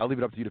I'll leave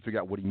it up to you to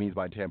figure out what he means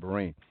by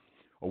tambourine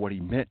or what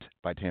he meant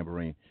by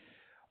tambourine.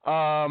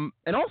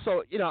 And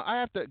also, I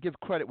have to give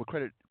credit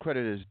where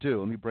credit is due.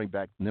 Let me bring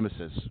back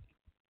Nemesis,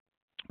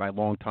 my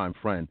longtime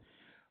friend.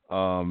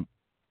 When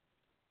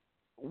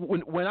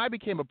I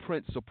became a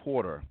Prince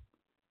supporter,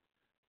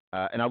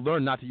 and I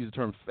learned not to use the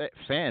term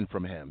fan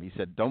from him. He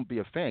said, don't be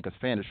a fan because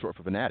fan is short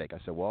for fanatic. I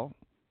said, well,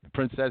 if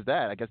Prince says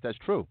that, I guess that's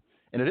true.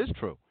 And it is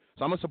true.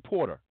 So I'm a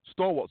supporter,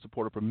 stalwart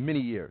supporter for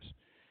many years.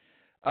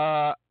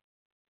 As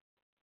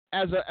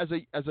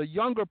a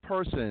younger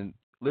person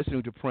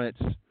listening to Prince,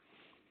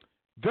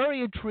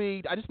 very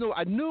intrigued. I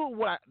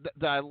knew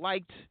that I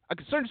liked.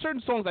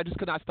 Certain songs I just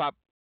could not stop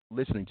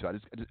listening to. I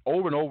just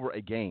over and over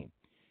again.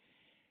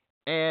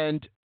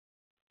 And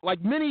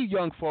like many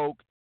young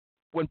folk,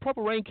 when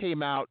Purple Rain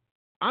came out,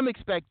 I'm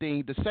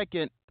expecting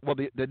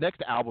the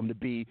next album to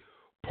be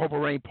Purple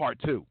Rain Part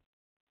 2.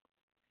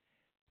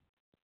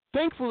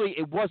 Thankfully,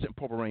 it wasn't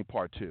Purple Rain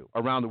Part 2,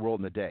 Around the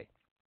World in a Day.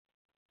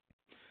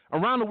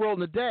 Around the World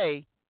in a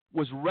Day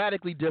was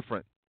radically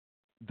different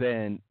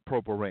than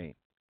Purple Rain.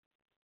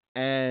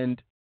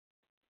 And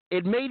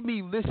it made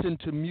me listen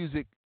to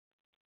music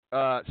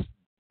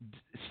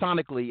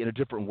sonically in a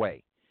different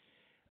way.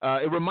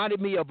 It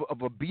reminded me of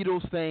a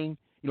Beatles thing.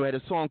 It had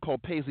a song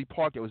called Paisley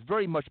Park. It was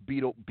very much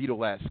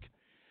Beatlesque.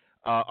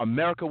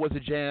 America was a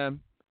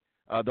jam.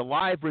 The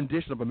live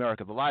rendition of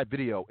America, the live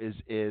video,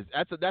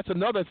 that's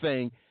another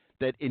thing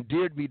that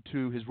endeared me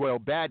to his Royal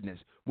Badness.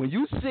 When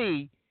you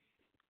see,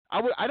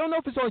 I don't know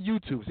if it's on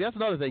YouTube. See, that's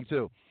another thing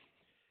too.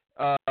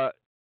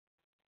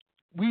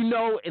 We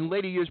know in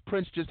later years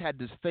Prince just had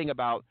this thing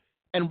about,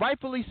 and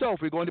rightfully so,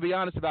 if we're going to be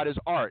honest about his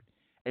art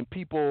and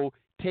people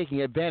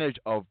taking advantage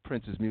of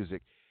Prince's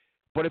music.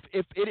 But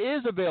if it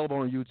is available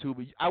on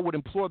YouTube, I would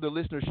implore the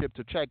listenership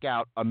to check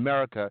out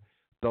America,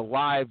 the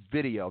live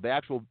video, the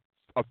actual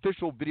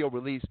official video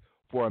release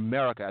for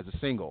America as a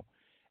single.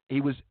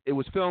 It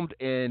was filmed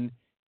in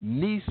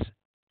Nice,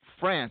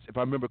 France, if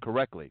I remember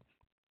correctly.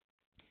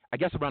 I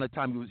guess around the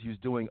time he was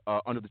doing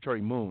Under the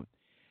Cherry Moon,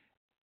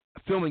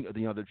 filming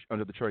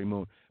Under the Cherry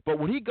Moon. But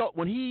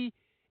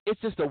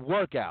it's just a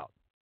workout.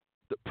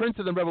 The Prince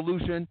of the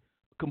Revolution,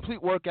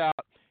 complete workout,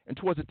 and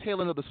towards the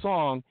tail end of the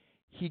song,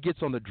 he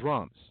gets on the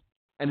drums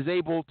and is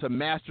able to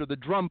master the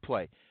drum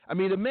play. I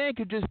mean, the man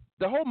could just,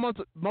 the whole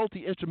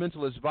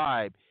multi-instrumentalist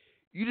vibe,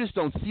 you just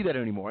don't see that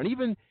anymore. And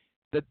even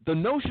the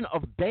notion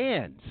of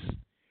bands.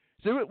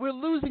 So we're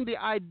losing the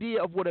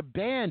idea of what a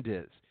band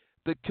is,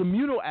 the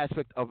communal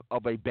aspect of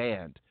a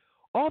band.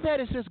 All that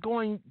is just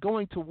going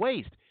to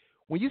waste.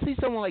 When you see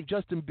someone like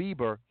Justin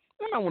Bieber,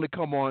 I don't want to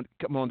come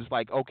on just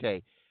like,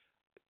 okay,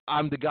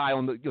 I'm the guy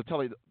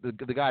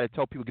the guy to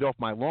tell people get off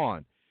my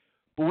lawn.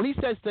 But when he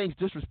says things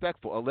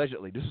disrespectful,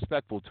 allegedly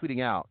disrespectful,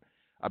 tweeting out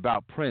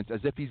about Prince as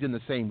if he's in the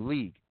same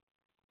league,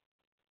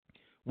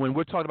 when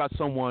we're talking about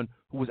someone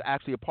who was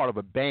actually a part of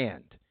a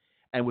band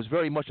and was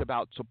very much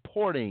about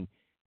supporting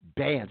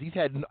bands. He's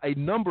had a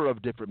number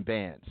of different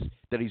bands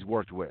that he's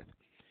worked with.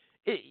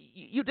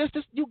 We got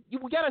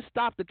to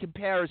stop the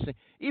comparison.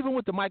 Even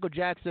with the Michael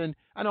Jackson,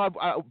 I know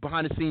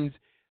behind the scenes,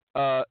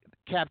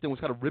 Captain was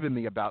kind of ribbing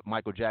me about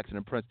Michael Jackson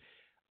and Prince.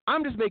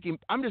 I'm just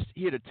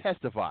here to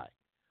testify.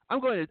 I'm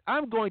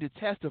going to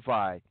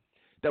testify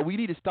that we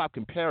need to stop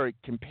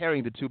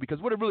comparing the two, because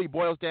what it really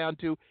boils down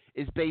to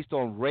is based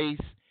on race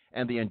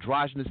and the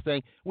androgynous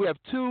thing. We have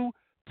two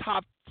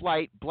top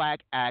flight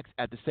black acts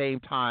at the same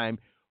time.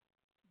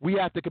 We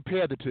have to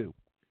compare the two.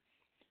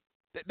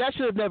 That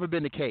should have never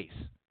been the case.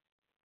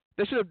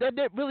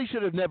 That really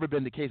should have never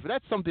been the case. But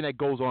that's something that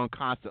goes on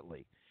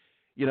constantly.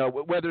 You know,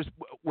 whether it's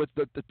with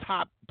the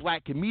top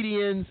black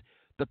comedians,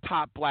 the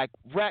top black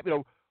rap,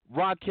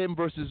 Rakim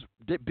versus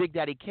Big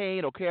Daddy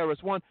Kane or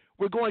KRS-One.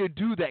 We're going to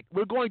do that.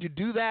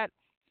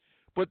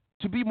 But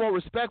to be more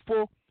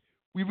respectful,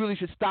 we really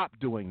should stop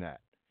doing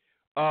that.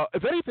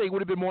 If anything, it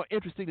would have been more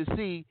interesting to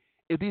see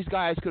if these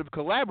guys could have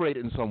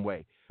collaborated in some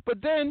way.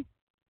 But then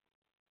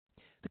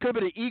there could have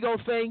been an ego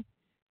thing,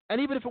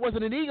 and even if it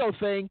wasn't an ego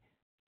thing,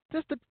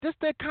 just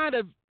that kind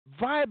of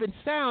vibe and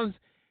sounds.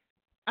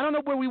 I don't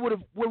know where we would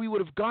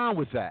have gone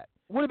with that.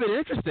 Would have been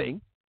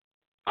interesting.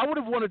 I would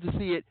have wanted to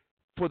see it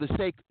for the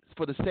sake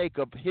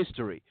of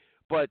history.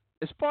 But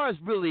as far as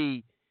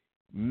really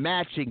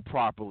matching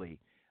properly,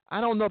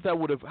 I don't know if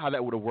how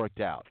that would have worked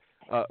out.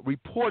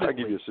 Reportedly, I'll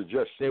give you a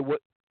suggestion.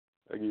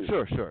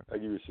 Sure. I'll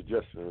give you a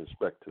suggestion in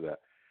respect to that.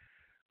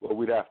 Well,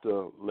 we'd have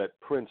to let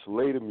Prince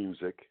lay the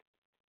music,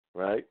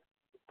 right?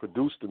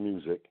 Produce the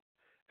music,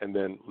 and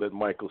then let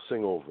Michael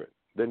sing over it.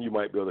 Then you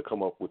might be able to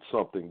come up with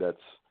something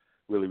that's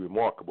really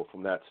remarkable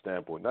from that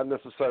standpoint. Not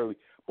necessarily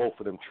both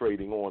of them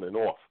trading on and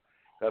off.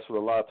 That's what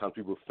a lot of times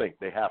people think.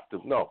 They have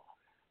to. No.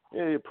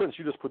 Yeah, Prince,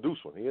 you just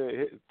produce one.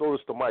 Throw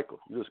this to Michael.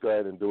 You just go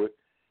ahead and do it.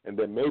 And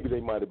then maybe they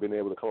might have been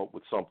able to come up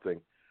with something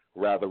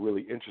rather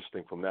really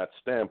interesting from that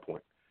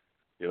standpoint.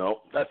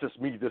 That's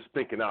just me just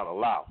thinking out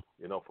aloud,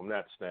 from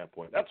that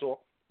standpoint. That's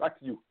all. Back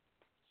to you,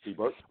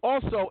 T-Bert.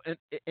 Also,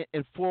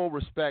 in full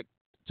respect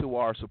to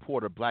our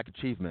supporter, Black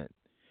Achievement,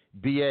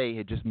 B.A.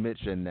 had just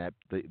mentioned that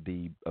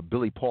the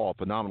Billy Paul,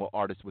 phenomenal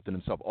artist within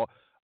himself.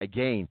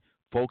 Again,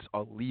 folks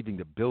are leaving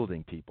the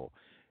building, people.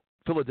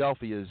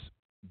 Philadelphia's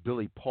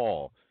Billy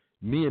Paul,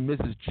 me and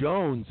Mrs.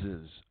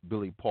 Jones's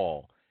Billy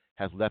Paul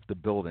has left the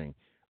building.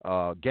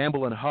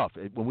 Gamble and Huff,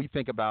 when we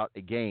think about,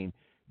 again,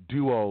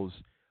 duos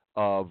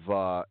of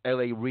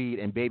L.A. Reid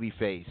and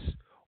Babyface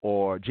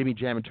or Jimmy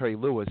Jam and Terry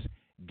Lewis,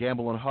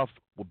 Gamble and Huff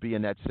will be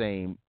in that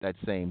same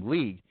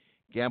league.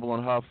 Gamble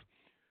and Huff,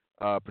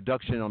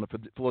 production on the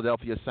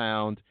Philadelphia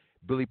sound.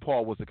 Billy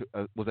Paul was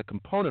a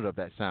component of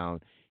that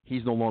sound.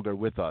 He's no longer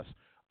with us.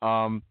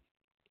 I'm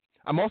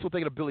also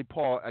thinking of Billy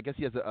Paul. I guess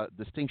he has a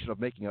distinction of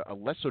making a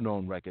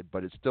lesser-known record,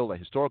 but it's still a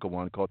historical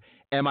one called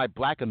 "Am I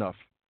Black Enough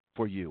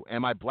for You?"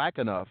 Am I black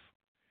enough?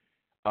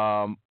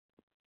 For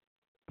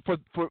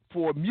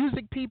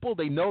music people,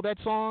 they know that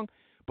song,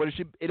 but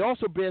it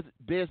also bears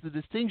the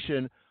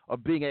distinction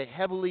of being a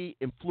heavily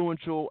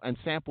influential and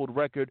sampled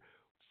record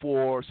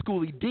for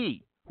Schoolie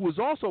D, who is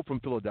also from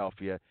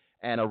Philadelphia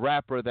and a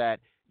rapper that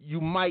you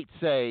might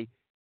say,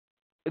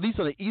 at least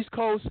on the East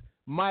Coast,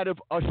 might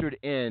have ushered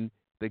in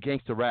the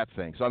gangster rap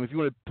thing. So, if you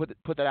want to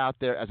put that out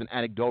there as an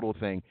anecdotal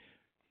thing,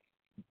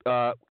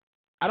 I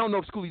don't know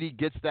if Schoolie D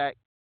gets that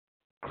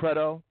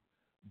credo,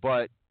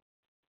 but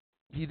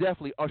he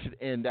definitely ushered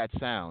in that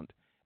sound,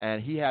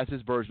 and he has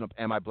his version of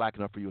 "Am I Black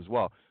Enough for You" as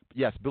well. But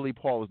yes, Billy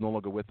Paul is no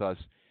longer with us.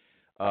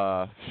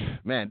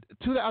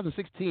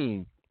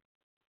 2016,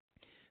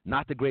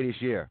 not the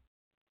greatest year.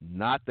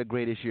 Not the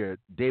greatest year.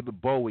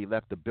 David Bowie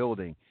left the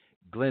building.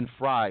 Glenn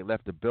Frey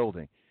left the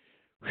building.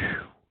 Whew,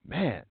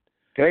 man.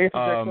 Can I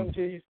interject something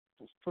to you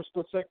for a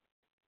split sec?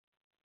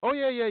 Oh,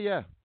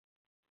 yeah.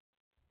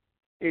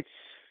 It's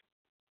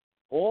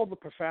all the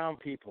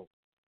profound people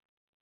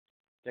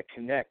that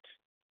connect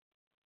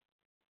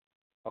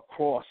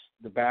across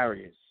the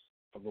barriers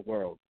of the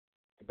world,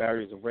 the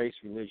barriers of race,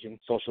 religion,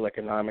 social,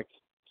 economic,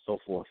 so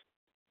forth.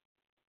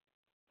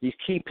 These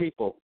key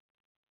people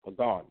are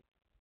gone.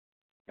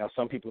 Now,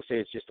 some people say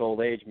it's just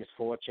old age,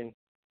 misfortune,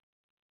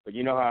 but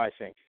you know how I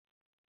think.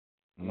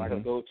 I'm not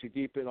going to go too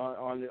deep in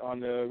on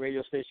the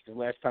radio station because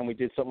last time we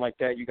did something like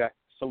that,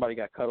 somebody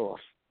got cut off.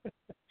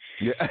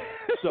 Yeah.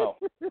 So,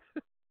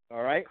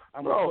 all right,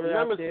 I'm Bro, going to put it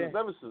out there.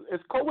 nemesis.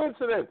 It's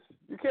coincidence.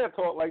 You can't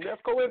talk like that.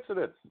 It's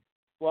coincidence.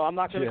 Well, I'm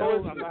not going to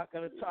go.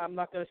 I'm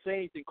not going to say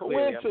anything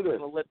clearly.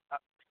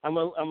 I'm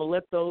going to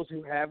let those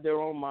who have their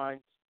own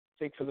minds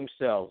think for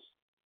themselves.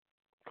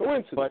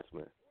 Coincidence,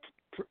 man.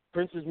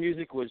 Prince's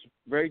music was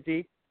very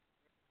deep.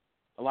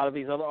 A lot of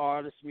these other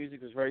artists'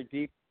 music was very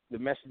deep. The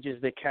messages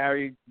they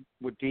carried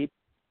were deep,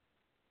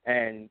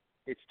 and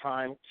it's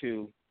time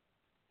to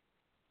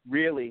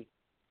really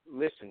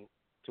listen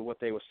to what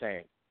they were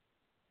saying.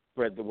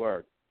 Spread the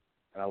word,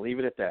 and I'll leave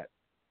it at that.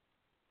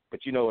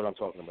 But you know what I'm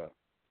talking about.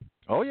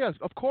 Oh yes,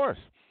 of course.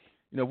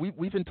 You know,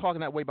 we've been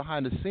talking that way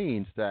behind the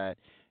scenes. That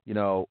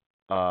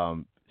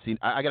see,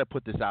 I got to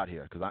put this out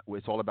here because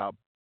it's all about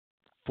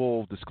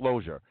full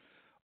disclosure.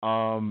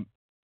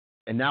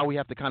 And now we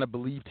have to kind of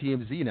believe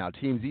TMZ now.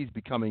 TMZ is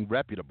becoming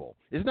reputable.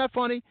 Isn't that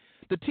funny?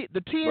 The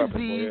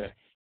TMZ,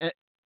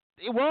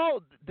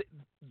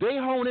 they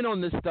hone in on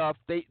this stuff.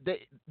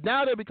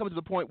 Now they're becoming to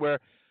the point where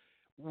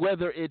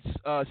whether it's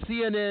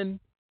CNN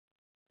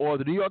or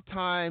the New York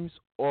Times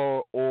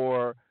or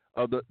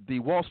the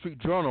Wall Street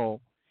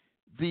Journal,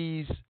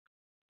 these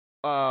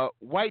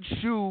white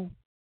shoe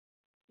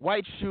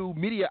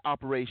media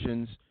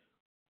operations,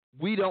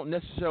 we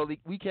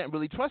can't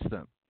really trust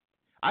them.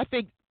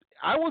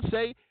 I would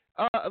say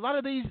a lot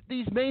of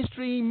these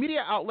mainstream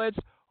media outlets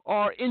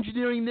are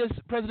engineering this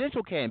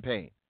presidential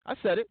campaign. I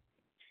said it.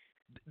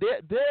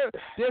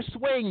 They're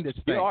swaying this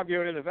thing. You're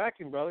arguing in a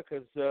vacuum, brother,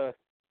 because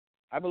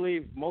I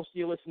believe most of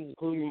your listeners,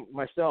 including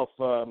myself,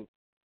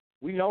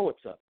 we know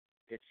what's up.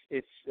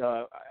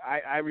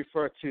 I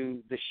refer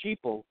to the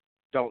sheeple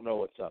don't know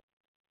what's up.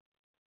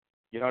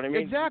 You know what I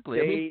mean?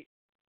 Exactly.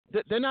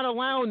 They're not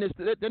allowing this.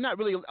 They're not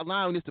really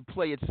allowing this to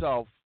play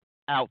itself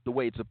out the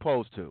way it's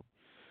supposed to.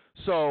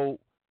 So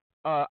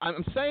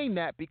I'm saying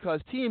that because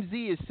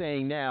TMZ is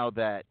saying now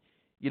that,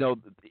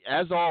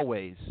 as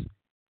always,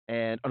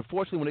 and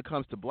unfortunately when it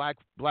comes to black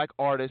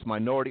artists,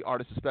 minority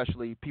artists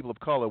especially, people of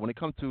color, when it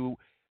comes to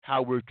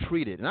how we're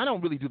treated, and I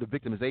don't really do the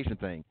victimization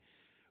thing,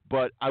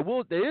 but I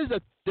will. There is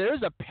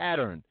a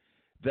pattern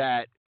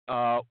that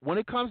when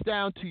it comes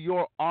down to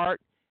your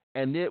art,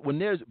 and when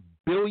there's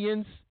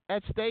billions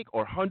at stake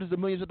or hundreds of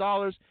millions of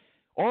dollars,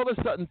 all of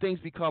a sudden things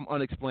become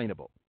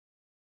unexplainable.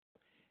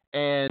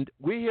 And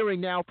we're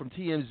hearing now from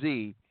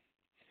TMZ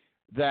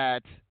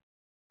that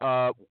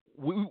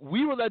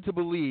we were led to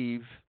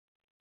believe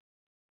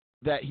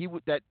that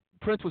that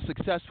Prince was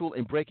successful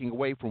in breaking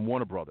away from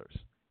Warner Brothers,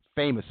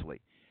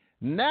 famously.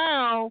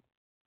 Now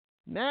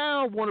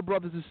Warner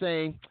Brothers is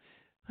saying,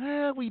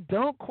 we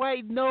don't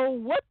quite know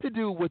what to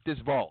do with this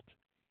vault.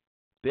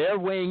 They're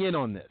weighing in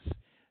on this.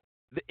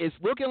 It's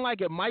looking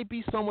like it might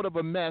be somewhat of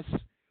a mess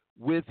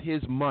with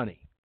his money.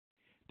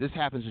 This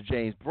happens to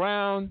James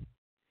Brown.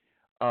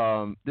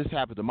 This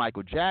happened to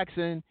Michael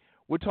Jackson.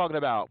 We're talking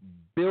about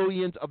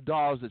billions of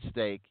dollars at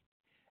stake,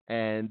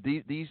 and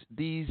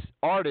these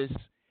artists,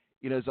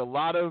 there's a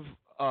lot of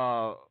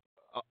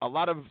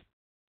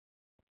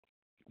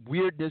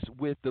weirdness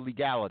with the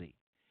legality,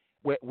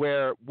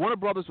 where Warner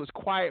Brothers was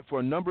quiet for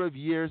a number of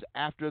years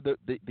after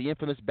the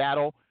infamous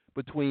battle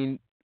between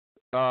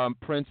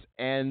Prince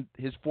and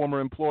his former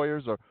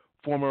employers or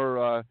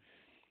former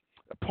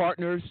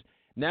partners.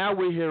 Now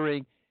we're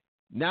hearing,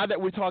 now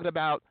that we're talking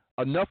about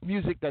enough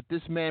music that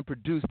this man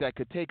produced that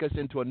could take us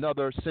into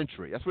another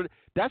century.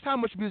 That's how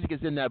much music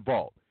is in that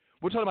vault.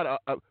 We're talking about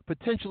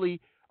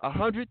potentially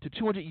 100 to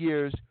 200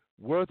 years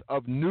worth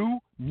of new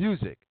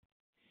music.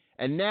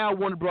 And now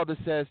Warner Brothers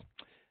says,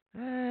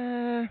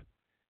 I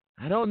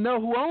don't know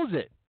who owns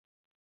it.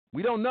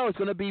 We don't know. It's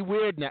going to be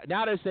weird now.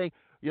 Now they're saying,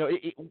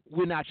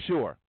 we're not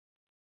sure.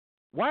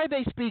 Why are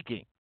they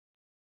speaking?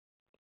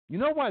 You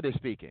know why they're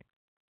speaking.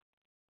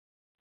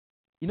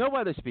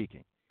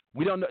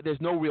 We don't know. There's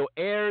no real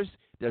heirs.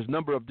 There's a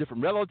number of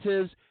different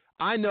relatives.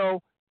 I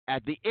know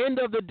at the end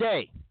of the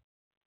day,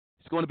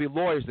 it's going to be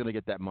lawyers that are going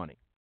to get that money.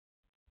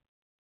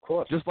 Of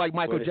course. Just like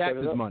Michael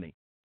Jackson's money.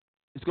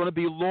 It's going to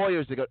be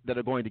lawyers that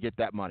are going to get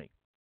that money,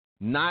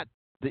 not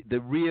the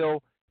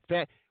real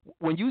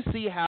when you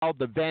see how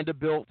the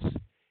Vanderbilts,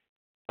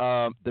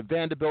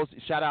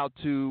 shout out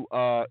to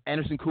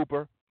Anderson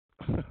Cooper,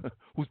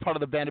 who's part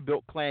of the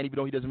Vanderbilt clan, even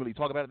though he doesn't really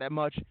talk about it that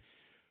much.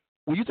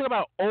 When you talk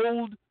about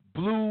old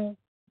blue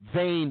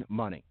vein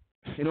money,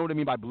 you know what I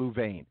mean by blue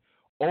vein?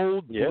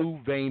 Old blue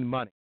vein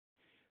money.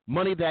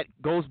 Money that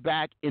goes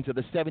back into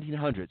the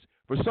 1700s.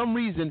 For some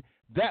reason,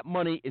 that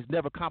money is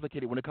never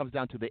complicated when it comes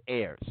down to the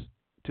heirs,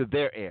 to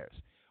their heirs.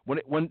 When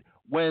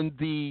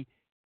the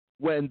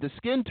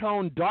skin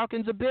tone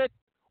darkens a bit,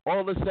 all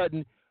of a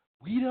sudden,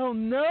 we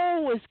don't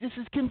know. This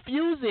is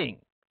confusing.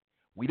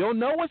 We don't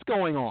know what's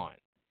going on.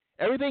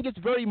 Everything gets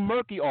very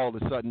murky all of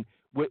a sudden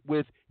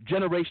with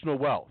generational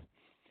wealth.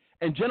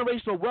 And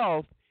generational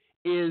wealth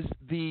is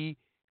the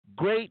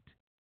great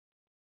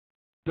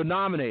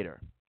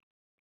denominator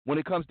when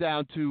it comes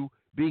down to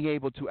being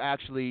able to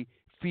actually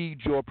feed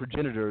your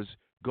progenitors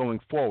going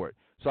forward.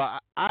 So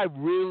I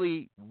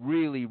really,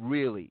 really,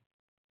 really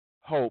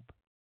hope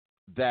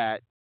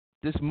that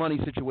this money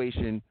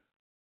situation,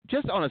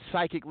 just on a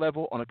psychic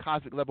level, on a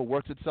cosmic level,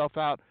 works itself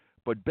out.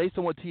 But based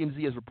on what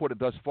TMZ has reported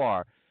thus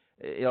far,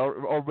 it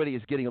already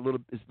is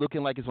it's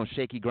looking like it's on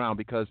shaky ground,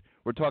 because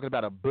we're talking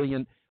about $1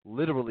 billion,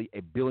 literally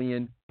 $1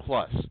 billion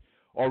plus.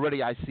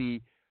 Already I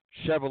see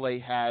Chevrolet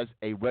has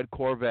a red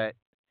Corvette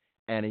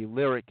and a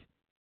lyric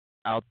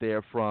out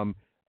there from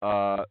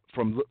the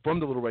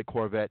Little Red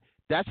Corvette.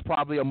 That's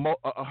probably a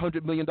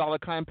 $100 million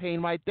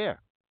campaign right there.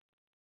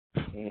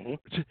 Mm-hmm.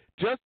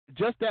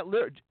 Just that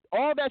lyric,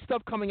 all that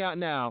stuff coming out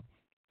now,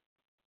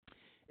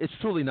 it's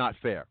truly not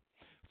fair.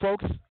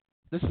 Folks,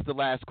 this is the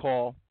last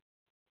call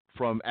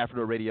from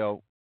Afronerd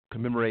Radio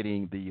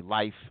commemorating the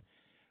life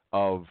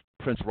of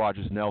Prince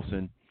Rogers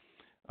Nelson.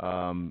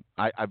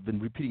 I've been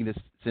repeating this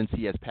since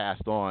he has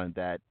passed on,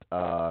 that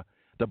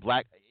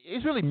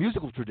it's really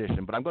musical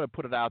tradition, but I'm going to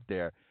put it out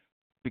there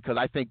because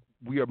I think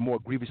we are more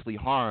grievously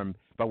harmed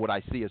by what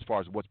I see as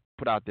far as what's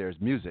put out there as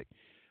music.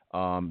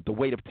 The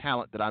weight of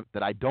talent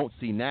that I don't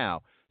see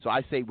now. So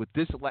I say with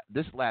this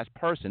last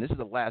person, this is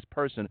the last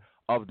person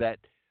of that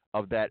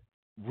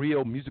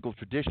real musical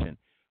tradition,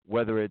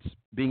 whether it's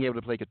being able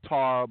to play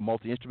guitar,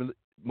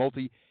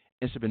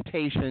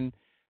 multi-instrumentation,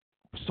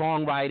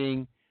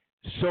 songwriting,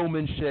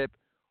 showmanship,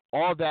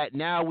 all that.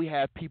 Now we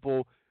have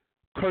people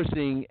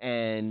cursing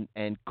and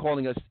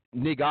calling us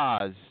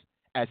niggas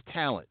as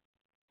talent.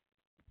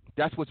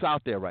 That's what's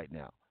out there right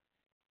now.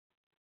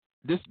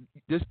 This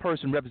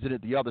person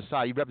represented the other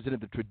side. He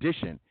represented the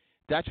tradition.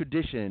 That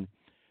tradition,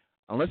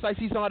 unless I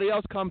see somebody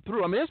else come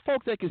through. I mean, there's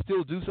folks that can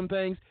still do some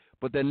things,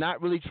 but they're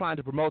not really trying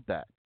to promote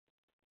that.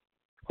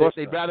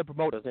 They'd rather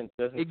promote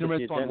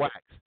ignorance on wax.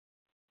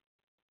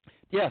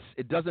 Yes,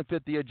 it doesn't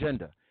fit the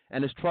agenda,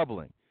 and it's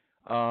troubling.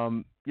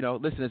 Listen,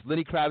 there's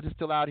Lenny Kravitz is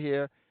still out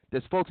here.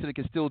 There's folks that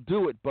can still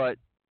do it, but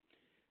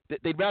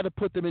they'd rather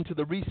put them into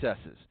the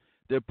recesses.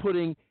 They're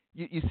putting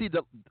you see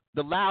the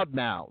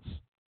loudmouths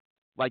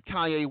like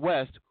Kanye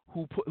West,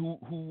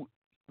 who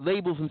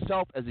labels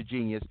himself as a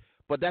genius,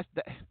 but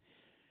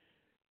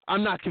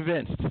I'm not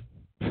convinced.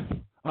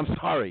 I'm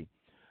sorry,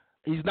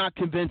 he's not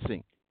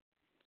convincing.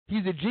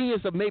 He's a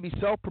genius of maybe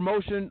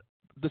self-promotion,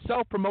 the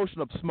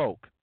self-promotion of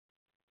smoke.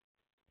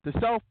 The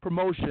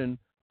self-promotion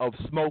of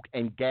smoke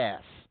and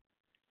gas.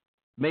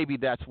 Maybe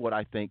that's what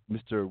I think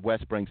Mr.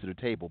 West brings to the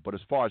table. But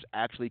as far as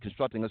actually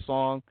constructing a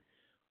song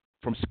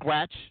from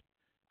scratch,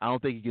 I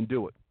don't think he can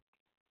do it.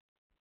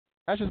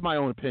 That's just my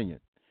own opinion.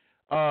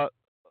 A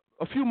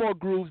few more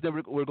grooves, then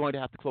we're going to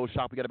have to close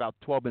shop. We got about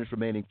 12 minutes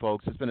remaining,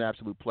 folks. It's been an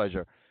absolute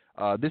pleasure.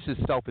 This is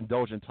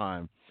self-indulgent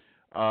time.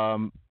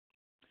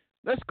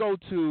 Let's go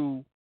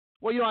to...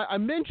 Well, I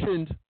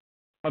mentioned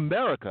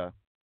America.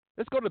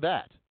 Let's go to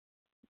that.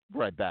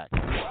 Right back.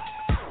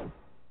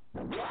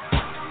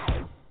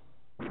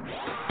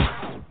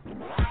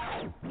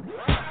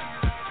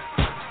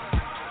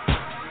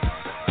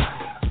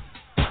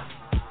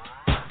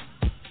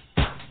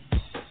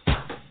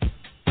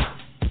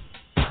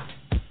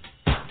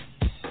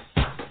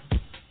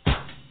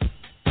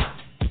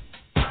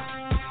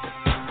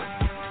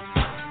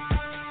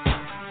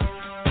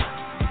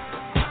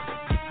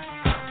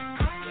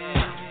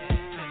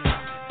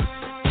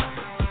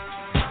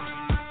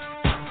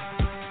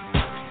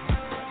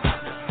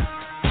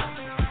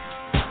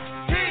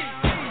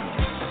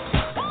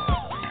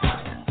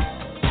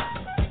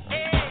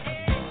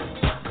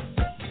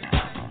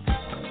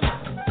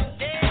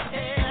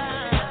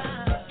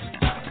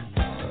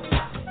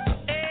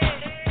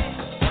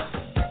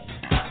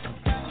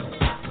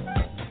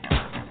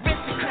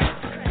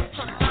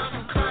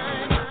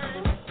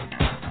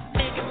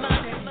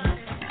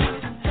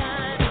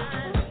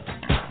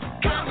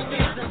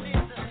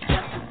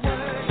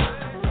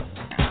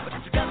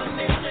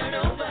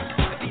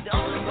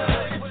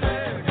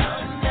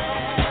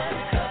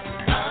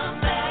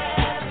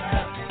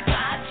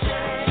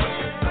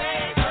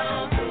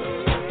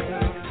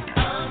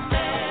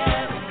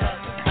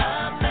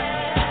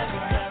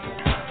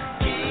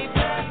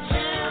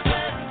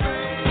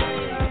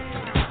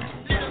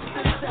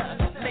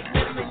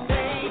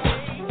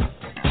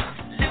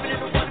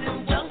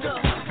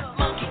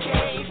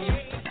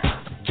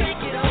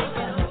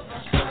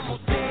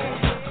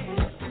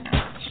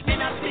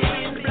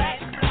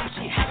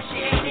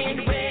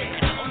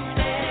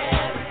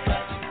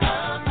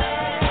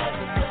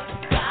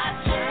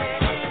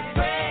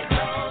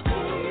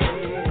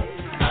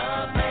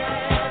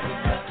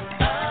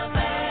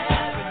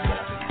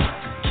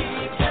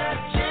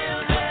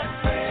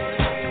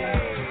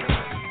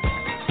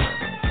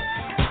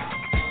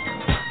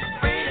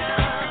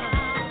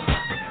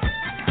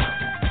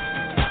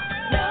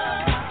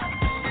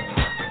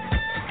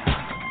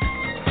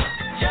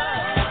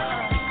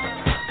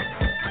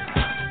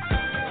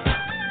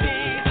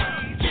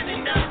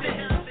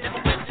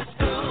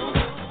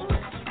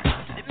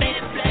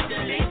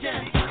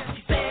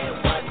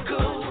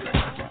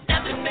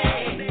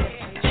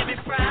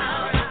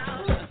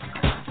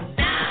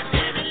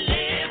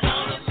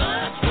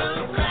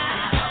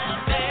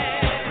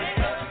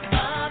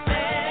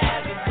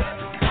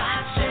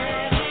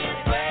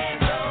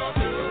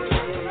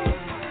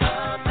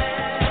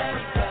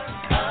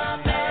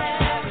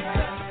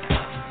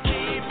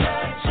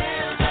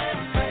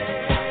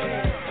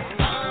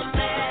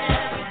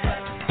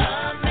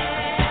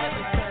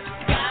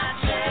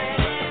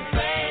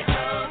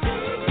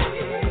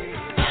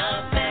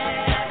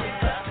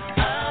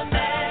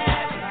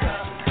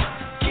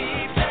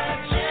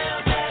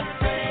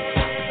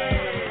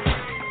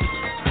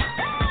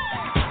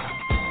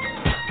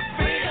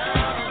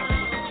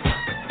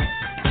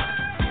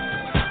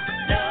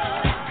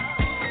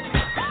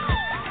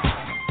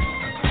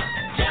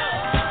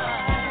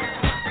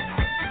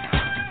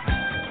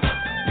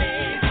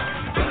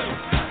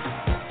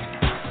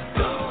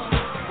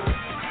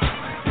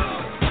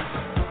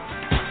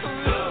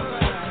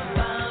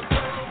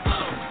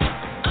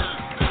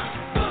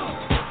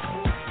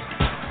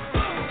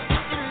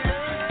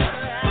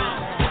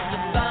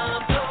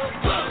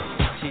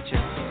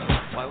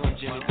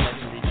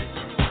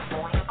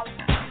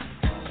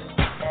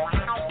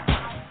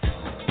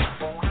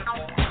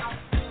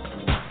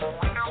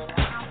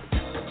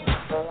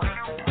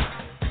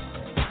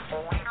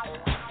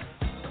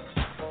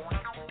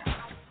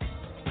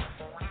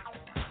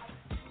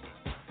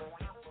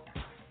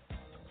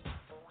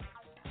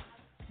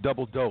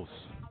 Double dose.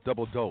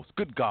 Double dose.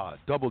 Good God.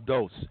 Double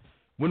dose.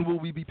 When will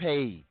we be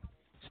paid?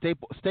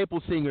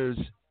 Staple singers.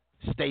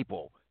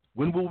 Staple.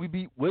 When will we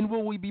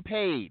be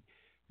paid?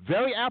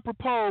 Very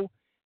apropos.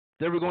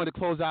 Then we're going to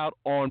close out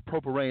on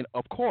Purple Rain,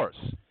 of course.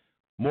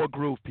 More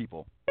groove,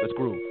 people. Let's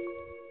groove.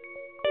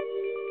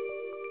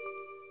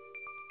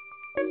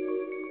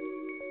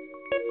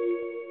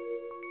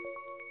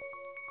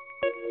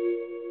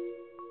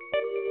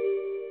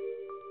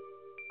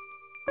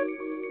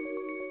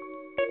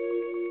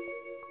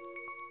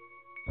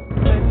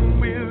 When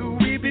will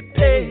we be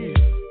paid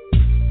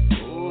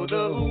for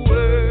the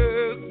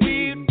work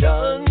we've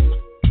done?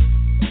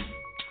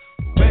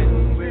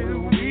 When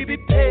will we be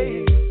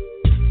paid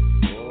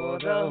for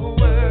the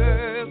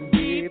work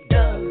we've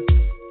done?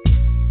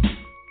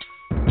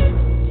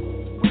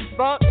 We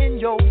fought in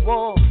your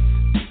war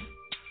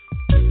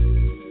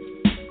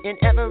in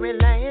every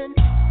land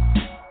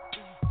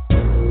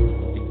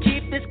to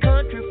keep this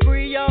country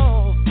free,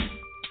 y'all.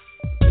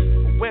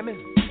 Women,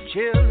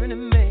 children,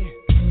 and men.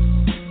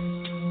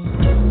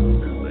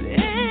 But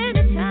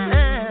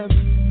anytime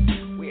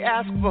we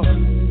ask for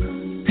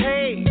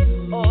pay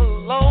or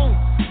loan,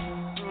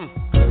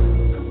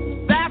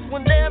 that's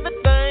when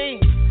everything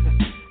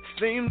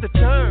seems to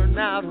turn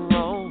out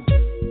wrong.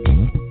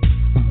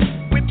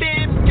 We've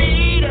been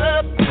beat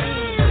up,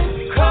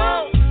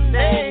 called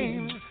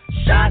names,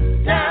 shot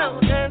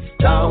down and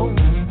stoned.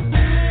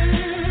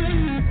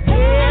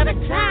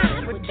 Every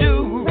time we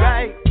do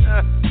right,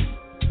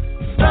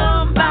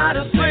 somebody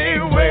say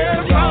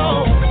we're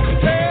wrong.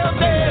 Tell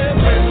me,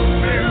 when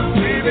will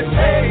we be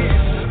paid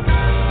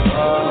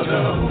for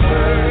the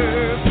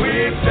work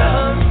we've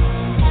done?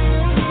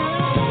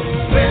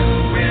 When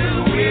will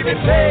we be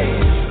paid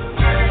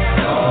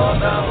for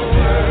the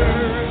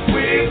work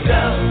we've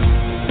done?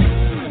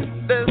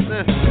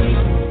 Listen,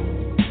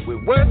 we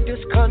work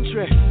this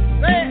country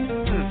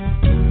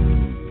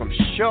from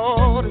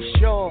shore to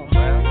shore.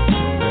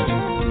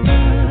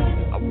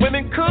 Our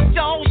women cooked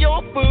all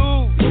your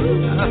food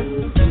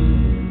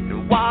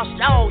and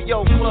washed all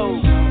your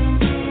clothes.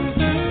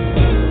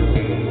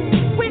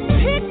 We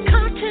picked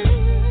cotton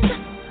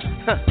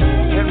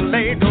and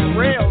laid the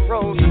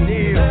railroad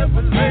near.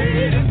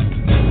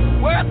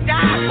 Worked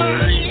our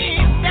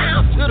hands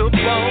down to the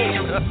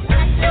bone.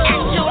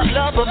 And your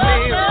love of me,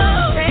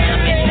 tell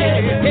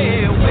me,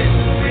 when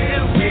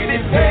will we be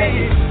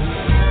paid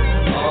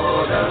for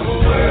the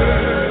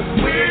work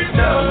we've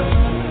done?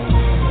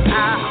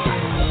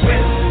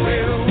 When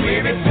will we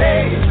be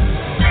paid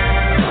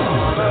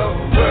for the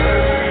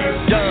work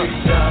done?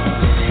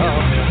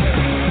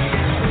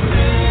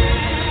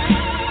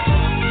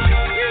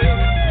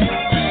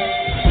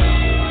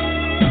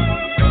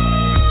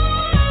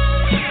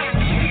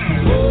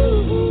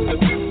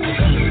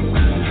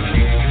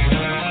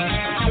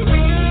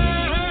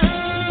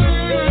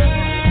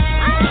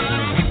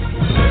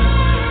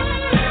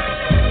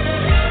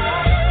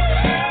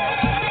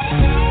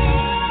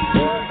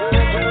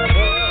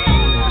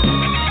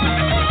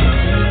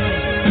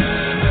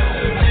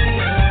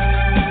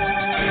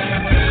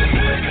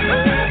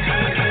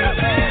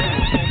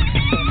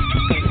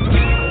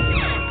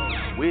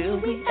 Will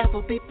we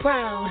ever be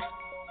proud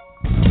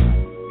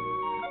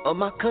of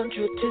my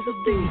country to the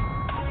beat?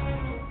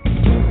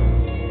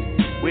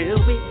 Will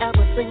we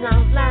ever sing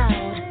out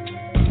loud,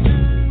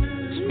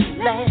 sweet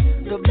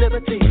land of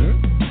liberty?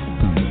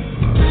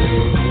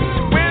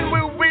 When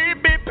will we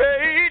be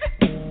paid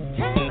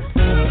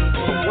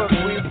for what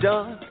we've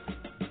done?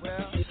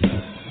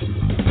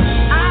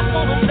 I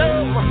wanna know,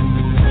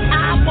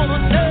 I wanna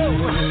know,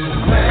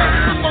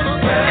 I wanna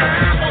know,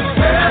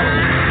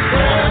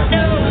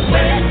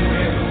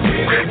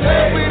 when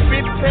will we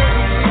be paid?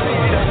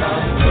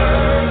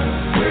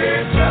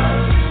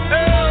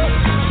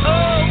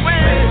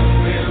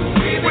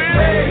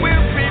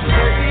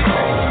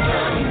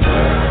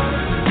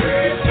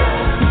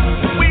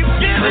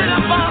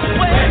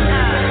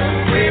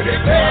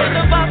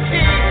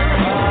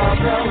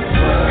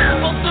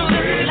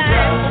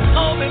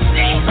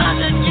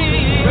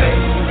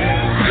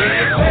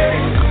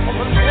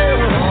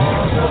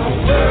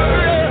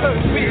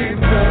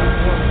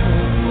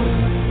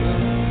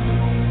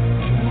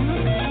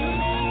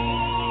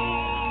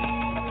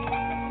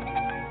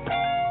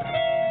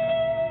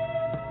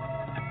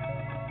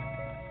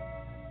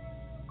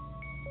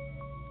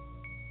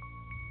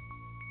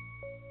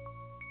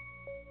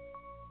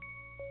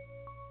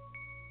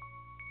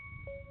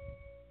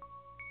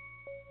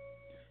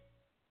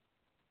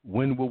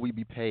 When will we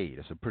be paid?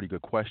 That's a pretty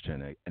good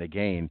question. And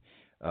again,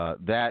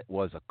 that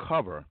was a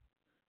cover,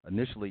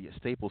 initially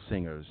Staple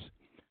Singers,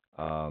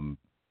 and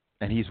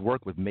he's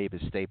worked with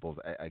Mavis Staples.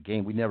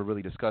 Again, we never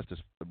really discussed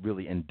this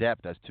really in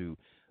depth as to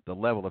the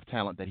level of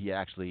talent that he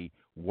actually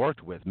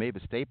worked with.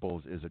 Mavis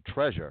Staples is a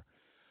treasure,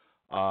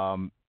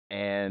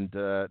 and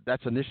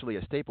that's initially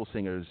a Staple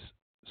Singers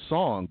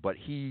song, but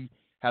he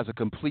has a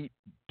complete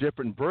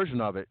different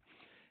version of it.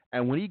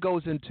 And when he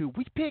goes into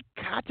 "We Pick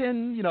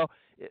Cotton,"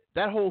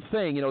 that whole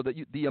thing,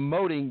 the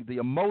emoting, the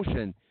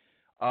emotion,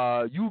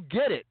 you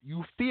get it,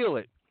 you feel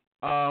it.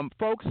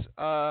 Folks,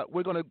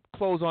 we're going to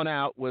close on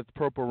out with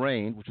Purple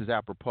Rain, which is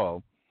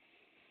apropos.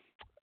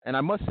 And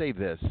I must say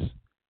this,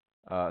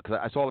 because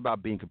it's all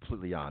about being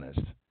completely honest.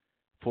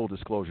 Full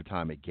disclosure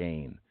time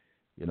again.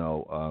 You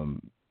know,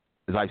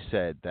 as I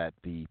said, that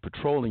the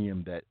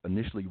petroleum that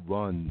initially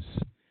runs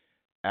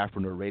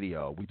Afronerd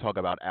Radio, we talk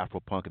about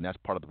Afropunk, and that's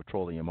part of the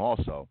petroleum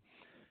also.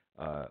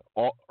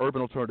 All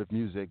urban alternative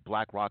music,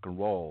 black rock and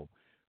roll.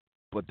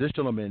 But this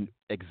gentleman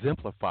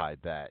exemplified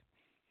that.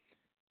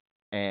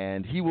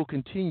 And he will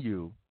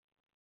continue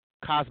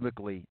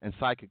cosmically and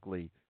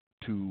psychically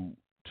to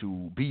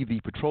be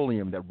the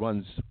petroleum that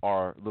runs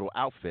our little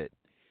outfit.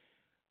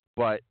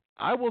 But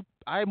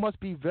I must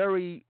be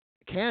very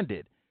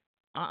candid.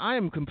 I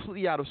am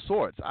completely out of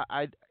sorts.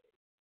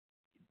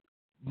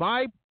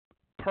 My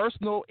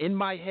personal, in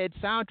my head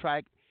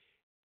soundtrack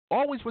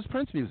always was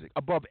Prince music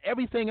above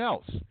everything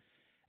else.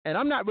 And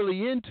I'm not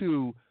really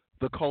into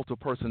the cult of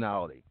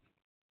personality.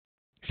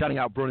 Shouting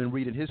out Vernon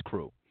Reed and his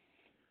crew.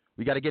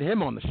 We got to get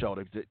him on the show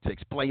to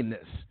explain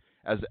this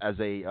as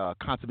a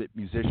consummate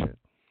musician.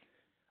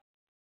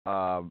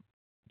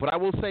 But I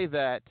will say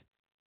that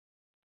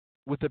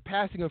with the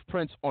passing of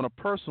Prince on a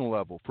personal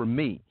level, for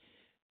me,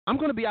 I'm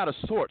going to be out of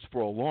sorts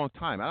for a long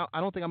time. I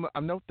don't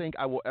think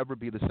I will ever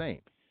be the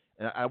same.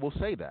 And I will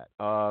say that.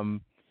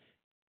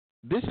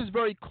 This is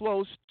very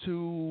close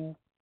to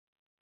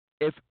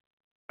if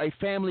a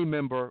family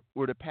member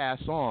were to pass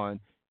on,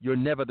 you're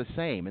never the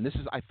same. And this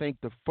is, I think,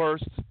 the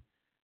first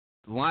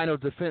line of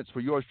defense for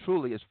yours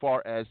truly as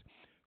far as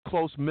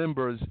close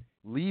members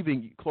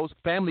leaving, close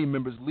family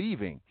members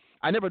leaving.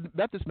 I never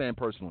met this man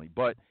personally,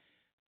 but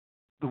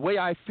the way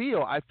I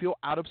feel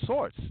out of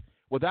sorts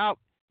without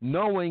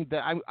knowing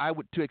that I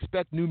would to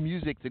expect new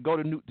music, to go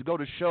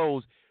to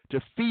shows, to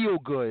feel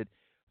good,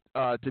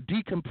 to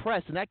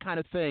decompress and that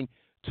kind of thing,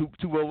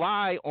 to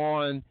rely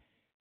on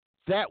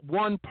that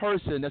one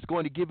person that's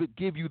going to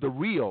give you the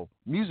real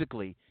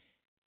musically.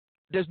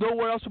 There's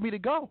nowhere else for me to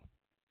go.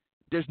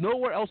 There's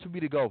nowhere else for me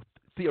to go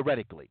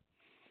theoretically.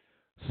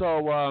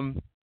 So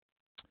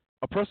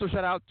a personal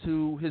shout out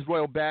to his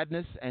Royal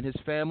Badness and his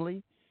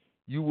family.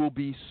 You will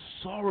be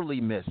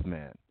sorely missed,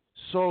 man.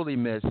 Sorely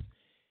missed.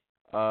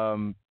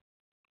 Wow,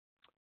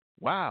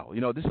 you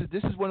know,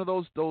 this is one of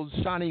those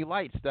shining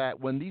lights that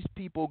when these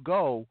people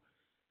go,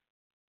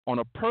 on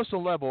a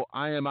personal level,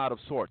 I am out of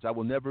sorts. I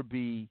will never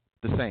be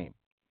the same.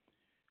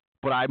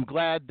 But I'm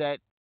glad that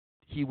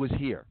he was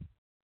here.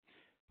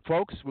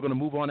 Folks, we're going to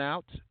move on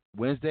out.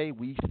 Wednesday,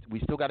 we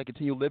still got to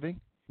continue living.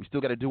 We still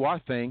got to do our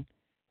thing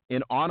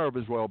in honor of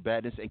his Royal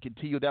Badness and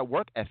continue that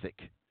work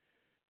ethic.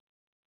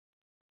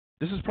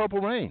 This is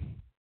Purple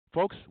Rain.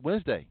 Folks,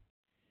 Wednesday.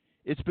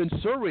 It's been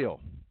surreal.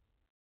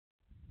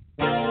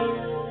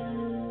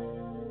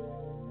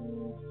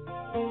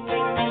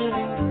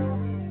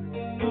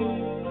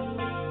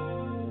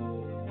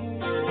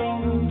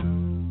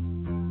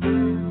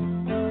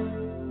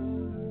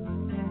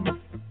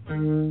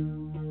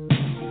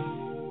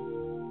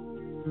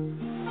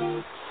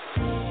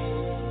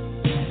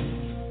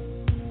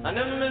 I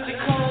never meant to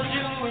call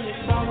you in your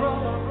sorrow.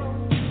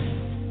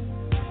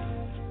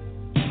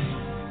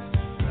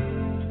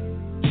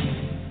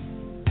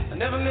 I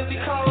never meant to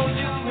call you in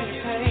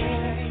your pain.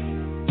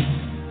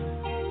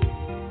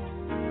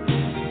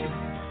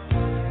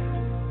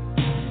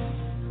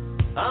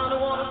 I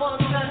don't want to one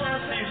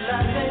time see you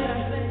laughing.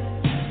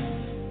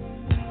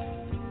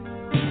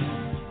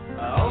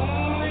 I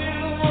only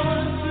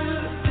want to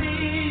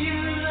see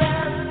you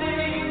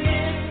laughing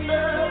in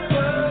the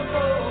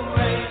purple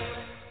rain.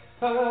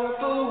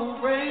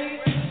 Purple rain,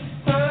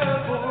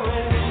 purple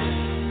rain.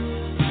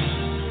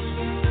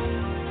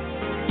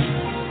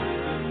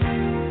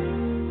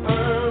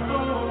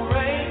 Purple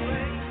rain,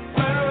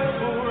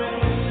 purple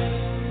rain.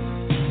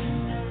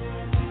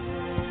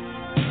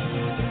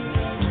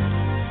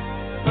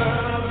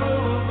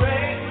 Purple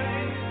rain,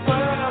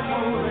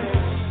 purple rain.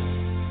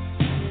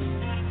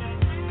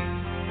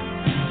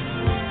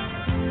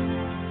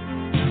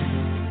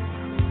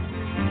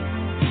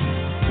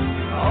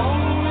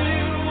 Only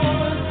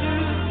want to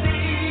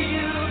see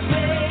you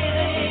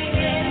bathing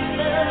in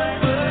the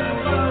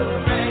purple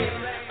rain.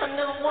 I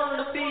don't want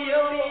to be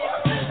your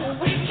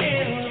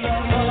weekend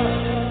lover.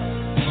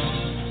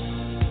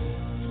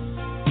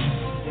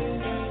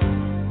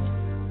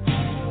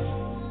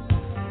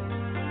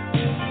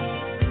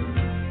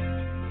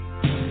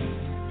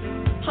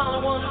 I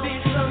don't want to be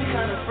some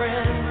kind of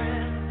friend.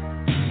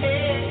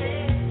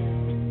 Hey.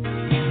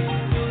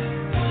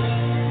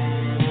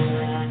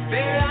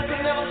 Baby, I can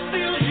never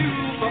steal you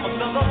from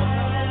another.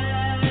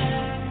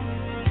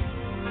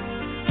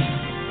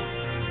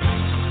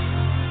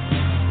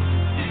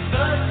 It's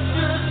such a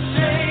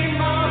shame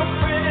our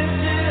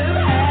friendship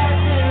had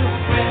to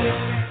end.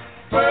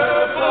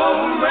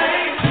 Purple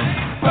rain,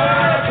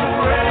 purple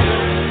rain.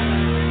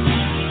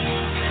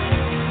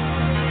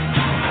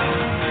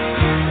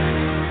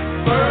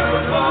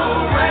 Purple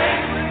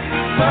rain,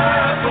 purple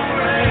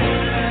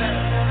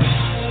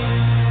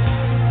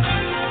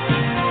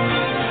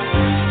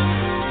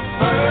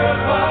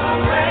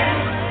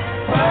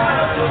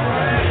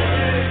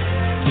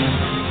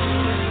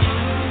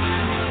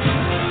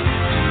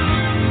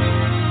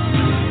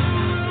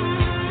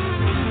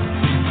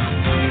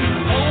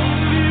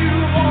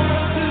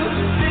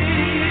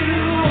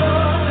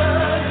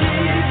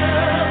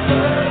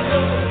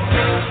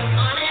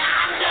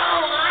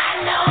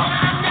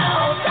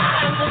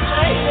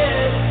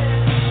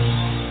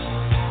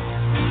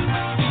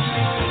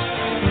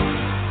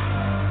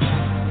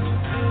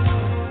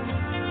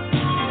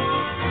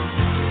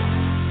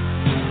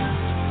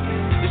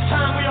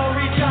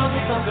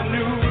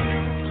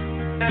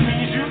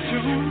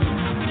too.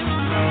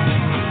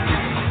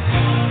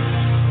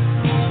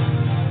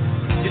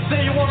 You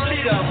say you want a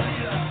leader,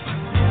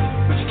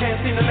 but you can't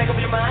seem to make up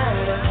your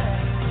mind.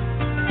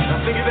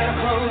 I think you better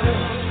close it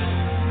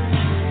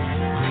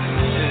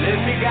and let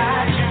me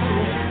guide you.